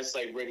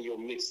 Christ-Like Radio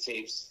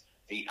Mixtapes,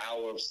 The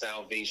Hour of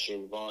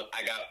Salvation. I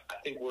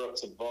think we're up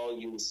to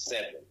volume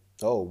 7.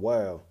 Oh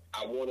wow.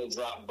 I want to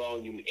drop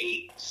volume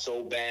 8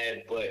 so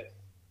bad, but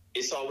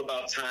it's all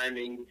about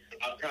timing.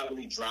 I'll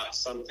probably drop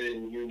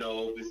something,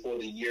 before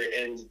the year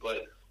ends,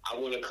 but I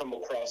want to come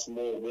across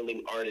more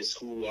willing artists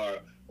who are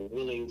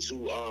willing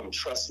to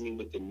trust me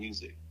with the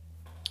music.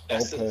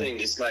 That's the thing.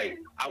 It's like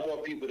I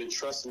want people to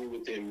trust me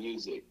with their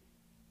music.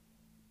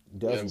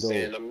 That's you know what I'm dope.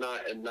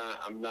 saying?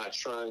 I'm not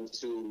trying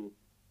to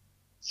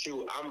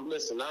shoot.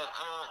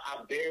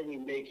 I barely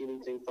make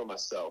anything for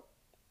myself.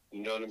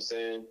 You know what I'm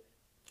saying?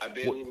 I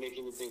barely make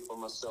anything for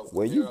myself.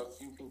 Well, there are a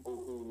few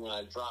people who, when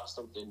I drop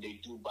something, they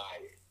do buy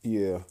it.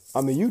 Yeah,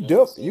 I mean, you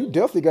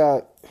definitely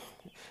got.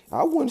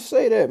 I wouldn't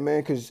say that,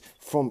 man, because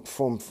from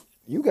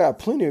you got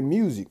plenty of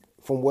music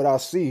from what I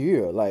see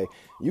here. Like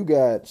you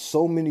got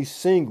so many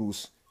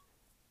singles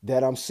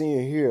that I'm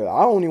seeing here.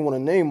 I don't even want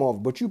to name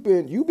off, but you've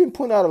been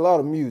putting out a lot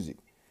of music.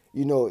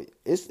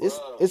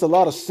 It's a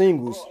lot of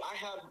singles. Bro,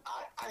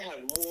 I have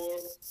more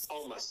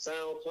on my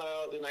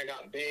SoundCloud than I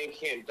got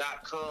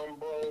Bandcamp.com,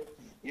 bro.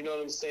 You know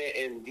what I'm saying?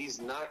 And these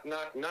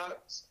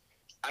knocks,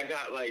 I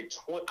got like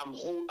 20.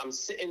 I'm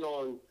sitting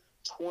on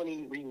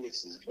 20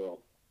 remixes, bro.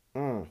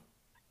 Okay.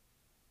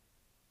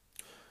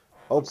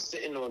 I'm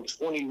sitting on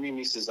 20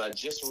 remixes. I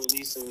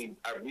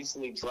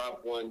recently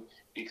dropped one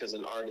because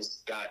an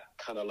artist got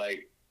kind of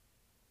like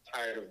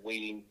tired of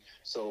waiting.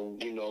 So,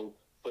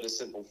 for the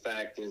simple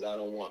fact is I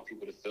don't want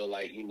people to feel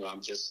like,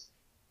 I'm just,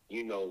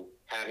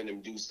 having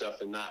them do stuff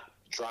and not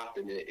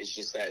dropping it. It's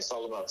just that it's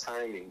all about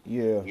timing.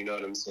 Yeah. You know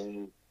what I'm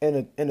saying?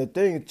 And the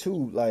thing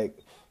too, like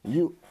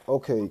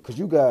because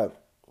you got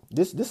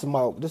this is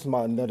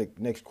my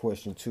next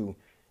question too.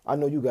 I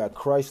know you got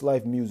Christ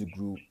Life Music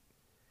Group,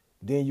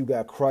 then you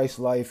got Christ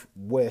Life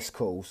West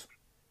Coast,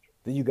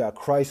 then you got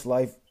Christ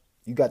Life,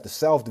 you got the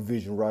South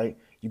Division, right?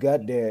 You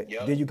got that.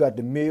 Yep. Then you got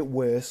the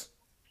Midwest,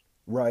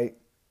 right?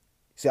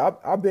 See,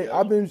 I've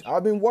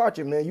been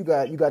watching, man. You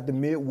got the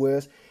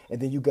Midwest, and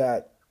then you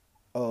got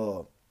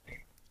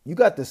you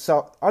got the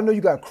South. I know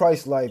you got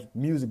Christ Life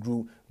Music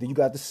Group. Then you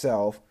got the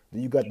South.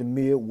 Then you got the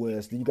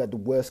Midwest. Then you got the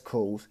West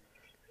Coast.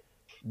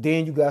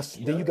 Then you got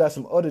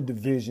some other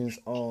divisions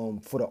for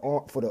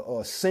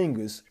the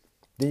singers.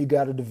 Then you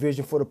got a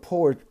division for the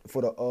poet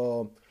for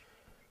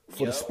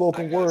the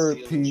spoken word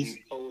piece.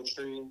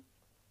 Poetry.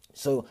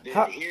 So Then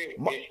how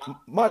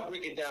I'll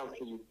break it down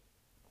for you.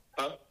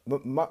 Huh?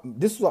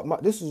 this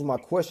was my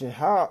question.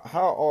 How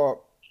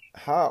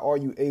are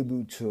you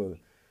able to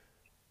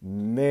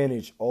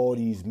manage all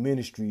these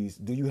ministries?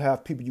 Do you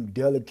have people you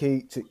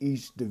delegate to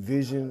each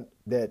division?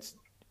 That's,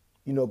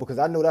 because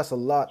I know that's a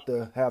lot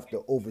to have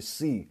to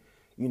oversee,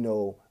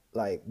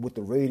 like with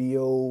the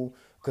radio,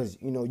 because,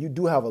 you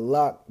do have a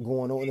lot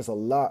going on. There's a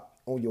lot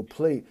on your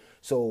plate.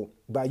 So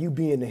by you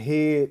being the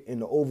head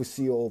and the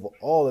overseer over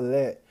all of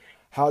that,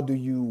 how do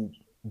you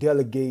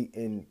delegate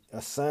and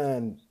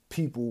assign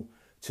people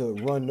to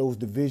run those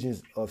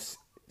divisions of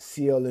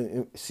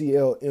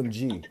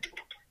CLMG?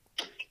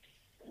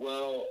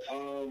 Well,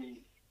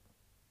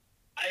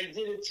 I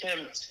did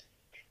attempt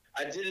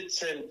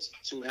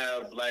to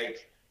have,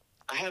 like,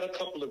 I had a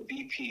couple of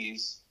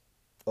VPs.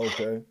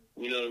 Okay.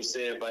 You know what I'm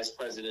saying? Vice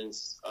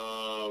presidents.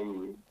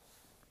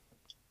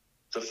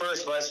 The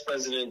first vice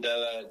president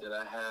that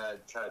I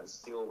had tried to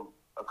steal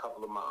a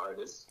couple of my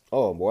artists.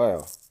 Oh,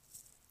 wow.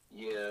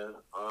 Yeah.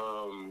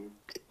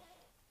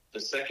 The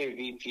second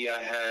VP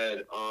I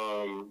had,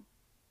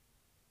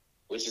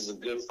 which is a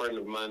good friend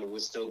of mine, and we're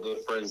still good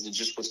friends. It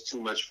just was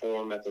too much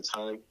for him at the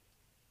time.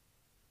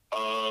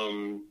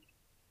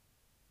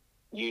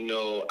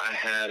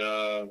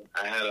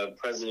 I had a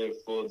president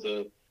for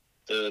the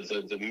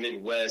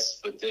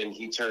Midwest, but then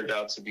he turned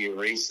out to be a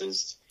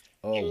racist.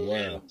 Oh,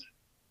 wow.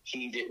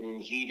 He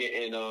didn't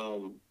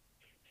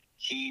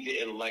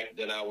like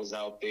that I was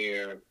out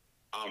there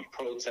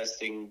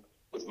protesting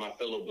with my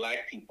fellow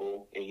black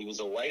people, and he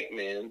was a white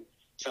man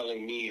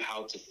telling me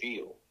how to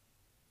feel.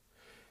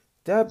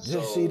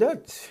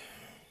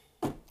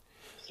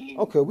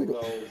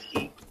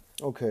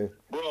 Okay.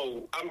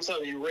 Bro, I'm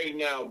telling you right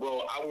now,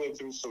 bro, I went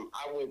through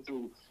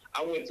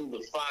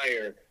the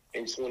fire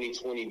in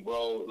 2020,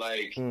 bro.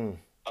 Like,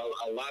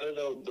 a lot of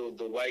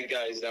the white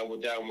guys that were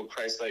down with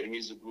Christ Life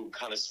Music Group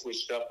kind of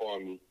switched up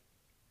on me.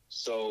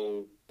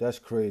 So that's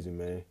crazy,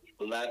 man.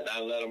 I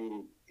let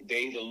them.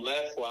 They either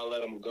left or I let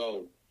them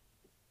go.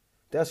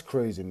 That's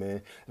crazy,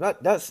 man. I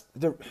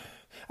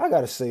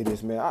gotta say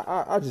this, man.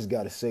 I just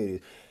gotta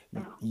say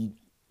this.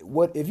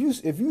 What if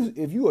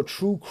you a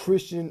true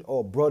Christian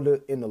or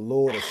brother in the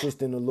Lord or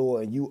sister in the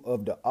Lord, and you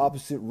of the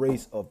opposite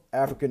race of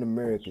African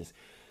Americans,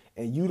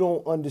 and you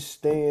don't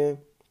understand?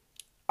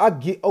 I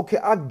get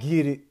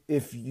it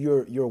if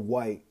you're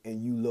white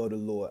and you love the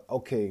Lord.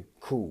 Okay,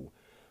 cool.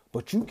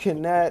 But you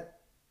cannot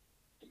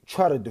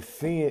try to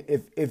defend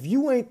if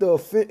you ain't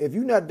if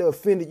you're not the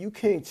offended, you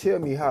can't tell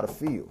me how to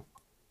feel.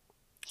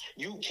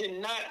 You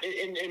cannot,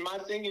 and my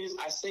thing is,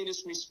 I say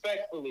this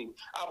respectfully,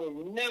 I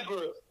will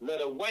never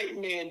let a white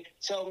man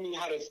tell me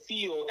how to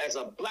feel as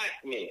a black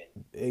man.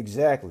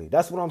 Exactly.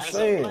 That's what I'm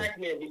saying. As a black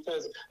man,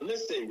 because,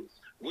 listen,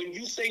 when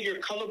you say you're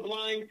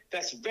colorblind,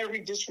 that's very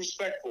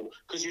disrespectful,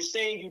 because you're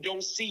saying you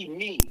don't see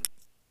me.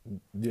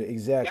 Yeah,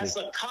 exactly. That's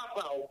a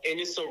cop-out, and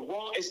it's the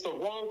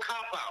wrong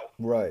cop-out.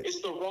 Right.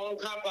 It's the wrong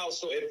cop-out.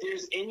 So if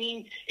there's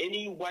any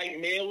white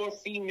male or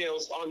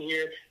females on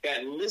here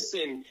that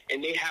listen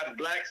and they have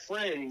black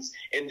friends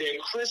and they're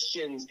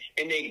Christians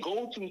and they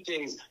go through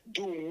things,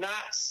 do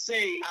not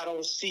say I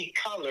don't see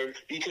color,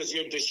 because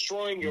you're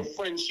destroying your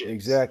friendship.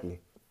 Exactly.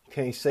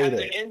 Can't say that. At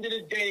the end of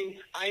the day,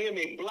 I am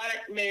a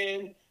black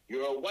man.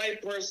 You're a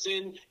white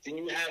person, then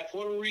you have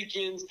Puerto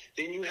Ricans,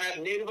 then you have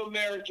Native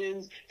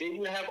Americans, then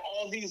you have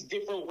all these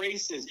different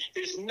races.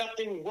 There's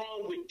nothing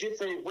wrong with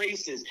different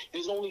races.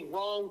 There's only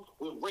wrong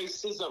with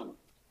racism.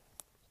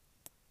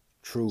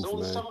 Truth, There's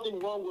only man. something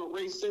wrong with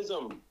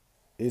racism.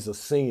 It's a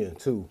sin,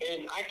 too.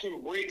 And I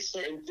can break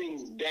certain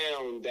things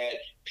down that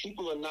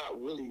people are not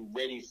really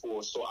ready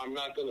for, so I'm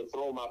not going to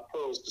throw my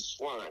pearls to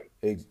swine.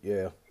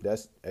 Yeah,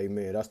 that's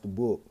the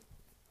book.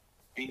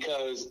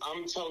 Because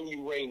I'm telling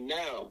you right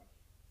now,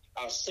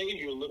 our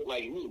Savior looked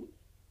like me,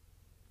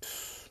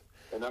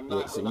 and I'm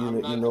not going to say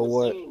anything.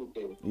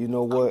 You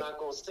know what? I'm not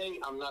gonna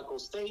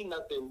say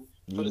nothing.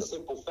 For the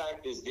simple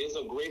fact is, there's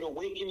a great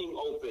awakening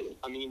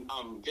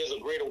there's a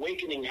great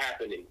awakening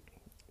happening.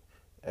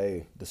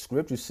 Hey, the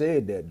scripture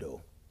said that though,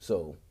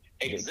 so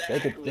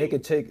exactly they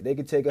could take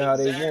it how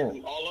they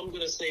want. All I'm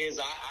gonna say is,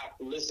 I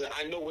listen.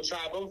 I know what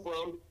tribe I'm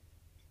from,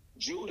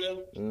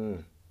 Judah.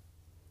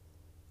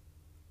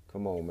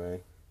 Come on,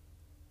 man.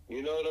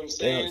 You know what I'm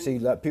saying? See,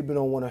 like, people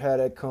don't want to have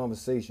that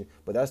conversation,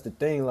 but that's the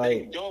thing. Like,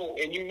 they don't,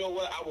 and you know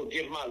what? I will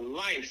give my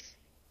life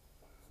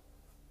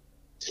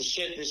to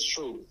shed this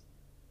truth,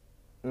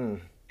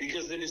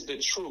 because it is the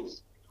truth.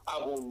 I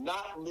will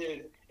not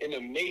live in a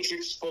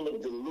matrix full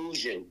of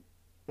delusion.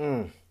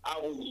 I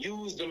will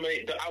use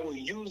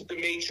the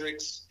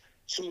matrix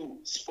to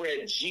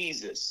spread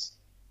Jesus.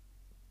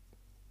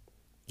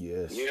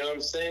 Yes. You know what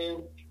I'm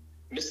saying?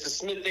 Mr.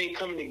 Smith ain't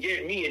coming to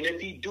get me, and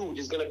if he do,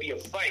 there's gonna be a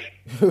fight.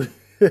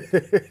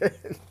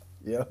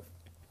 Yeah.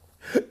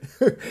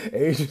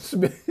 Agent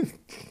Smith.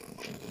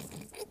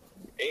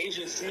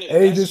 Agent Smith.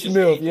 Agent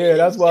Smith. Yeah,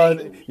 that's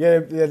why. Yeah,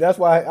 that's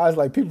why I was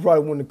like, people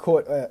probably wouldn't have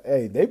caught.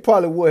 Hey, they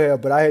probably would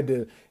have, but I had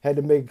to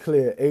make it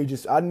clear.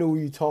 Agents. I knew what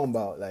you talking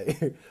about, like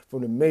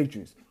from the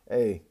Matrix.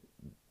 Hey,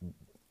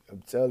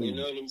 I'm telling you. You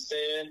know what I'm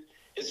saying?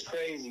 It's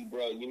crazy,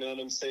 bro. You know what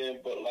I'm saying?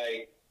 But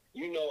like,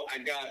 you know, I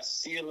got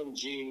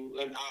CLMG.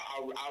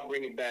 I'll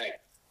bring it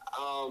back.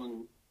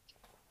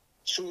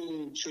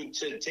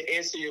 To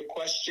answer your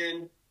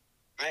question,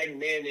 I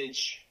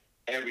manage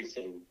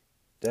everything.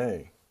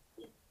 Dang.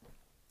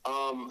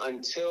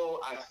 Until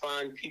I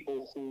find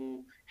people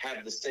who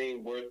have the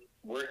same work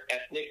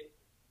ethic,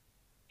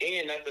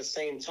 and at the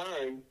same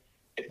time,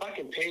 if I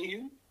can pay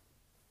you,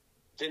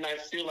 then I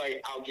feel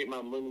like I'll get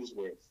my money's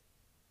worth.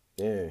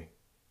 Yeah.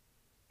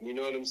 You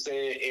know what I'm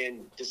saying?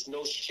 And there's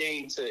no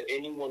shade to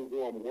anyone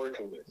who I'm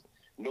working with.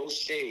 No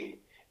shade.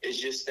 It's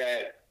just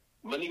that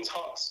money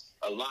talks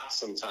a lot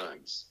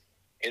sometimes.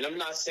 And I'm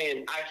not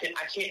saying I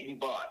can't be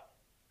bought.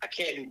 I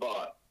can't be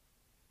bought.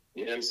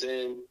 You know what I'm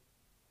saying?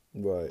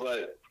 Right.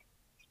 But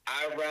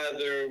I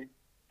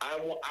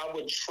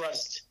would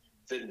trust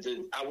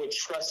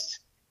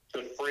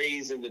the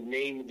phrase and the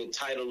name and the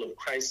title of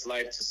Christ's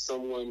life to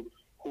someone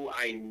who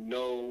I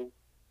know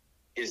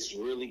is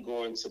really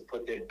going to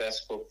put their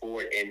best foot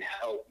forward and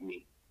help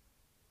me.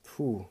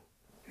 Whew.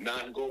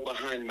 Not go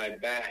behind my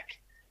back,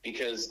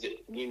 because the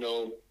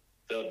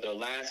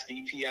last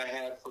VP I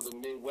had for the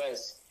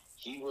Midwest,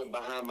 he went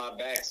behind my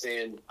back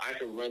saying I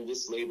could run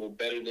this label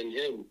better than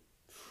him.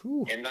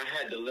 Whew. And I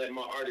had to let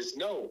my artists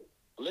know,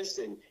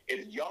 listen,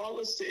 if y'all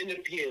are sitting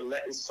up here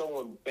letting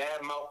someone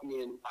badmouth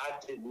me and I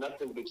did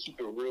nothing but keep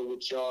it real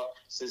with y'all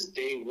since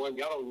day one,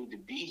 y'all don't need to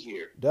be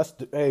here. That's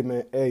the hey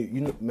man,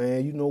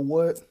 you know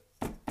what?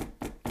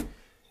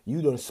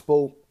 You done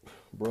spoke,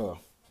 bruh.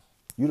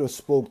 You done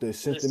spoke the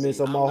sentiments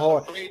of my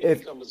heart. If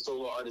become a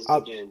solo artist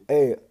again.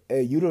 Hey,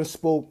 you done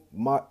spoke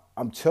my.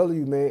 I'm telling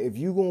you, man. If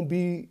you gonna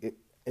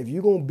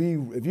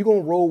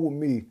roll with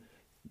me,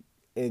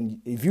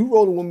 and if you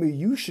rolling with me,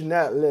 you should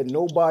not let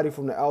nobody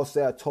from the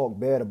outside talk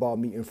bad about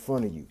me in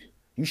front of you.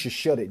 You should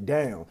shut it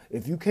down.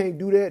 If you can't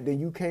do that, then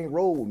you can't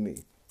roll with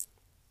me.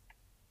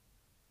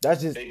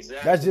 That's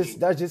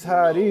just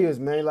how it is,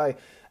 man. Like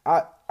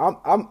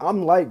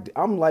I'm like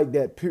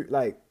that.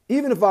 Like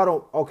even if I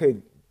don't, okay,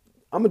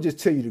 I'm gonna just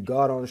tell you the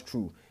God honest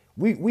truth.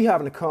 We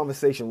having a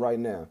conversation right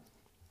now.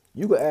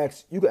 You could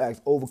ask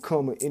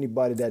Overcomer,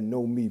 anybody that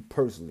know me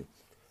personally.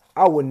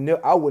 I would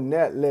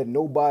not let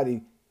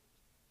nobody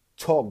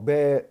talk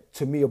bad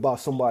to me about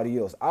somebody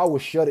else. I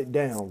would shut it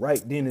down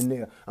right then and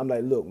there. I'm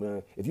like, look,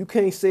 man, if you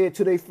can't say it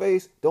to their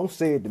face, don't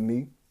say it to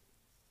me.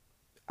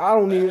 I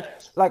don't need,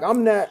 like, we're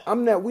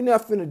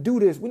not finna do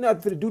this. We're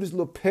not finna do this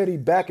little petty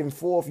back and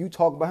forth. You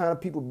talk behind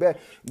people back.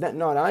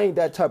 No, I ain't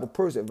that type of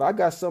person. If I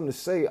got something to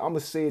say, I'm gonna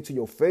say it to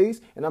your face,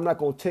 and I ain't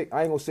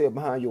gonna say it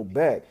behind your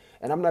back.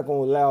 And I'm not gonna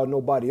allow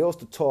nobody else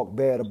to talk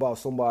bad about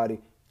somebody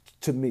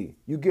to me.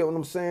 You get what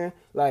I'm saying?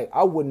 Like,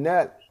 I would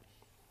not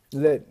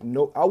let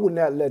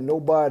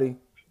nobody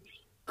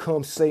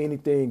come say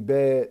anything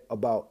bad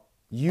about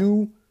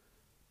you.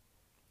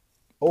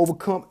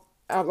 Overcome.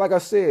 Like I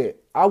said,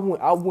 I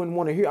wouldn't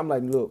want to hear. I'm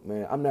like, look,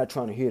 man, I'm not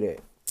trying to hear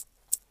that.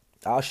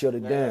 I'll shut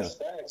it down. That's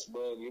facts,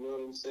 bro. You know what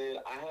I'm saying?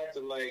 I had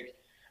to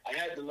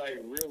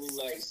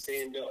really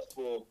stand up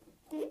for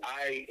who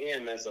I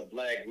am as a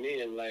black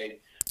man.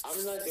 Like,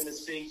 I'm not gonna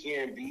sit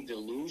here and be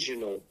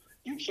delusional.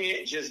 You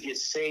can't just get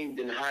saved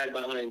and hide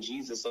behind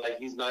Jesus. Like,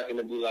 he's not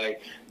gonna be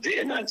like,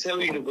 didn't I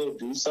tell you to go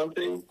do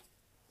something?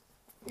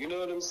 You know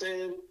what I'm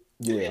saying?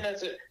 Yeah.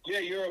 Yeah,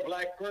 you're a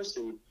black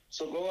person.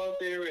 So go out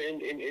there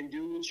and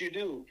do what you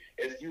do.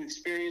 If you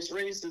experience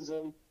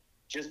racism,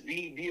 just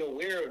be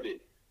aware of it.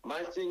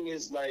 My thing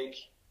is, like,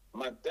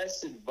 my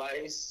best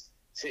advice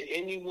to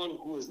anyone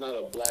who is not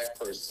a black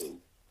person,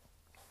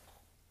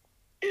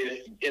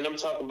 and I'm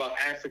talking about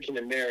African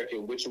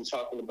American, which I'm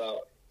talking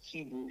about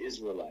Hebrew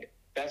Israelite.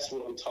 That's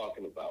what I'm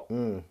talking about.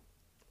 Mm.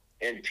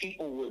 And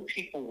people would.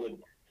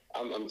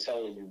 I'm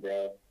telling you,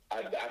 bro.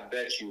 I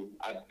bet you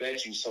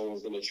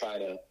someone's gonna try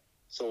to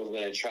be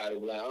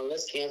like, oh,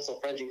 let's cancel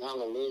Frederick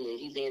Hallelujah.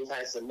 He's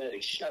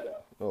anti-Semitic. Shut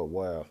up. Oh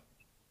wow.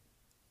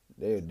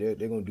 They're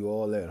gonna do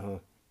all that, huh?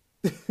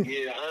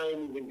 Yeah, I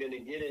ain't even gonna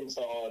get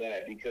into all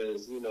that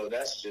because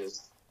that's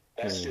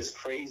just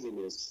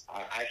craziness.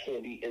 I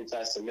can't be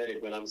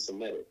anti-Semitic when I'm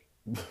Semitic.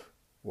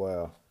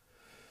 Wow.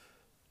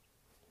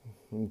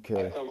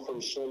 Okay. I come from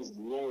Shem's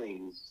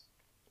loins.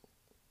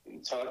 What are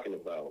you talking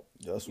about?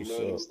 That's what's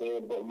what I'm up.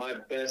 saying? But my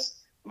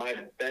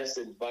best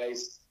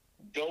advice: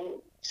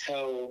 don't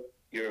tell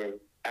your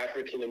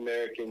African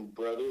American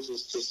brothers and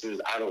sisters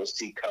I don't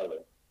see color.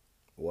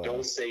 Wow.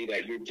 Don't say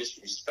that. You're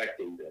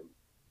disrespecting them.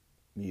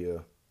 Yeah,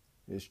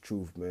 it's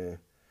truth, man.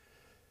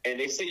 And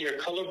they say you're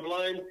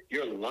colorblind.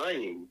 You're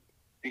lying,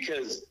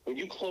 because when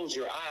you close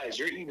your eyes,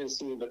 you're even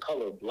seeing the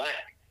color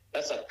black.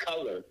 That's a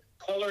color.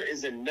 Color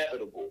is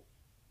inevitable.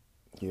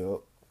 Yep.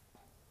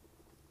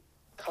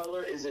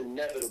 Color is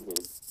inevitable.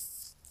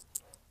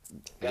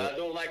 God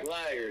don't like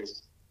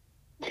liars.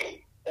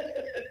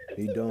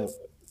 He don't.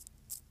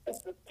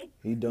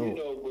 He don't.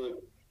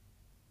 But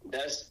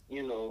that's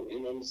you know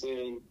what I'm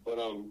saying. But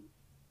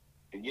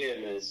yeah,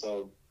 man.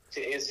 So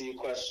to answer your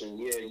question,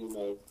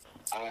 yeah,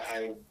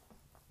 I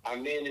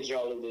manage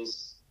all of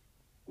this.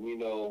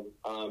 My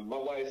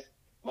wife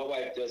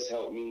does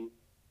help me.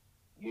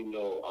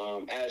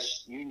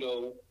 As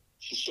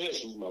she should.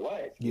 She's my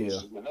wife. Yeah.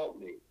 She's gonna help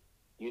me.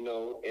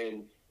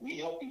 And we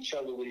help each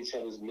other with each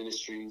other's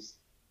ministries.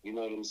 You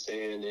know what I'm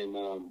saying? And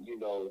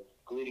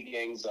Glitty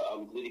Gang,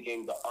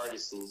 the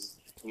artists.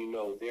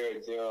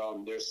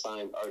 They're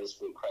signed artists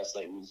with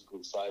Christ-like Music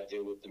Group. So I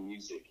deal with the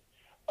music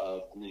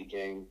of Glitty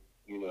Gang.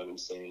 You know what I'm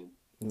saying?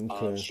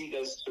 Okay. She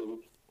does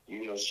too.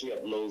 She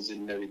uploads it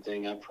and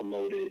everything. I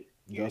promote it.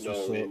 That's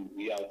what's up. And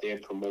we out there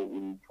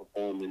promoting,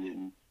 performing,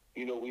 and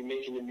we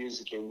making the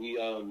music, and we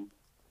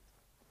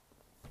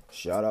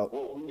shout out.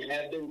 What we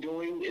have been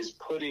doing is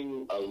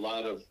putting a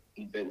lot of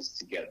events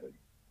together.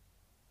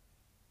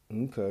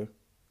 Okay.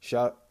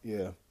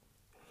 Yeah.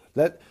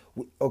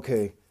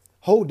 Okay.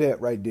 Hold that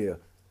right there.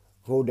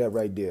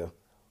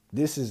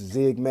 This is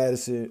Zig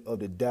Madison of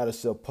the Data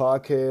Self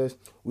Podcast.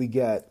 We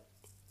got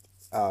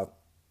our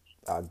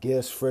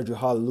guest Frederick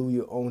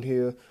Hallelujah on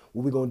here.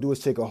 What we're gonna do is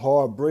take a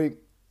hard break.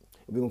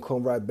 We're gonna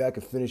come right back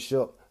and finish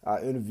up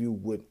our interview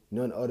with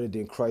none other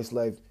than Christ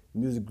Life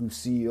Music Group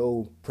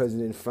CEO,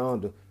 President, and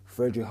Founder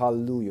Frederick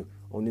Hallelujah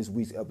on this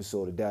week's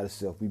episode of Data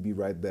Self. We be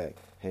right back.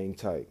 Hang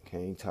tight.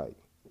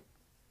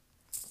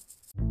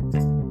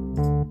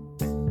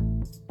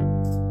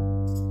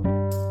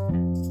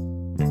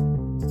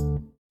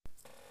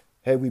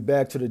 Hey, we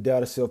back to the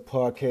Data Self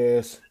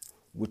Podcast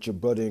with your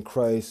brother in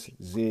Christ,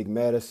 Zig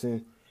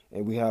Madison,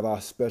 and we have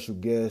our special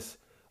guest,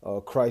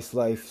 Christ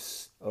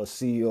Life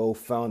CEO,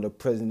 Founder,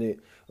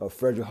 President,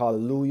 Frederick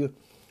Hallelujah.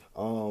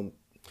 The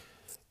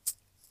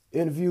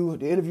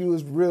interview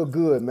is real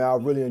good, man. I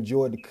really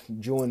enjoyed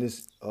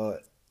this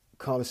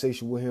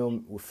conversation with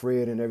him, with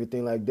Fred, and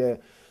everything like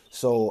that.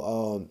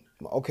 So,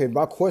 okay,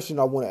 my question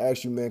I want to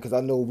ask you, man, because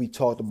I know we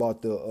talked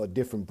about the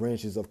different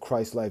branches of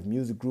Christ Life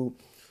Music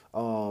Group.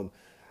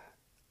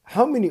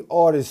 How many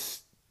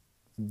artists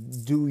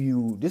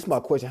this is my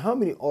question, how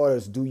many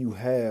artists do you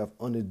have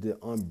under the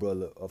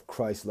umbrella of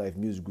Christ Life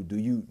Music Group? Do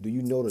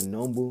you know the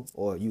number,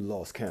 or you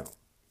lost count?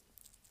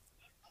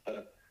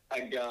 I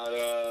got,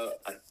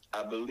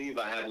 I believe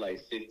I have like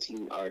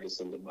 15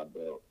 artists under my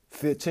belt.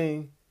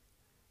 15?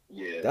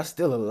 Yeah. That's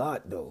still a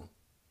lot, though.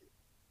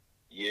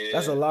 Yeah.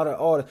 That's a lot of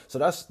artists. So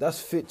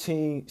that's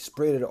 15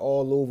 spread it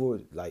all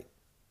over, like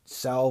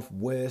South,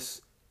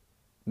 West,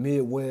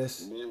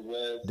 Midwest,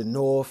 the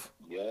North.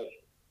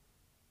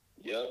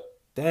 Yep.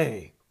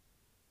 Dang.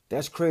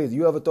 That's crazy.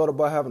 You ever thought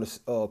about having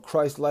a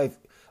Christ Life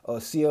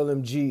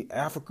CLMG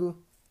Africa?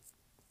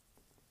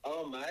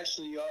 I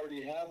actually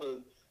already have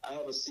I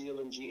have a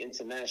CLMG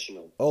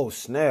International. Oh,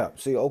 snap.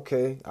 See,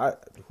 okay.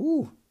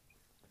 You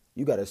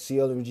got a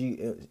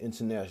CLMG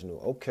International.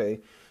 Okay.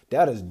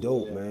 That is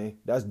dope, man.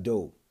 That's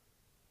dope.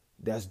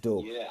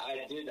 Yeah,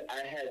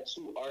 I had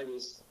 2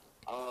 artists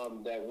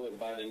that went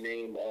by the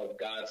name of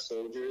God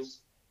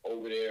Soldiers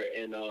over there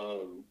in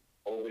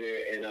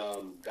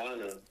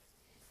Ghana.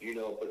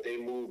 But they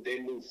moved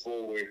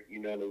forward, you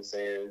know what I'm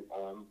saying?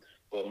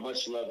 But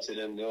much love to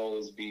them. They'll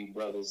always be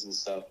brothers and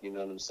stuff, you know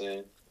what I'm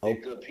saying? They're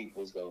good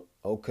peoples, though.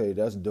 Okay,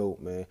 that's dope,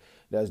 man.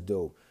 That's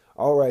dope.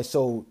 All right,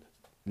 so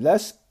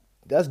let's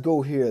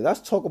go here.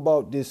 Let's talk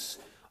about this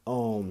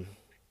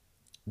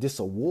this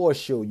award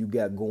show you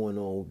got going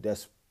on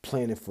that's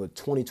planning for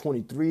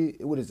 2023.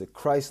 What is it,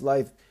 Christ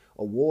Life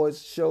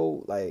Awards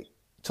show? Like,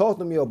 talk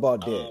to me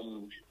about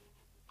that.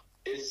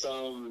 It's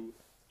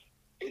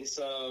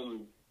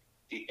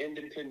the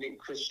Independent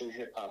Christian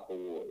Hip Hop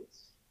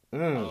Awards.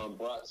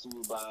 Brought to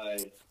you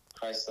by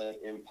Christ Life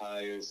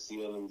Empire,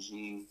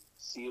 CLMG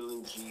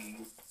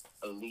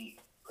Elite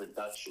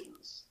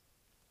Productions.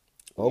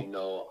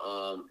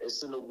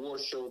 It's an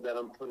award show that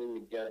I'm putting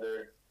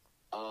together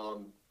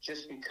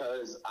just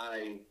because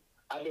I've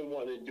been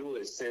wanting to do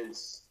it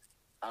since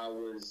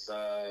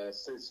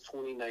since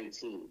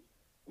 2019,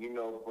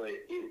 but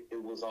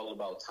it was all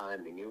about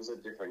timing. It was a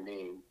different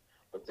name,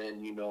 but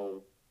then,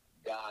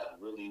 God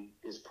really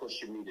is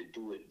pushing me to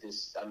do it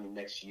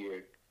next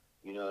year.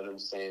 You know what I'm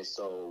saying?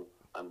 So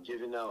I'm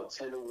giving out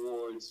 10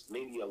 awards,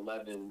 maybe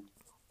 11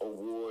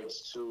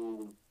 awards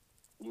to,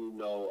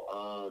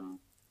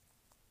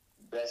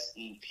 best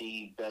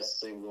EP, best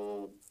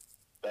single,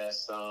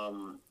 best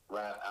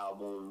rap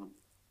album,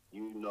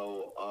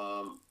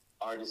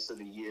 artist of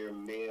the year,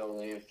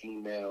 male and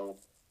female,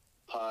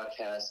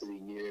 podcast of the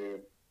year,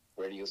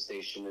 radio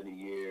station of the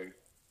year,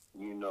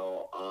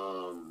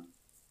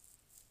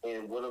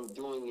 and what I'm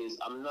doing is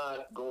I'm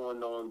not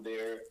going on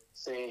there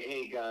saying,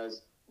 hey,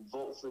 guys,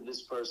 vote for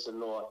this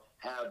person or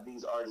have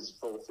these artists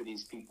vote for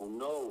these people.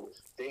 No,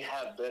 they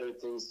have better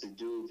things to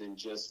do than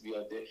just be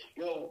out there.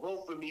 Yo,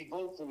 vote for me.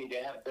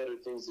 They have better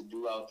things to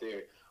do out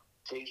there.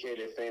 Take care of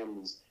their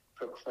families,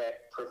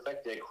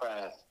 perfect their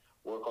craft,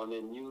 work on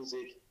their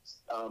music,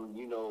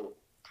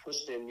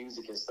 push their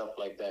music and stuff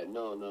like that.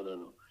 No.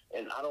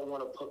 And I don't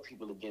want to put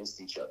people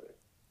against each other.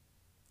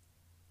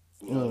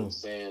 You know what I'm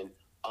saying?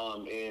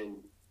 And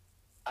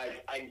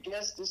I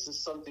guess this is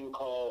something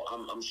called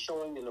I'm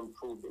showing and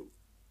improving.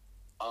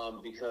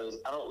 Because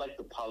I don't like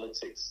the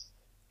politics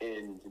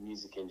in the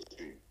music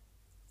industry.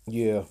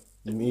 Yeah,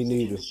 the me music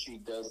neither. industry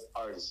does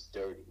artists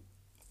dirty.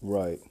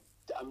 Right.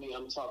 I mean,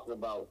 I'm talking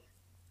about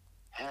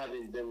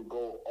having them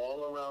go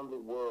all around the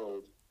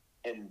world,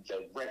 and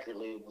the record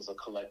labels are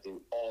collecting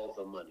all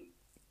the money,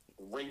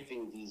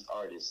 raping these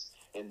artists,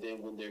 and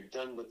then when they're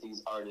done with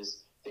these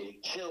artists, they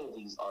kill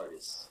these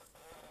artists.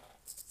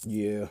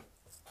 Yeah.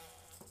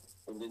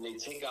 And then they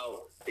take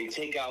out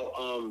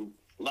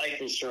life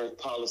insurance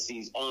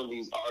policies on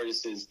these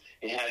artists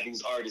and have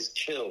these artists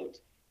killed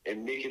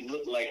and make it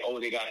look like, oh,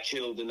 they got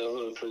killed in the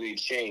hood for their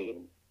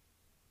chain.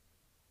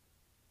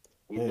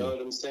 You know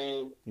what I'm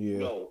saying? Yeah.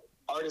 No,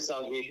 artists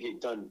out here get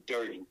done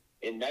dirty.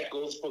 And that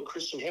goes for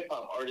Christian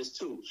hip-hop artists,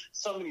 too.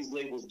 Some of these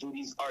labels do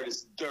these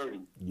artists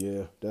dirty.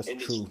 Yeah, that's and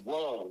true. And it's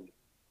wrong.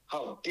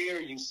 How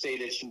dare you say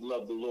that you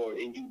love the Lord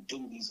and you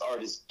do these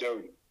artists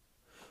dirty?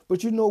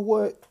 But you know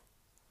what?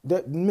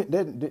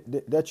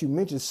 That you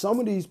mentioned, some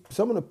of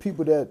the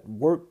people that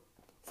work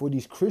for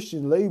these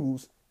Christian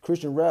labels,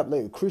 Christian rap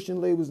labels,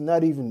 Christian labels,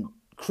 not even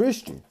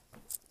Christian.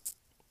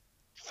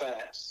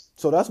 Facts.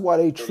 So that's why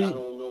they treat. I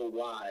don't know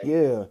why.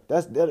 Yeah,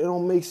 that it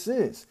don't make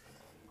sense.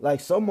 Like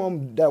some of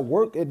them that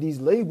work at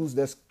these labels,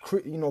 that's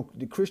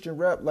the Christian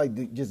rap,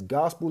 like just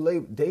gospel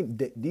label. They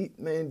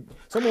man,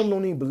 some of them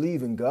don't even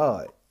believe in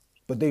God,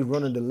 but they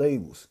running the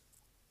labels.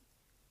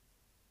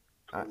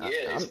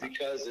 It's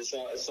because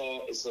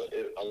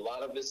a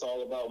lot of it's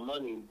all about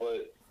money.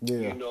 But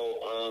yeah.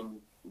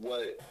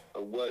 What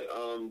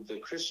the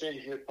Christian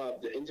hip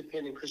hop, the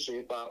Independent Christian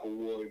Hip Hop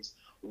Awards,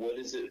 what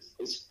is it?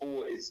 It's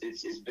for.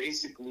 It's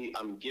basically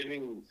I'm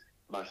giving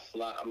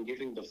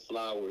the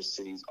flowers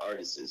to these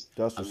artists.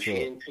 That's I'm what's up.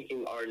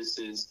 handpicking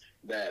artists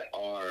that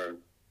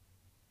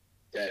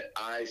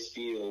I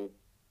feel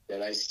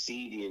that I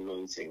see the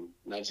anointing,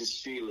 not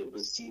just feel it,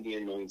 but see the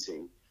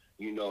anointing.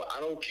 I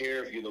don't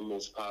care if you're the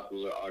most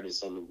popular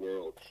artist in the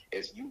world.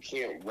 If you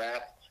can't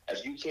rap,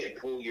 if you can't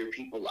pull your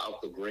people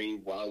out the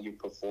grave while you're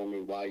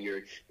performing, while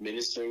you're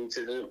ministering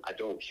to them, I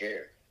don't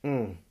care.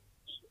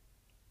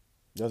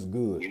 That's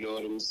good. You know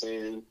what I'm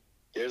saying?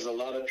 There's a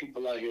lot of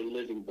people out here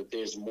living, but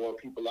there's more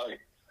people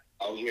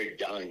out here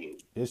dying.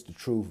 It's the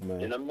truth,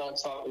 man. And I'm not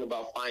talking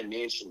about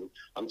financially.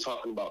 I'm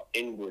talking about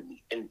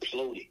inwardly,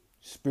 imploding.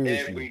 Spiritually.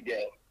 Every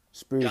day.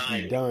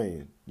 Spiritually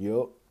dying.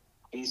 Yup.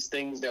 These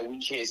things that we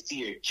can't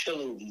see are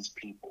killing these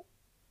people.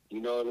 You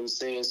know what I'm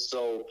saying?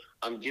 So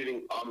I'm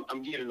giving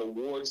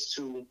awards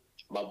to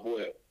my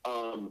boy.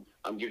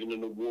 I'm giving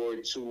an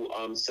award to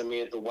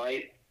Samantha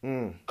White.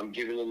 I'm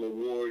giving an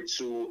award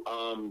to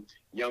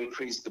Young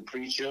Priest the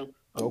Preacher.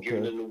 I'm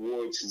giving an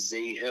award to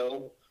Zay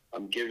Hill.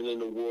 I'm giving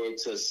an award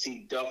to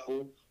C.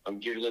 Duffel. I'm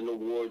giving an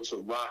award to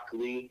Rock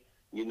Lee.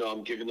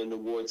 I'm giving an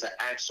award to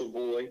Axel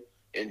Boy.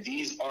 And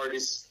these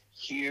artists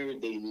here,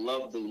 they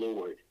love the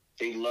Lord.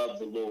 They love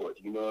the Lord.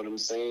 You know what I'm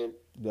saying?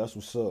 That's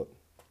what's up.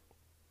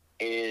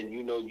 And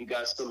you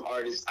got some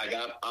artists.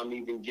 I'm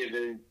giving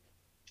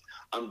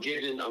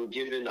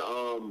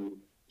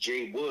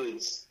Jay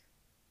Woods.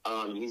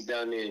 He's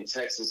down there in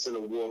Texas an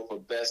award for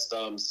best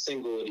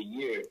single of the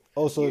year.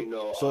 Oh, he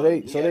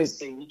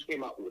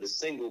came out with a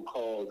single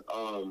called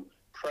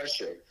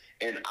Pressure,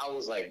 and I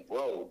was like,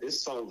 bro,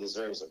 this song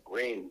deserves a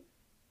Grammy.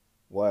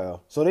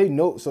 Wow. So they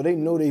know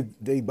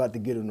they about to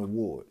get an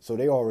award. So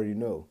they already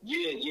know.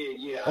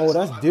 Yeah. Oh,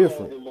 that's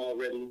different. I called them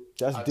already.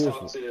 That's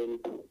different. Talked to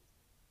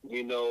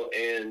them,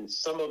 and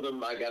some of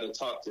them I got to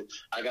talk to.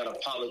 I got to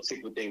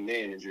politic with their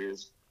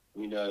managers.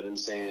 You know what I'm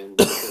saying?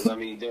 Because,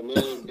 their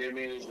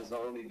managers are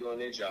only doing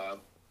their job.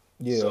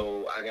 Yeah.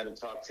 So I got to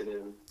talk to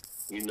them.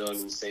 You know what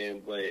I'm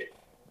saying? But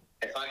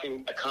if I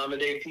can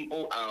accommodate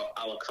people,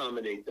 I'll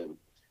accommodate them.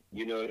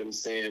 You know what I'm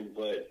saying?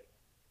 But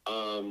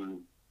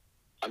I'm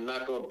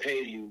not going to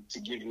pay you to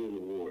give you an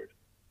award.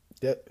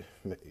 Yeah.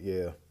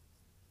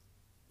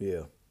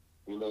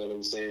 You know what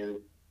I'm saying?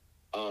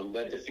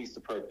 That defeats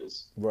the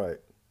purpose. Right.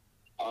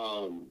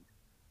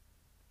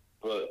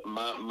 But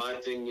my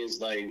thing is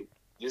like,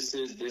 this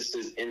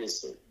is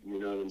innocent. You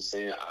know what I'm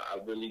saying? I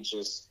really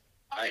just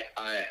I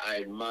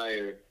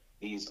admire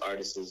these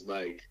artists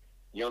like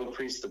Young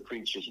Priest the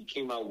Preacher. He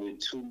came out with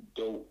 2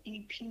 dope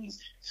EPs,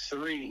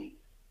 3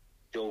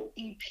 dope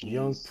EPs.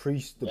 Young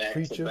Priest the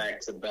Preacher? Back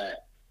to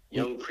back.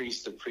 Young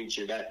Priest the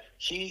Preacher. That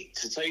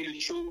to tell you the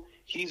truth,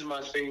 he's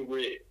my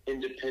favorite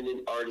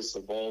independent artist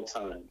of all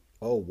time.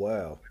 Oh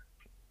wow.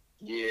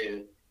 Yeah.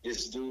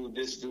 This dude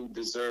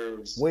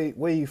deserves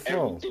where you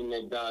from? Everything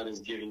that God has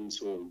given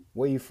to him.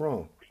 Where you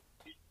from?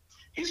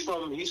 He's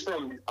from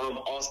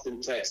Austin,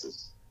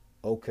 Texas.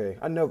 Okay.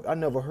 I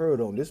never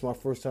heard of him. This is my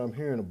first time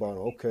hearing about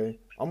him. Okay.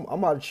 I'm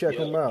about to check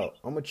him out.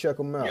 I'm gonna check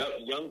him out. Yep.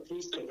 Young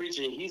Priest the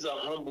Preacher, he's a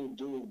humble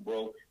dude,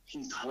 bro.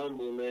 He's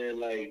humble, man.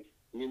 Like,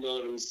 you know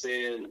what I'm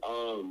saying?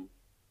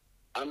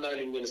 I'm not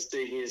even gonna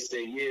stay here and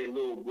say, yeah,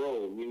 little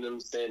bro. You know what I'm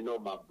saying? No,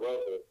 my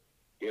brother.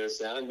 You know what I'm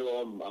saying? I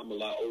know I'm a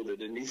lot older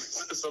than these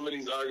some of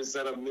these artists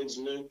that I'm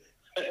mentioning.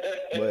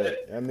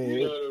 But I mean,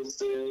 You know what I'm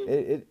saying?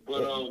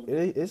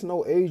 it's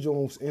no age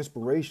on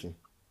inspiration.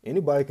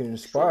 Anybody can For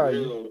inspire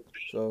you. real.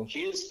 So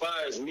He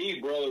inspires me,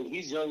 bro, and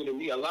he's younger than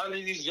me. A lot of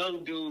these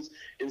young dudes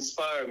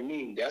inspire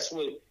me. That's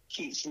what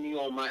keeps me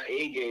on my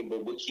A game.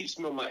 But what keeps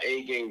me on my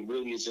A game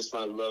really is just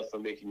my love for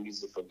making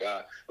music for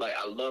God. Like,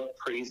 I love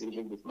praising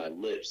him with my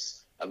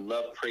lips. I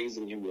love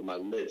praising him with my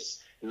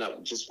lips.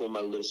 Not just with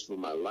my lips, with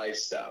my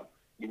lifestyle.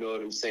 You know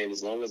what I'm saying?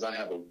 As long as I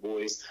have a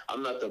voice,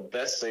 I'm not the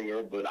best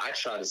singer, but I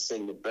try to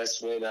sing the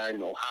best way that I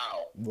know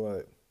how.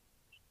 Right.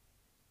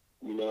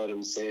 You know what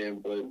I'm saying?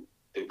 But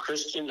the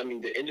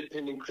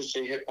Independent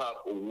Christian Hip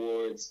Hop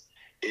Awards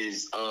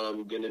is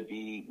going to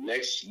be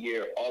next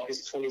year,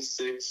 August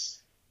 26th,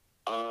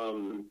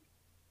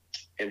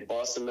 in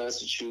Boston,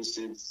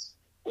 Massachusetts.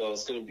 Well,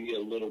 it's going to be a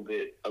little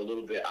bit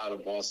out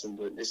of Boston,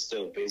 but it's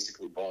still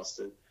basically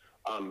Boston.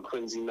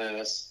 Quincy,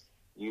 Mass.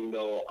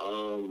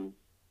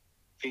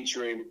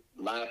 Featuring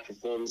live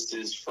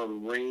performances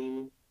from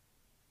Rain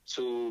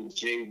to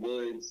Jay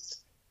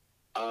Woods.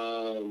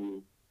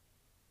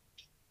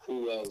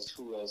 Who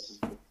else is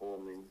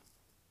performing?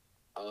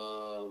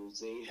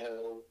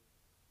 Zahel,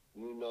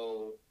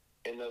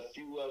 and a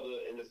few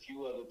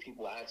other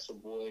people. Axel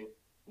Boy,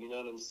 you know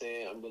what I'm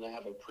saying? I'm gonna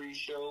have a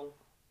pre-show,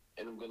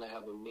 and I'm gonna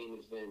have a main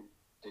event.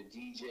 The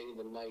DJ of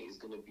the night is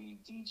gonna be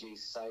DJ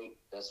Sight.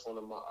 That's one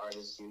of my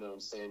artists. You know what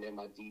I'm saying? They're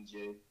my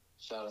DJ.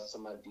 Shout out to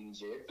my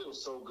DJ. It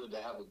feels so good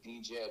to have a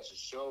DJ at your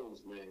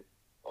shows, man.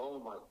 Oh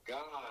my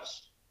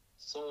gosh,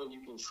 someone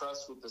you can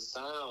trust with the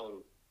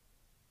sound.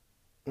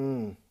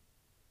 Bruh.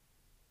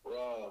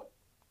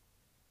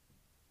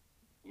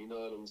 You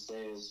know what I'm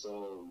saying?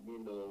 So,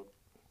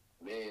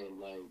 man,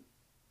 like,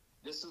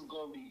 this one's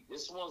gonna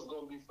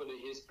be for the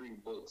history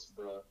books,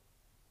 bruh.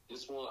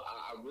 This one,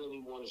 I really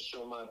want to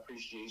show my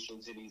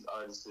appreciation to these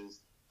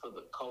artists for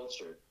the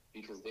culture,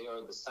 because they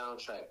are the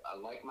soundtrack. I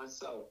like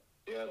myself.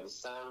 They are the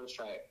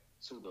soundtrack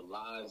to the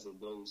lives of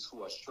those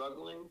who are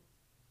struggling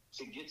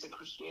to get to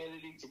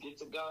Christianity, to get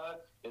to God,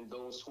 and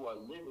those who are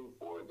living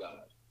for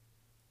God.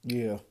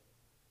 Yeah.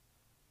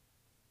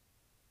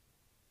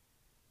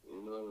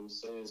 You know what I'm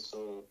saying?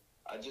 So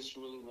I just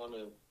really want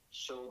to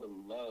show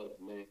them love,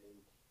 man.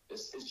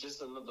 It's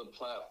just another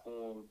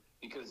platform,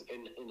 because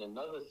and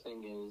another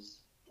thing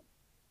is,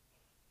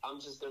 I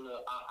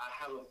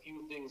have a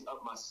few things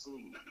up my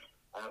sleeve.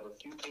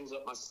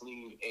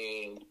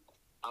 And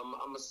I'm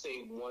gonna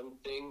say one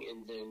thing,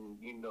 and then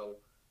we're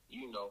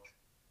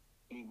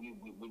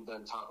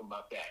done talking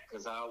about that,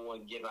 because I don't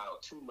want to give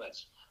out too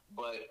much.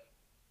 But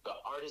the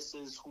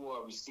artists who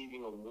are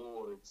receiving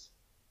awards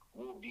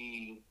will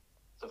be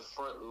the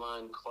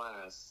frontline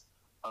class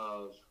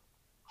of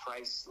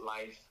Christ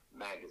Life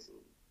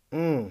magazine.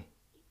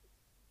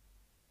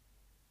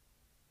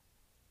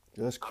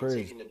 That's crazy.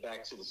 I'm taking it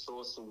back to the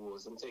Source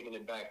Awards. I'm taking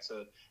it back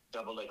to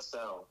Double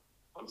XL.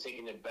 I'm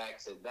taking it back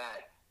to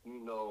that.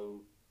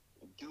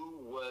 Do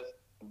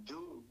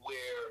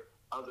where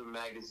other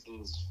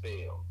magazines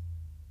fail.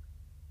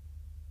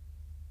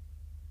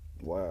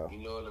 Wow. You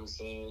know what I'm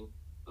saying?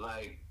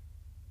 Like,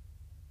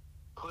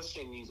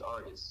 pushing these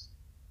artists.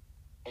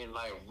 And,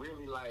 like,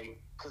 really, like,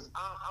 because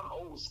I'm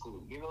old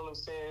school. You know what I'm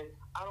saying?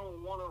 I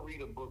don't want to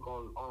read a book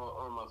on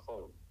my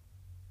phone.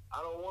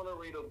 I don't want to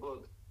read a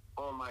book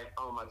on my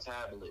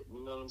tablet.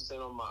 You know what I'm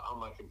saying? On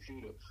my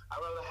computer.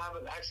 I'd rather have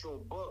an actual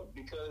book,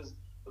 because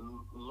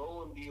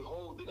lo and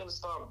behold, they're going to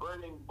start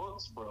burning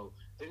books, bro.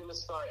 They're going to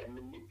start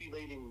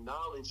manipulating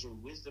knowledge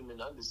and wisdom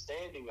and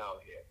understanding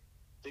out here.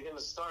 They're going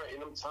to start,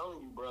 and I'm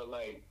telling you, bro,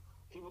 like,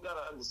 people got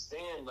to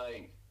understand,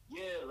 like,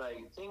 yeah,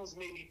 like, things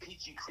may be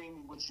peachy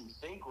creamy what you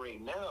think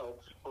right now,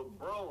 but,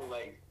 bro,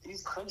 like,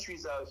 these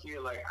countries out here,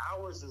 like,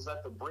 ours is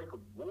at the brink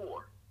of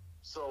war.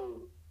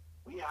 So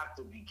we have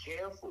to be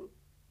careful.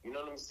 You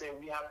know what I'm saying?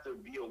 We have to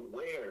be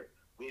aware.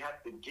 We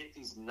have to get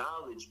these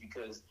knowledge,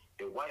 because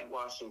they're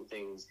whitewashing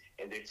things,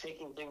 and they're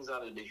taking things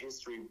out of the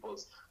history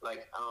books.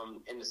 Like,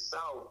 in the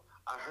South,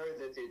 I heard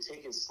that they're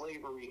taking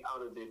slavery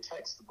out of their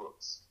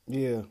textbooks.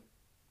 Yeah.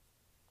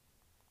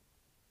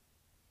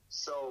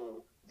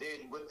 So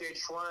what they're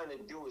trying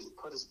to do is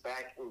put us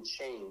back in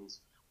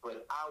chains.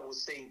 But I will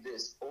say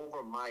this,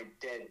 over my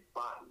dead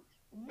body,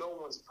 no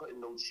one's putting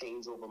no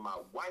chains over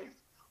my wife,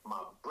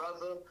 my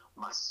brother,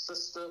 my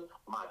sister,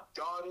 my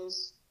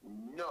daughters.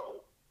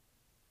 No.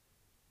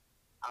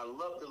 I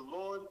love the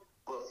Lord,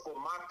 but for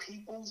my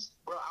peoples,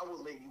 bro, I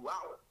will lay you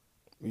out.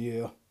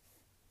 Yeah.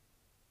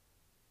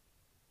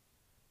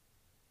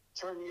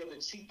 Turn the other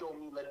cheek, don't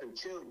mean let them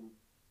kill you.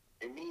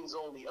 It means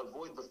only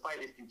avoid the fight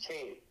if you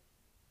can.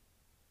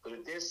 But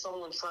if there's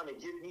someone trying to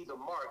give me the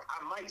mark,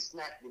 I might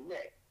snap your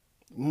neck.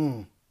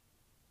 And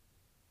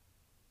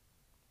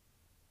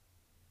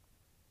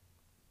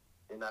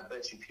I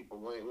bet you people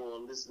ain't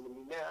want to listen to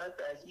me now. I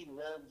thought he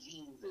loved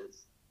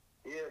Jesus.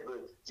 Yeah,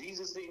 but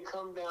Jesus didn't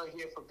come down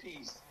here for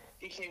peace.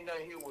 He came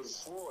down here with a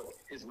sword,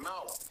 his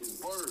mouth,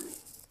 his word.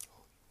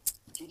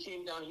 He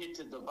came down here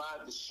to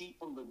divide the sheep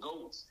from the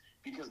goats,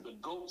 because the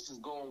goats is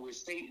going where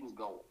Satan's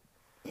going.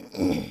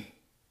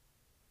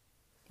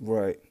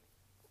 Right.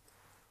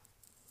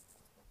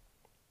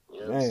 You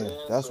know what I'm Man, saying?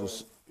 that's So,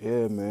 what's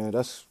yeah, man.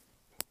 That's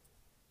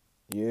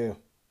yeah.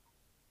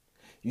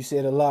 You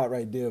said a lot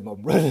right there, my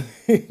brother.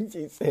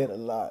 You said a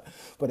lot,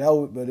 but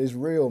but it's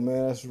real,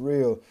 man. That's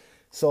real.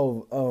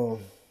 So,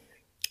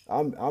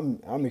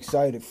 I'm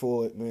excited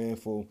for it, man.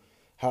 For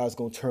how it's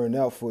gonna turn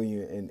out for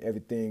you and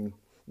everything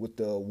with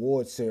the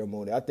award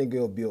ceremony. I think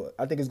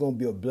it's gonna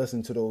be a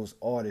blessing to those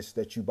artists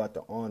that you about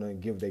to honor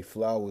and give their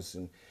flowers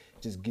and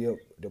just give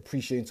the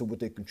appreciation to what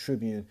they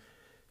contributing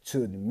to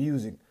the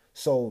music.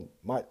 So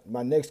my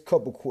next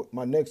couple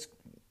questions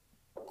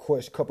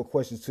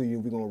to you.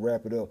 We're gonna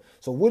wrap it up.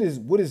 So what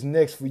is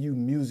next for you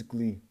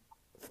musically,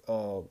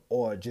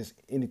 or just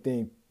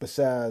anything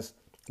besides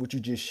what you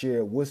just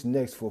shared? What's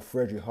next for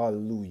Frederick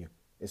Hallelujah,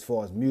 as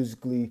far as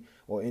musically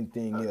or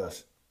anything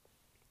else?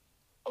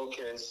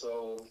 okay,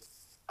 so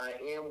I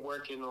am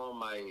working on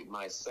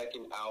my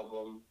second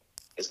album.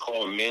 It's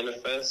called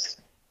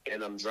Manifest,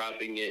 and I'm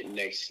dropping it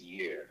next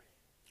year.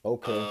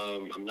 Okay,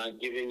 I'm not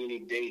giving any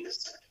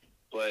dates,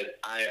 but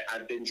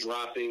I've been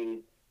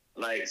dropping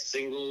like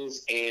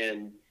singles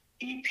and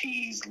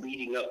EPs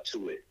leading up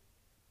to it.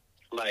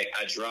 Like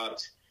I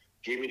dropped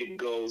Give Me the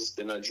Ghost,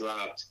 then I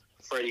dropped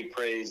Freddie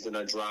Praise, then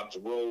I dropped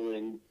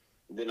Rollin',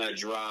 then I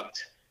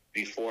dropped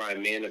Before I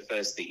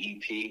Manifest the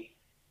EP,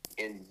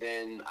 and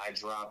then I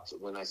dropped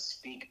When I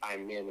Speak I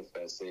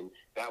Manifest, and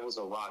that was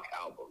a rock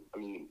album. I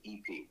mean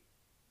EP.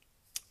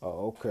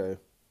 oh, okay,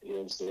 You know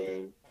what I'm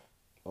saying?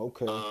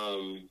 okay.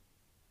 Um,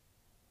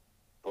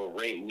 but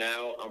right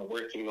now I'm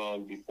working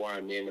on Before I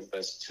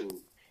Manifest 2,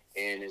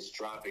 and it's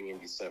dropping in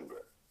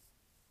December.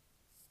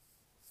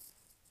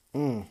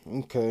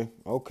 Okay,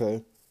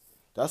 okay.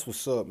 That's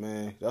what's up,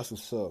 man. That's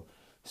what's up.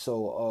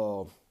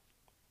 So,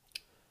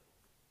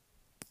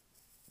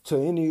 to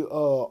any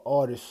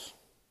artists,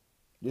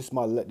 this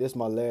my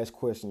last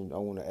question I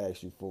want to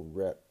ask you before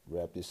we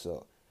wrap this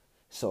up.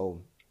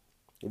 So,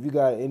 if you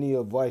got any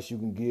advice you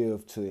can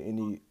give to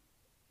any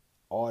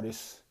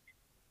artists,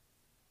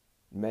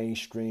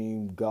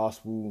 mainstream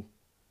gospel,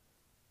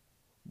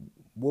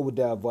 what would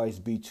that advice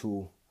be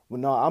to? Well,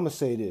 no, I'm gonna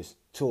say this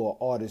to an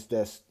artist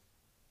that's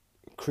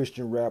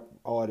Christian rap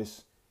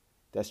artist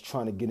that's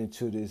trying to get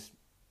into this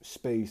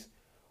space.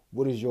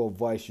 What is your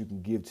advice you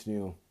can give to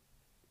them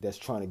that's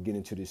trying to get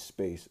into this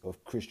space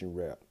of Christian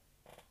rap?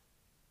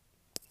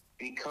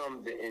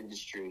 Become the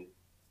industry.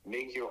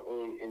 Make your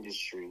own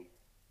industry.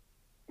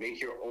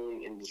 Make your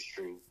own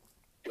industry.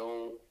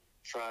 Don't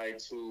try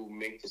to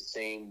make the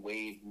same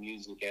wave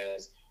music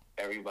as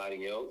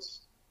everybody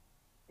else.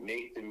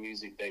 Make the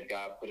music that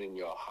God put in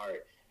your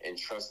heart and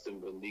trust and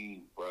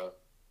believe, bruh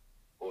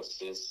or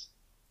sis.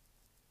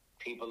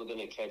 People are going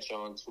to catch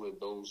on to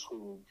it, those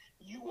who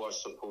you are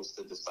supposed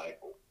to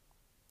disciple.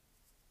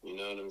 You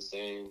know what I'm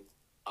saying?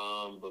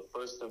 But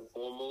first and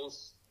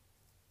foremost,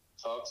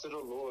 talk to the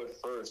Lord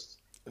first,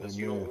 because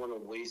you don't want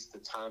to waste the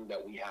time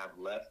that we have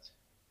left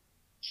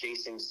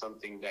chasing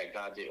something that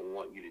God didn't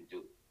want you to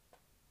do.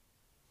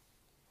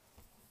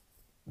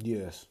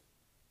 Yes.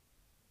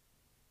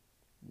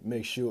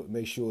 Make sure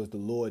it's the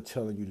Lord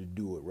telling you to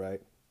do it,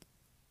 right?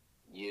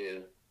 Yeah.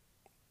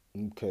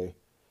 Okay.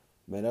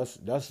 Man, that's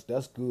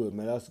good,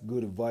 man. That's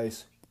good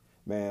advice.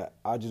 Man,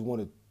 I just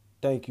want to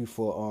thank you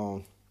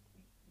for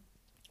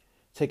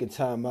taking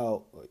time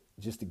out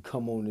just to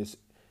come on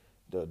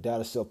the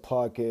Data Self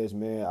podcast,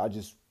 man. I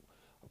just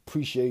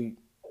appreciate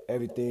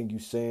everything you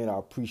saying. I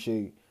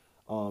appreciate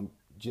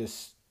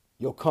just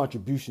your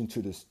contribution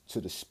to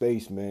the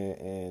space, man.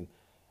 And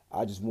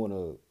I just want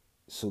to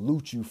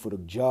salute you for the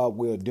job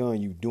well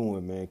done you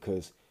doing, man.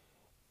 Because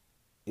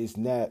it's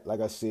not, like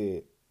I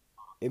said,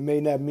 it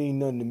may not mean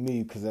nothing to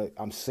me because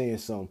I'm saying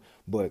something,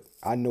 but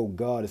I know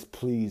God is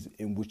pleased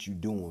in what you're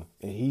doing,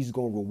 and He's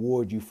gonna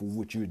reward you for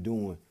what you're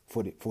doing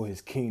for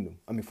His kingdom.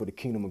 I mean, for the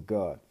kingdom of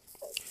God.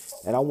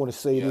 And I want to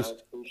say this, I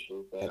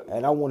appreciate that.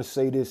 and I want to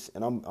say this,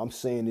 and I'm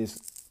saying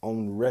this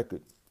on the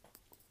record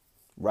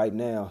right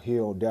now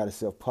here on Data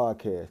Self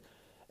Podcast,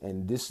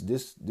 and this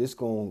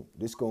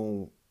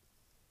gon'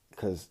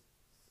 because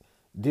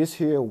this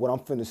here what I'm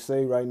finna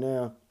say right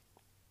now,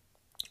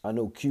 I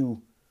know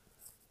Q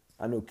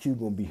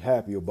gonna be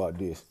happy about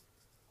this,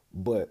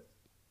 but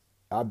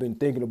I've been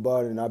thinking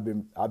about it, and I've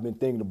been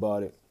thinking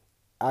about it.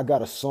 I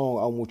got a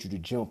song I want you to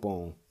jump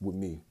on with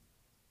me.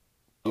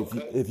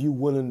 Okay. If you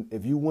willing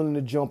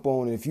to jump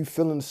on, and if you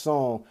feeling the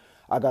song,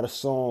 I got a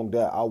song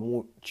that I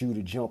want you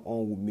to jump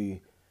on with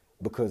me,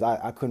 because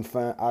I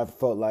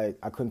felt like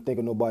I couldn't think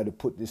of nobody to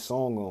put this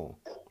song on,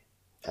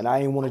 and I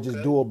ain't want to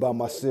just do it by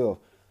myself.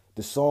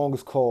 The song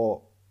is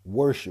called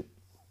Worship.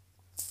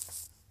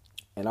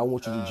 And I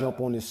want you to jump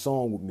on this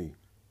song with me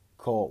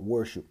called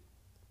Worship.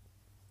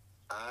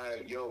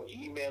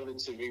 Email it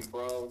to me,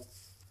 bro.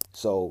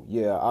 So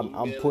yeah,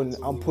 I'm putting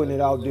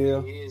it out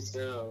there.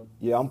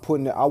 Yeah, I'm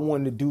putting it. I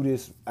wanted to do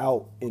this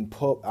out in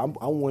pub.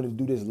 I wanted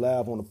to do this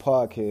live on the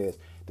podcast.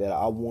 That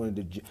I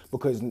wanted to,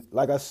 because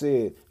like I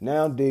said,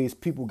 nowadays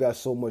people got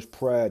so much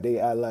pride. They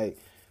act like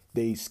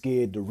they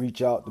scared to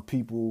reach out to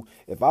people.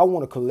 If I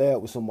want to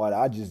collab with somebody,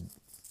 I just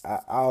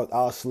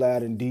I'll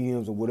slide in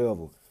DMs or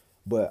whatever.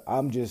 But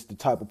I'm just the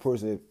type of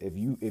person,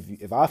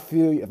 if I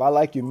feel if I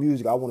like your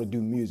music, I want to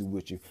do music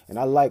with you, and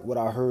I like what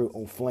I heard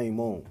on Flame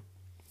On.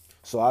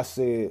 So I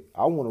said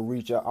I want to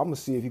reach out. I'm gonna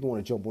see if you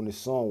want to jump on this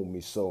song with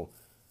me. So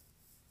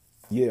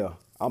yeah,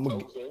 I'm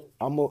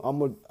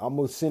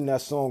gonna send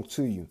that song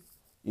to you.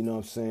 You know what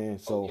I'm saying?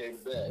 So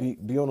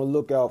be on the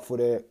lookout for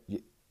that.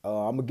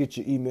 I'm gonna get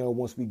your email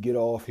once we get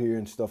off here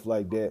and stuff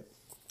like that.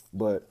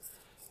 But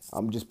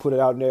I'm just put it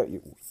out there.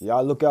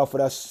 Y'all look out for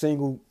that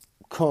single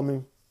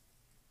coming.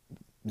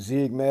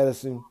 Zig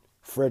Madison,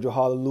 Frederick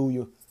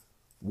Hallelujah,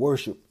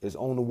 Worship is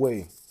on the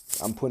way.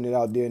 I'm putting it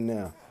out there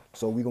now.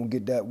 So we're gonna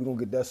get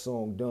that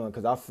song done,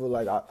 because I feel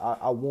like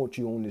I want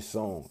you on this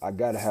song. I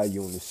gotta have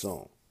you on this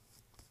song.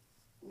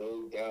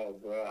 No doubt,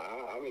 bro.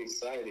 I'm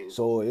excited.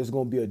 So it's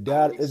gonna be a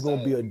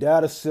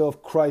Data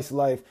Self Christ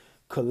Life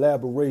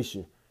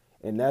collaboration.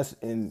 And that's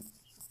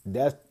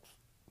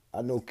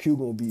I know Q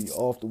gonna be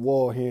off the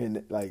wall here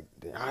and like,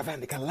 I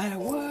finna collab.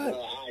 What?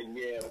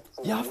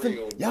 Y'all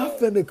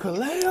finna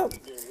collab?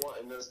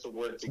 Us to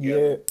work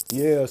together.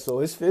 Yeah. So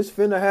it's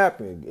finna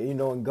happen, you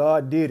know. And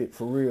God did it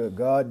for real.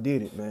 God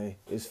did it, man.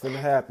 It's finna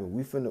happen.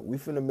 We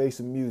finna make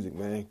some music,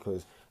 man.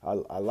 Cause I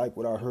like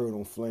what I heard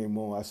on Flame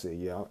On. I said,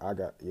 I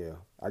got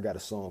a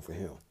song for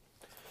him.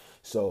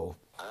 So.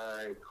 All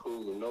right,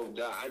 cool. No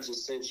doubt. I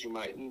just sent you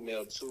my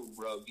email too,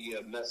 bro,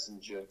 via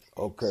Messenger.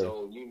 Okay.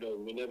 So,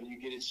 whenever you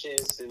get a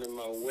chance, send it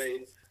my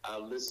way.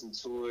 I'll listen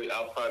to it.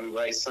 I'll probably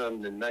write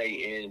something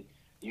tonight. And,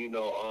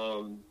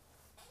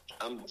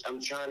 I'm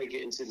trying to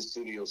get into the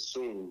studio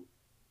soon.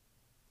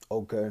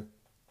 Okay.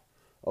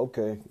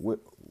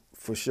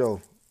 For sure.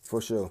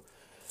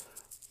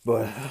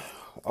 But,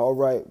 all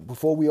right.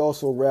 Before we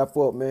also wrap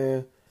up,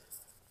 man,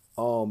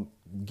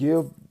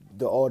 give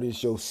the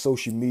audience your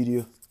social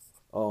media.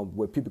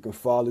 Where people can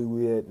follow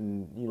you at,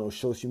 and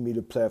social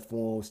media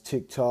platforms,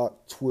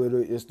 TikTok,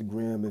 Twitter,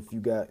 Instagram. If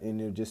you got in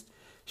there, just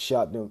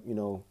shout them,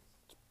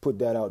 put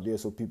that out there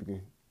so people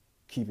can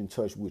keep in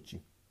touch with you.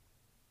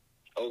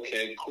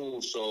 Okay,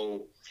 cool.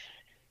 So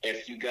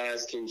if you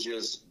guys can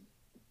just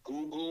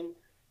Google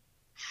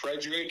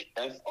Frederick,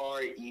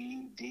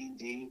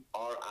 FREDDRICK,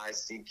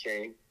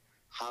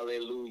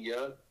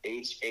 Hallelujah,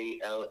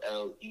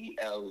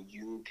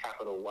 HALLELU,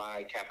 capital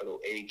Y, capital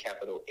A,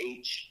 capital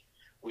H,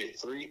 with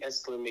 3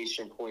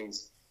 exclamation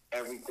points.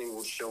 Everything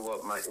will show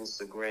up. My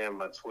Instagram,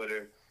 my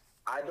Twitter.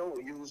 I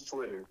don't use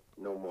Twitter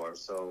no more.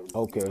 So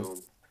okay.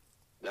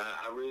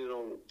 I really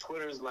don't.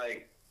 Twitter's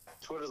like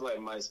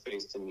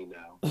MySpace to me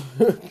now.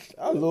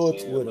 I love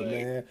Twitter,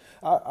 man.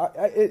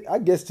 I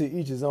guess to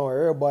each his own.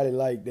 Everybody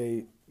like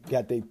they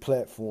got their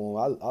platform.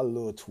 I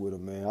love Twitter,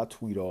 man. I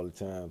tweet all the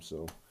time.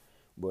 So,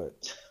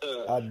 but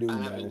I do, man.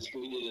 I haven't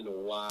tweeted in a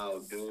while,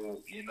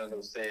 dude. You know what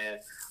I'm saying?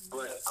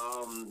 But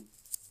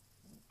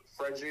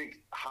Frederick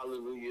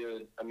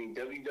Hallelujah,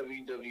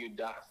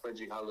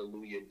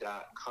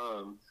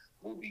 www.frederichhallelujah.com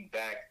will be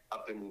back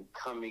up and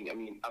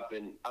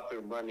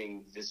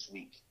running this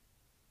week.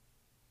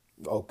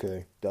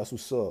 Okay, that's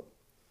what's up.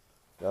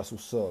 You know what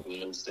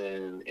I'm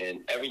saying?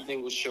 And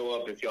everything will show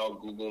up if y'all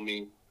Google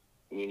me.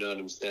 You know what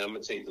I'm saying? I'm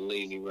gonna take the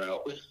lazy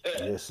route.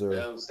 Yes, sir. You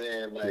know what I'm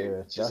saying?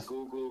 Just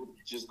Google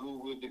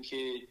the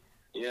kid.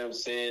 You know what I'm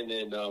saying?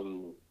 And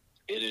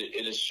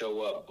it'll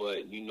show up.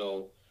 But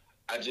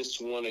I just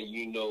want to,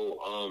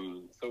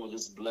 throw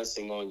this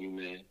blessing on you,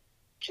 man.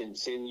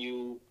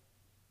 Continue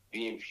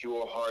being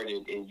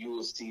pure-hearted, and you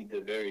will see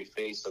the very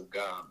face of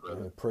God,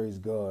 brother. Man, praise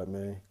God,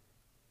 man.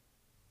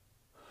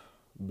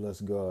 Bless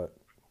God.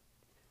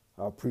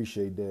 I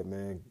appreciate that,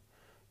 man.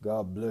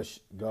 God bless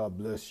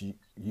you.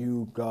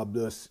 God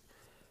bless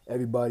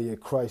everybody at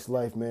Christ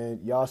Life,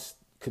 man. Y'all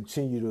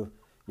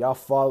y'all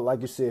follow,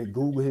 like I said,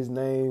 Google his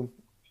name.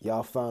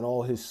 Y'all find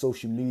all his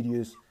social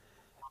medias.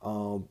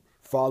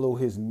 Follow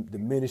the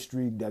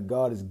ministry that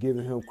God has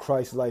given him,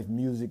 Christ Life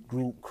Music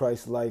Group,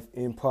 Christ Life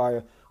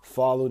Empire.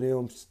 Follow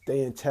them,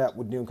 stay in tap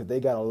with them, because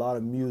they got a lot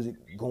of music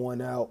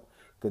going out,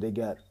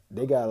 because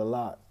they got a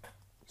lot,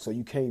 so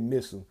you can't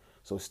miss them.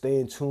 So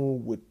stay in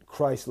tune with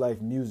Christ Life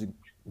Music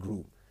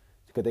Group,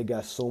 because they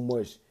got so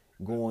much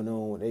going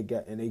on. They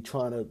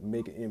trying to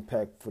make an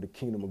impact for the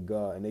kingdom of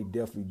God, and they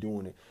definitely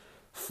doing it.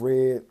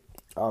 Fred,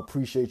 I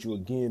appreciate you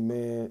again,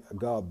 man.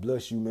 God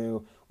bless you,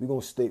 man. We're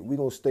gonna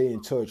stay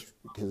in touch,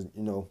 because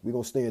we're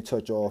gonna stay in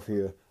touch off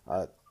here.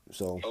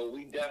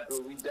 We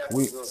definitely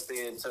gonna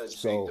stay in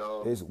touch, big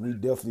dog.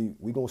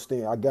 We gonna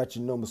stay. I got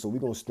your number, so we're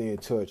gonna stay in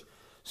touch.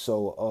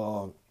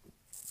 So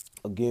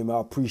again, man, I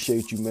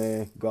appreciate you,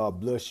 man. God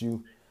bless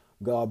you.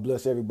 God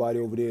bless everybody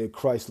over there at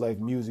Christ Life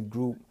Music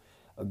Group.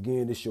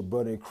 Again, this your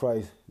brother in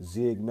Christ,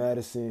 Zig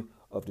Madison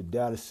of the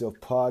Data Self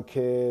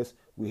Podcast.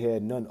 We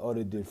had none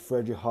other than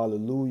Frederick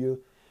Hallelujah.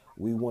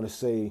 We want to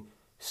say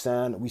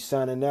we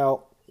signing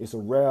out. It's a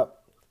wrap.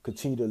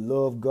 Continue to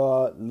love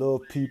God,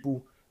 love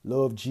people,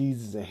 love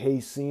Jesus, and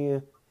hate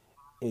sin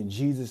in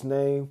Jesus'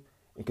 name.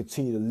 And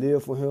continue to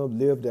live for him,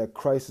 live that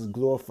Christ is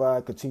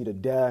glorified, continue to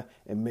die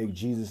and make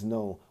Jesus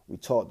known. We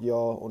talk to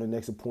y'all on the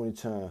next appointed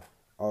time.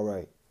 All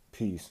right.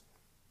 Peace.